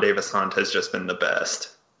John Davis Hunt has just been the best.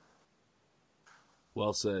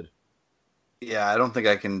 Well said. Yeah, I don't think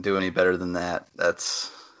I can do any better than that. That's...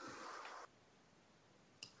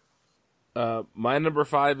 my number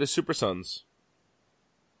 5 is Super Sons.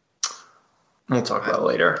 We'll talk about it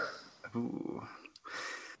later. Ooh.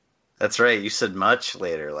 That's right. You said much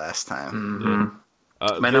later last time.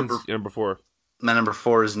 Mm-hmm. My Vince, number 4. My number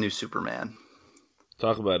 4 is New Superman.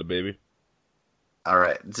 Talk about it, baby. All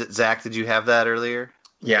right. Zach, did you have that earlier?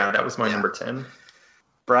 Yeah, that was my number 10.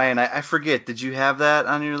 Brian, I forget. Did you have that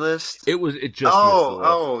on your list? It just missed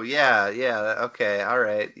the list. Yeah. Okay, all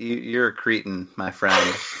right. You're a cretin, my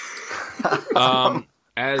friend.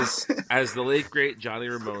 As the late great Johnny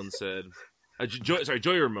Ramone said,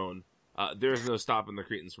 Joey Ramone, there's no stopping the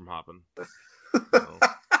cretins from hopping. So.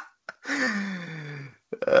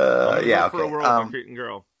 Yeah. For a Okay. world, of cretin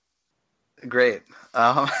girl. Great.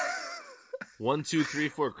 1, 2, 3,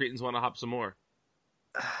 4. Cretins want to hop some more.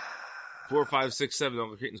 4, 5, 6, 7.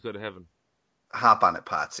 All the cretins go to heaven. Hop on it,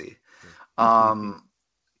 Potsy.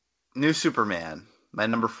 New Superman, my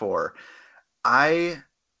number 4. I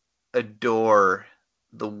adore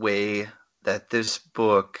the way that this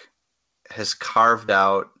book has carved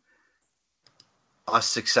out a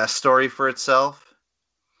success story for itself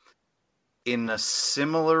in a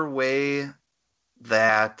similar way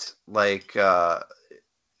that, like,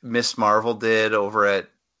 Miss Marvel did over at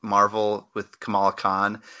Marvel with Kamala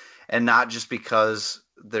Khan, and not just because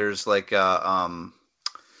there's like a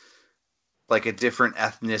different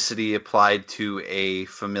ethnicity applied to a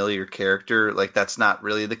familiar character. Like, that's not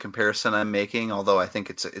really the comparison I'm making, although I think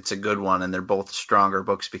it's a good one, and they're both stronger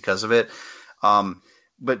books because of it.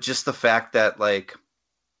 But just the fact that, like,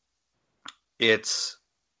 it's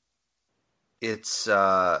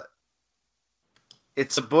a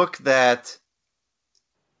book that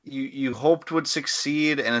you hoped would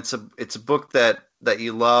succeed, and it's a book that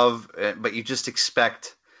you love, but you just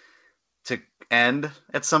expect to end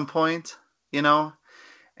at some point, you know?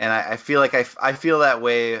 And I feel like I feel that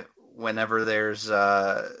way whenever there's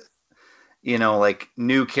like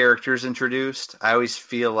new characters introduced. I always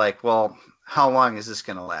feel like, well, how long is this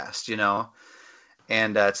going to last, you know?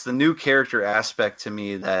 And it's the new character aspect to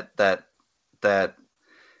me that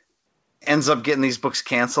ends up getting these books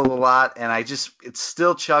canceled a lot. And it's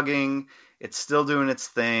still chugging. It's still doing its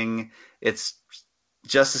thing. It's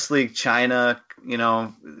Justice League China, you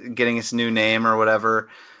know, getting its new name or whatever.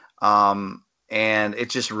 And it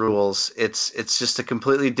just rules. It's just a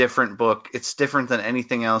completely different book. It's different than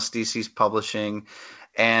anything else DC's publishing.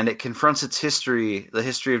 And it confronts its history, the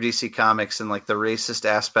history of DC Comics, and like the racist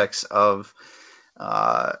aspects of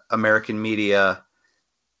American media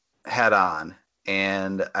head on.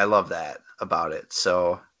 And I love that about it.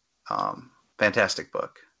 So, fantastic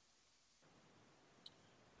book.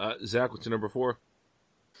 Zach, what's your number 4?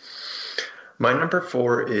 My number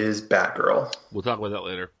 4 is Batgirl. We'll talk about that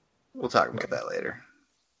later.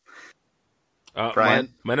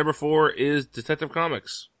 Brian? My number 4 is Detective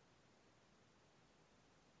Comics.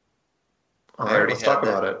 All right, let's talk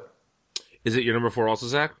about it. Is it your number 4 also,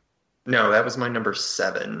 Zach? No, that was my number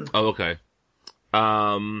 7. Oh, okay.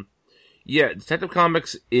 Yeah, Detective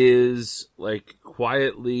Comics is, like,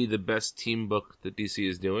 quietly the best team book that DC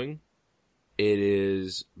is doing. It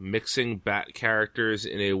is mixing Bat characters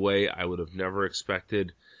in a way I would have never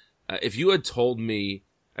expected. If you had told me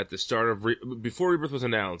at the start of before Rebirth was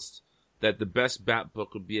announced that the best Bat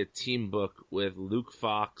book would be a team book with Luke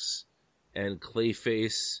Fox and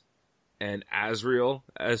Clayface and Azrael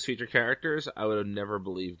as feature characters, I would have never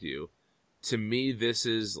believed you. To me, this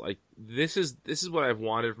is what I've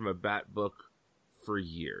wanted from a Bat book for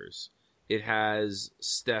years. It has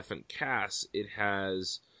Steph and Cass. It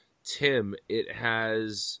has Tim. It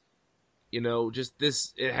has,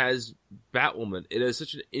 it has Batwoman. It is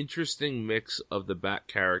such an interesting mix of the Bat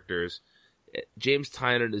characters. James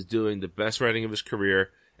Tynion is doing the best writing of his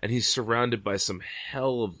career, and he's surrounded by some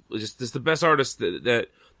hell of just the best artists that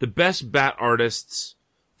the best Bat artists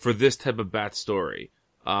for this type of Bat story.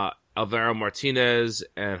 Alvaro Martinez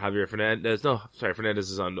and Javier Fernandez. No, sorry, Fernandez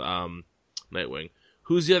is on Nightwing.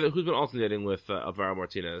 Who's been alternating with Alvaro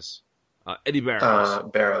Martinez? Eddie Barrows.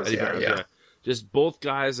 Barrows, Eddie yeah. Just both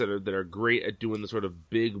guys that are great at doing the sort of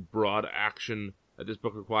big, broad action that this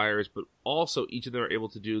book requires, but also each of them are able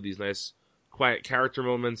to do these nice, quiet character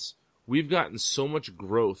moments. We've gotten so much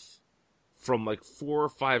growth from like 4 or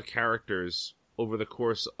 5 characters over the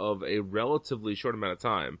course of a relatively short amount of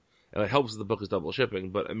time. And it helps the book is double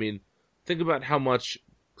shipping, but I mean, think about how much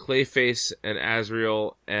Clayface and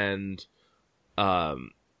Azrael and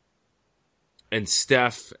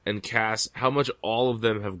Steph and Cass, how much all of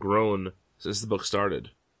them have grown since the book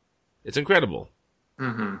started. It's incredible.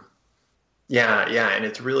 Mm-hmm. Yeah, and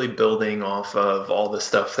it's really building off of all the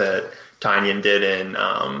stuff that Tynion did in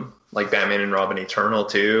like Batman and Robin Eternal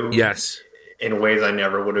too. Yes. In ways I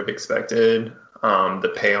never would have expected.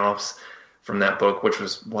 The payoffs from that book, which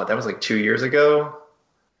was that was like 2 years ago?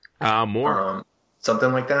 More.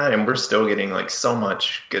 Something like that. And we're still getting like so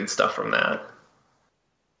much good stuff from that.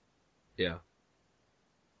 Yeah.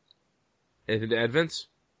 Anything to add, Vince?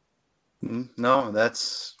 No,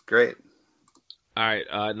 that's great. All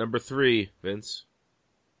right, number 3, Vince.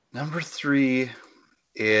 Number 3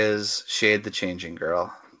 is Shade the Changing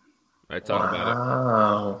Girl. I talk about it.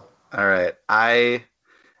 Wow. All right. I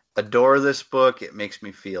adore this book. It makes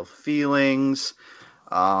me feel feelings.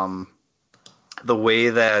 The way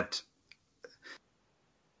that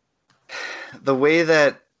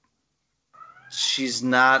she's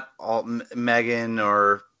not all Megan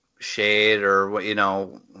or Shade or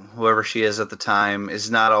whoever she is at the time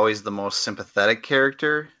is not always the most sympathetic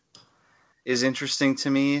character is interesting to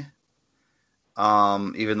me.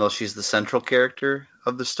 Even though she's the central character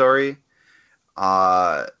of the story.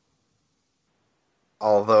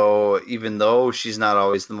 Although, even though she's not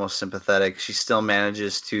always the most sympathetic, she still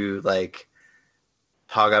manages to, like,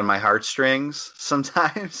 tug on my heartstrings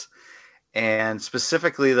sometimes. And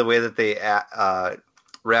specifically the way that they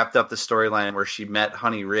wrapped up the storyline where she met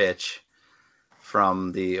Honey Rich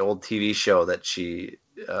from the old TV show that she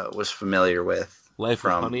was familiar with. Life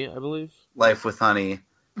with Honey, I believe? Life with Honey.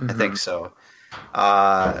 Mm-hmm. I think so.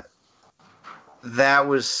 That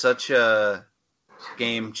was such a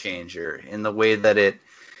game changer in the way that it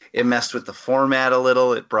messed with the format a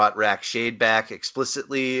little. It brought Rack Shade back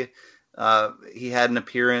explicitly. He had an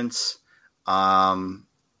appearance.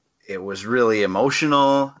 It was really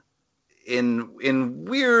emotional in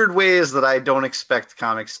weird ways that I don't expect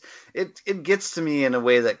comics. It gets to me in a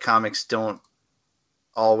way that comics don't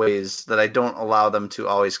always, that I don't allow them to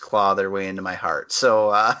always claw their way into my heart.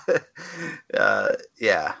 So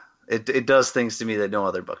yeah, it does things to me that no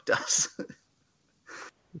other book does.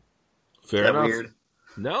 Fair enough. Weird?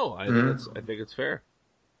 No, I think it's fair.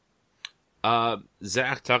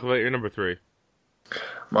 Zach, talk about your number 3.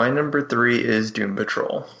 My number 3 is Doom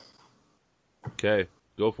Patrol. Okay,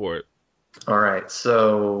 go for it. All right,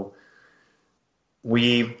 so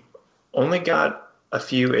we only got a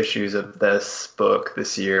few issues of this book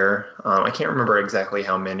this year. I can't remember exactly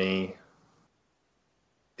how many.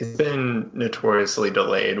 It's been notoriously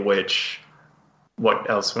delayed, which what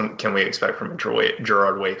else can we expect from a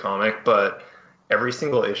Gerard Way comic? But every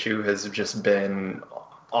single issue has just been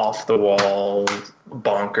off the wall,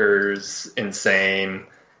 bonkers, insane,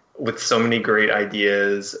 with so many great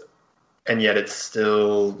ideas, and yet it's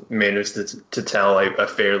still managed to tell a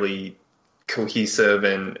fairly cohesive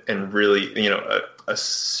and really, a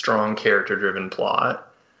strong character-driven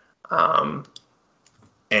plot. And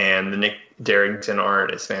the Nick Darrington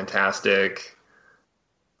art is fantastic.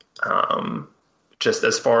 Just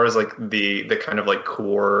as far as like the kind of like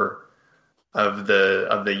core of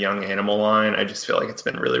the Young Animal line, I just feel like it's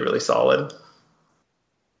been really, really solid.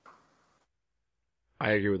 I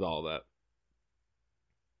agree with all that.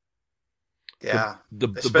 Yeah. The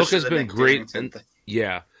book has been great.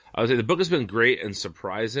 Yeah. I would say the book has been great and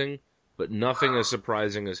surprising, but nothing as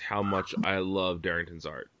surprising as how much I love Darrington's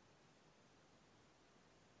art.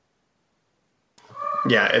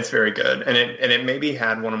 Yeah, it's very good, and it maybe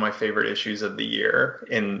had one of my favorite issues of the year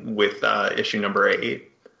with issue number 8. Which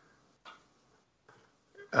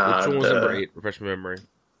one was number 8? Refresh my memory.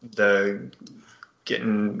 The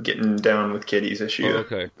getting down with kitties issue. Oh,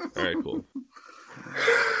 okay, all right, cool.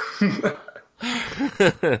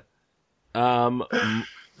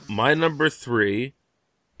 My number 3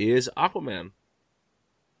 is Aquaman.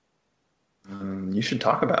 You should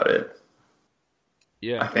talk about it.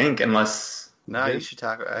 Yeah, I think unless. No, you should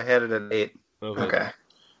talk. I had it at 8. Okay.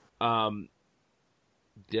 Dan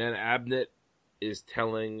Abnett is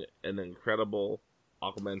telling an incredible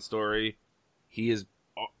Aquaman story. He is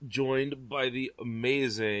joined by the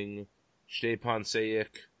amazing Stepan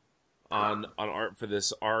Sajic on art for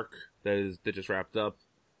this arc that just wrapped up,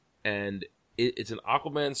 and it's an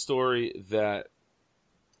Aquaman story that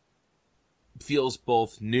feels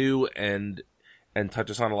both new and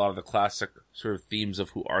touches on a lot of the classic sort of themes of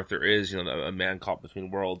who Arthur is, a man caught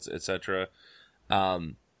between worlds, etc.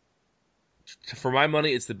 For my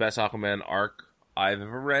money, it's the best Aquaman arc I've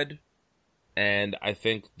ever read, and I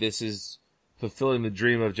think this is fulfilling the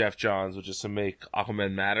dream of Jeff Johns, which is to make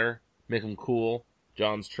Aquaman matter, make him cool.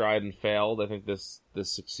 Johns tried and failed. I think this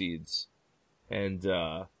succeeds, and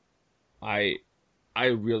I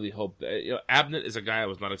really hope that Abnett is a guy I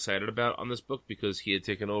was not excited about on this book because he had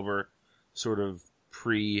taken over sort of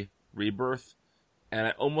pre-Rebirth, and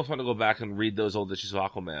I almost want to go back and read those old issues of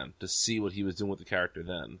Aquaman to see what he was doing with the character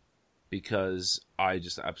then, because I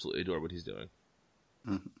just absolutely adore what he's doing.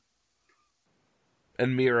 Mm-hmm.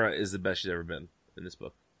 And Mira is the best she's ever been in this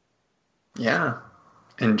book. Yeah,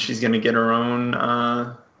 and she's going to get her own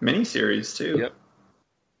miniseries too. Yep,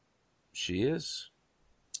 she is.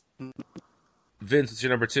 Vince, what's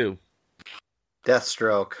your number 2?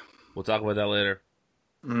 Deathstroke. We'll talk about that later.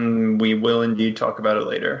 We will indeed talk about it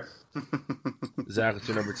later. Zach, what's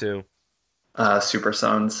your number 2? Super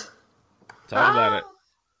Sons. Talk about it.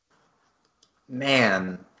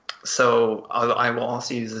 Man, so I will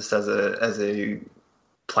also use this as a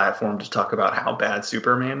platform to talk about how bad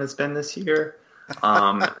Superman has been this year.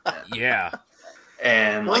 Yeah.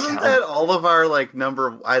 And wasn't that all of our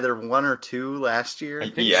number either 1 or 2 last year?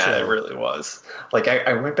 Yeah, so. It really was.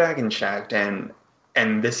 I went back and checked, and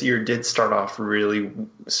this year did start off really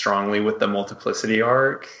strongly with the Multiplicity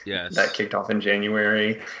arc. Yes. That kicked off in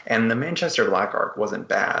January, and the Manchester Black arc wasn't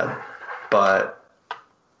bad, but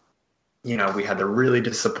we had the really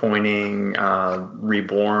disappointing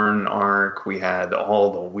Reborn arc. We had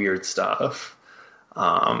all the weird stuff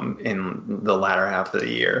in the latter half of the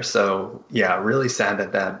year. So yeah, really sad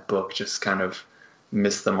that book just kind of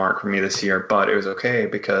missed the mark for me this year, but it was okay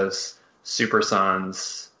because Super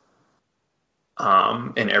Sons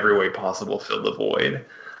in every way possible filled the void,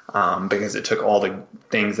 because it took all the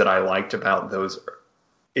things that I liked about those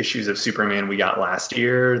issues of Superman we got last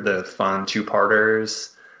year, the fun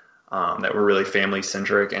 2-parters that were really family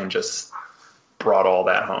centric, and just brought all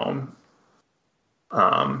that home.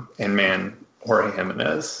 And man, Jorge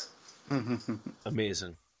Jimenez.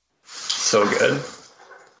 Amazing. So good.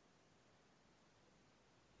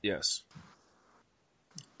 Yes.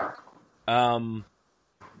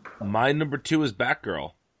 My number 2 is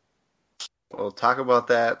Batgirl. We'll talk about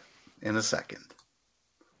that in a second.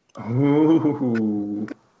 Ooh.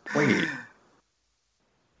 Wait.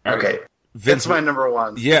 Okay. Vince, that's my number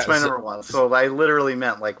 1. Yeah, that's my number 1. So I literally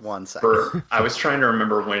meant 1 second. I was trying to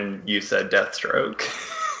remember when you said Deathstroke.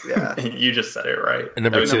 Yeah. You just said it right. And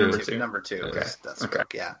number 2. Number 2. Okay. Deathstroke,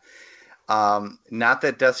 okay. Yeah. Not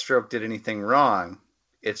that Deathstroke did anything wrong.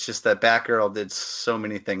 It's just that Batgirl did so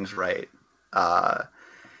many things right. I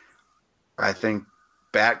think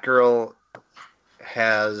Batgirl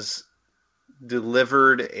has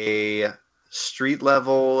delivered a street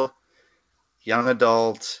level, young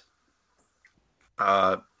adult,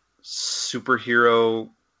 superhero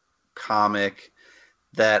comic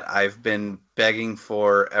that I've been begging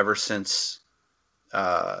for ever since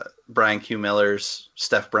Brian Q. Miller's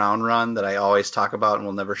Steph Brown run that I always talk about and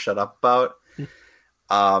will never shut up about.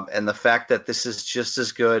 And the fact that this is just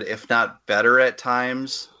as good, if not better at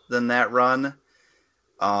times than that run,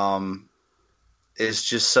 is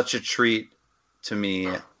just such a treat to me.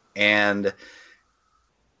 And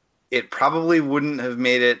it probably wouldn't have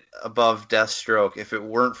made it above Deathstroke if it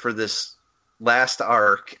weren't for this last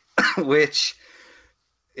arc, which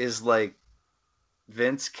is like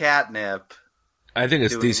Vince catnip I think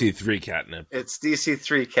it's DC3 catnip. It's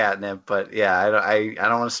DC3 catnip, but yeah, I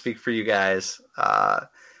don't want to speak for you guys.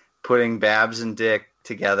 Putting Babs and Dick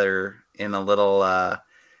together in a little,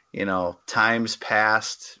 times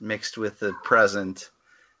past mixed with the present.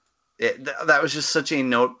 That was just such a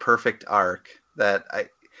note-perfect arc that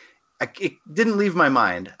it didn't leave my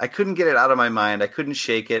mind. I couldn't get it out of my mind. I couldn't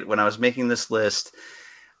shake it. When I was making this list,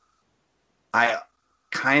 I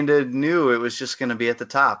kind of knew it was just going to be at the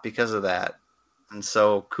top because of that. And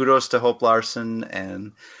so kudos to Hope Larson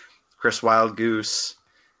and Chris Wildgoose.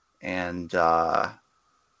 And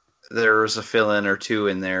there was a fill-in or two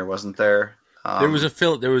in there, wasn't there? There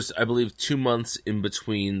was, I believe, 2 months in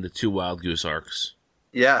between the two Wildgoose arcs.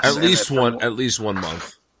 Yes. At least 1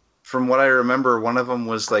 month. From what I remember, one of them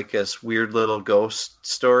was like this weird little ghost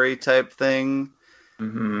story type thing.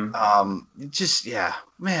 Mm-hmm.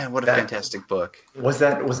 Man, what a fantastic book. Was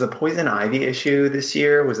the Poison Ivy issue this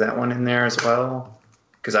year? Was that one in there as well?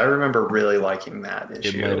 Because I remember really liking that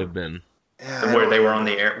issue. It might have been. Yeah, where they were on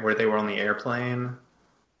the airplane.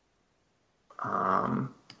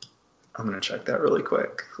 I'm gonna check that really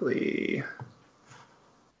quickly.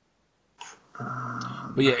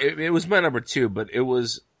 But yeah, it was my number 2, but it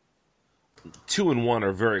was 2 and 1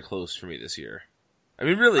 are very close for me this year. I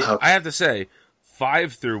mean, really, I have to say,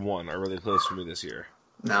 5 through 1 are really close for me this year.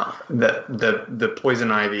 No, the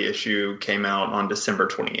Poison Ivy issue came out on December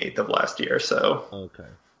 28th of last year, so okay,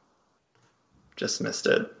 just missed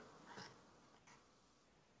it.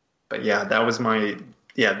 But yeah,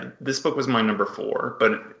 this book was my number 4.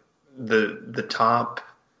 But the top,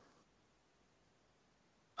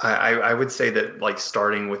 I would say that like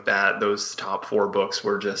starting with those top 4 books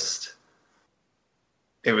were just,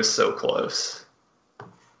 it was so close.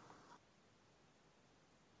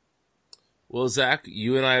 Well, Zach,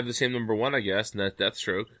 you and I have the same number 1, I guess, and that's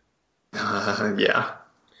Deathstroke. Yeah.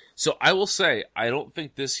 So I will say, I don't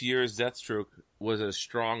think this year's Deathstroke was as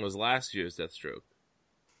strong as last year's Deathstroke.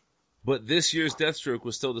 But this year's Deathstroke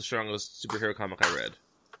was still the strongest superhero comic I read.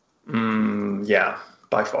 Yeah,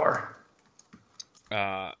 by far.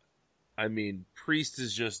 I mean, Priest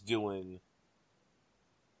is just doing...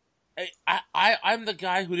 I'm the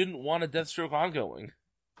guy who didn't want a Deathstroke ongoing,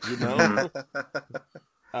 you know?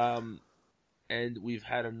 And we've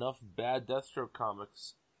had enough bad Deathstroke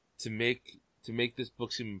comics to make this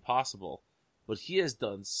book seem impossible. But he has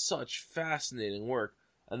done such fascinating work.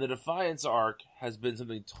 And the Defiance arc has been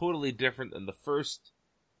something totally different than the first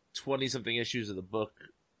 20-something issues of the book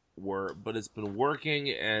were. But it's been working,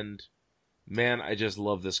 and man, I just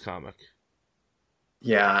love this comic.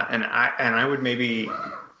 Yeah, and I would maybe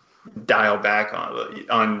dial back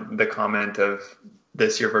on the comment of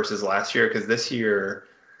this year versus last year, because this year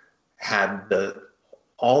had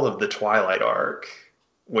all of the Twilight arc,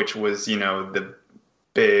 which was, the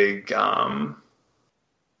big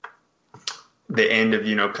the end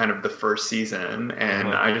of, kind of the first season. And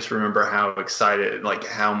I just remember how excited, like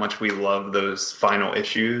how much we love those final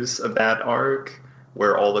issues of that arc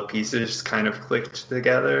where all the pieces kind of clicked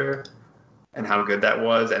together and how good that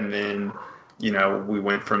was. And then, we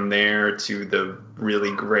went from there to the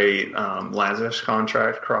really great Lazarus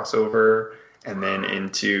Contract crossover, and then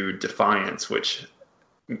into Defiance, which,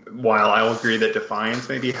 while I'll agree that Defiance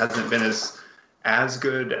maybe hasn't been as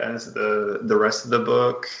good as the rest of the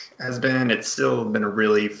book has been, it's still been a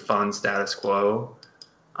really fun status quo.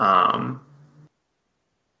 And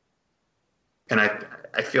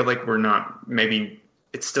I feel like we're not, maybe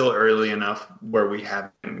it's still early enough where we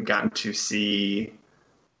haven't gotten to see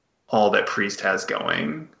all that Priest has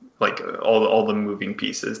going, like all the moving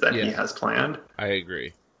pieces that he has planned. I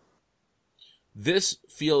agree. This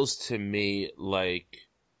feels to me like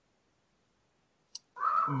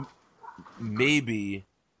maybe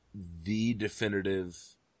the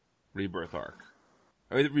definitive Rebirth arc.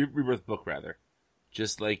 Or the Rebirth book, rather.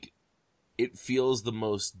 Just like, it feels the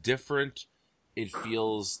most different. It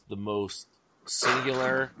feels the most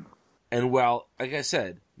singular. And while, like I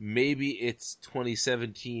said, maybe its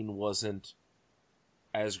 2017 wasn't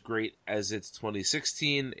as great as its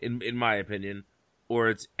 2016, in my opinion, or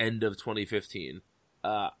its end of 2015,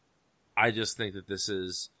 I just think that this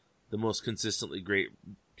is the most consistently great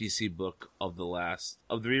DC book of the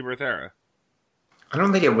Rebirth era. I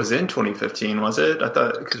don't think it was in 2015, was it? I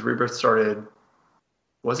thought, because Rebirth started...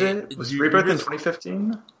 Was Rebirth in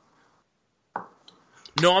 2015?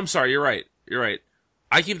 No, I'm sorry, you're right.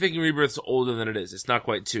 I keep thinking Rebirth's older than it is. It's not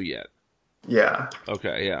quite 2 yet. Yeah.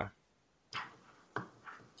 Okay, yeah.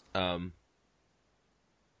 But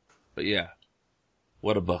yeah.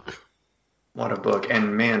 What a book. What a book.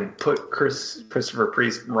 And man, put Christopher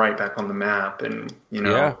Priest right back on the map. And,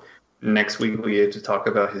 next week we get to talk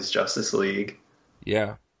about his Justice League.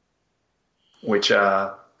 Yeah. Which,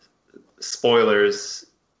 spoilers,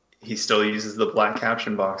 he still uses the black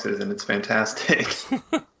caption boxes, and it's fantastic.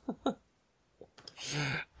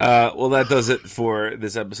 Well, that does it for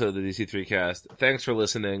this episode of the DC3cast. Thanks for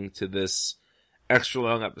listening to this extra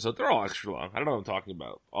long episode. They're all extra long. I don't know what I'm talking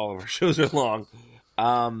about. All of our shows are long.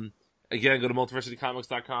 Again, go to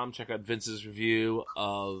multiversitycomics.com. Check out Vince's review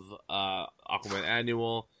of Aquaman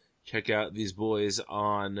Annual. Check out these boys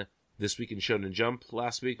on This Week in Shonen Jump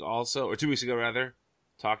last week also, or 2 weeks ago rather,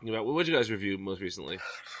 talking about, what did you guys review most recently?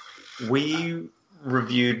 We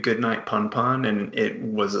reviewed Goodnight Pun Pun, and it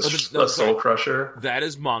was a soul crusher. That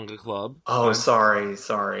is Manga Club. Oh, sorry.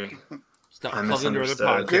 Stop plugging your other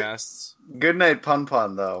podcasts. Goodnight Pun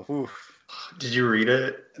Pun, though. Oof. Did you read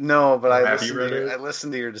it? No, but I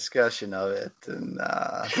listened to your discussion of it, and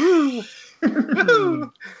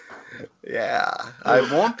yeah, I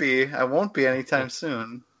won't be anytime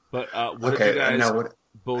soon. But what did you guys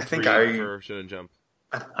both read for Shonen Jump?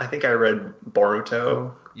 I think I read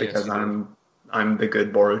Boruto because I'm the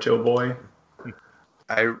good Boruto boy.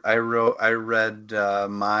 I read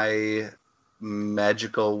My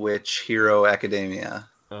Magical Witch Hero Academia.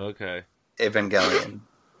 Oh, okay. Evangelion.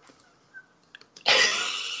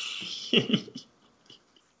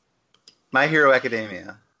 My Hero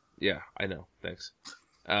Academia. Yeah, I know. Thanks.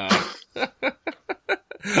 I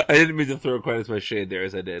didn't mean to throw quite as much shade there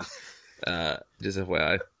as I did. Just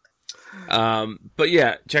FYI. But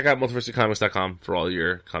yeah, check out multiversitycomics.com for all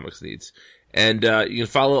your comics needs. And you can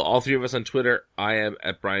follow all three of us on Twitter. I am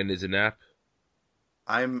at Brian Nizenap.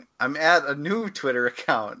 I'm at a new Twitter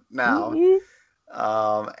account now.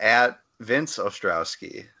 At Vince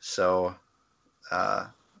Ostrowski. So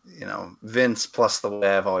Vince plus the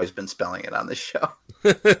way I've always been spelling it on this show.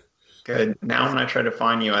 Good. Now when I try to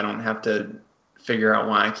find you, I don't have to figure out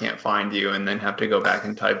why I can't find you and then have to go back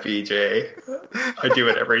and type VJ. I do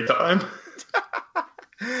it every time.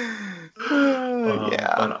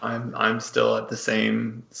 Yeah. But I'm still at the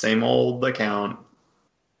same old account,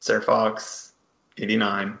 Sarfox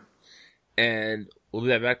 89. And we'll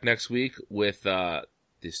be back next week with the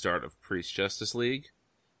start of Priest Justice League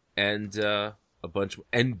and a bunch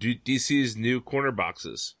and DC's new corner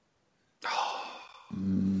boxes.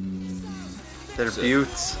 They're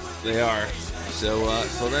beauts. They are. So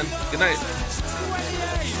till then, good night.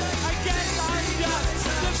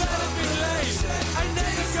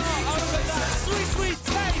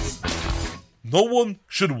 No one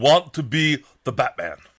should want to be the Batman.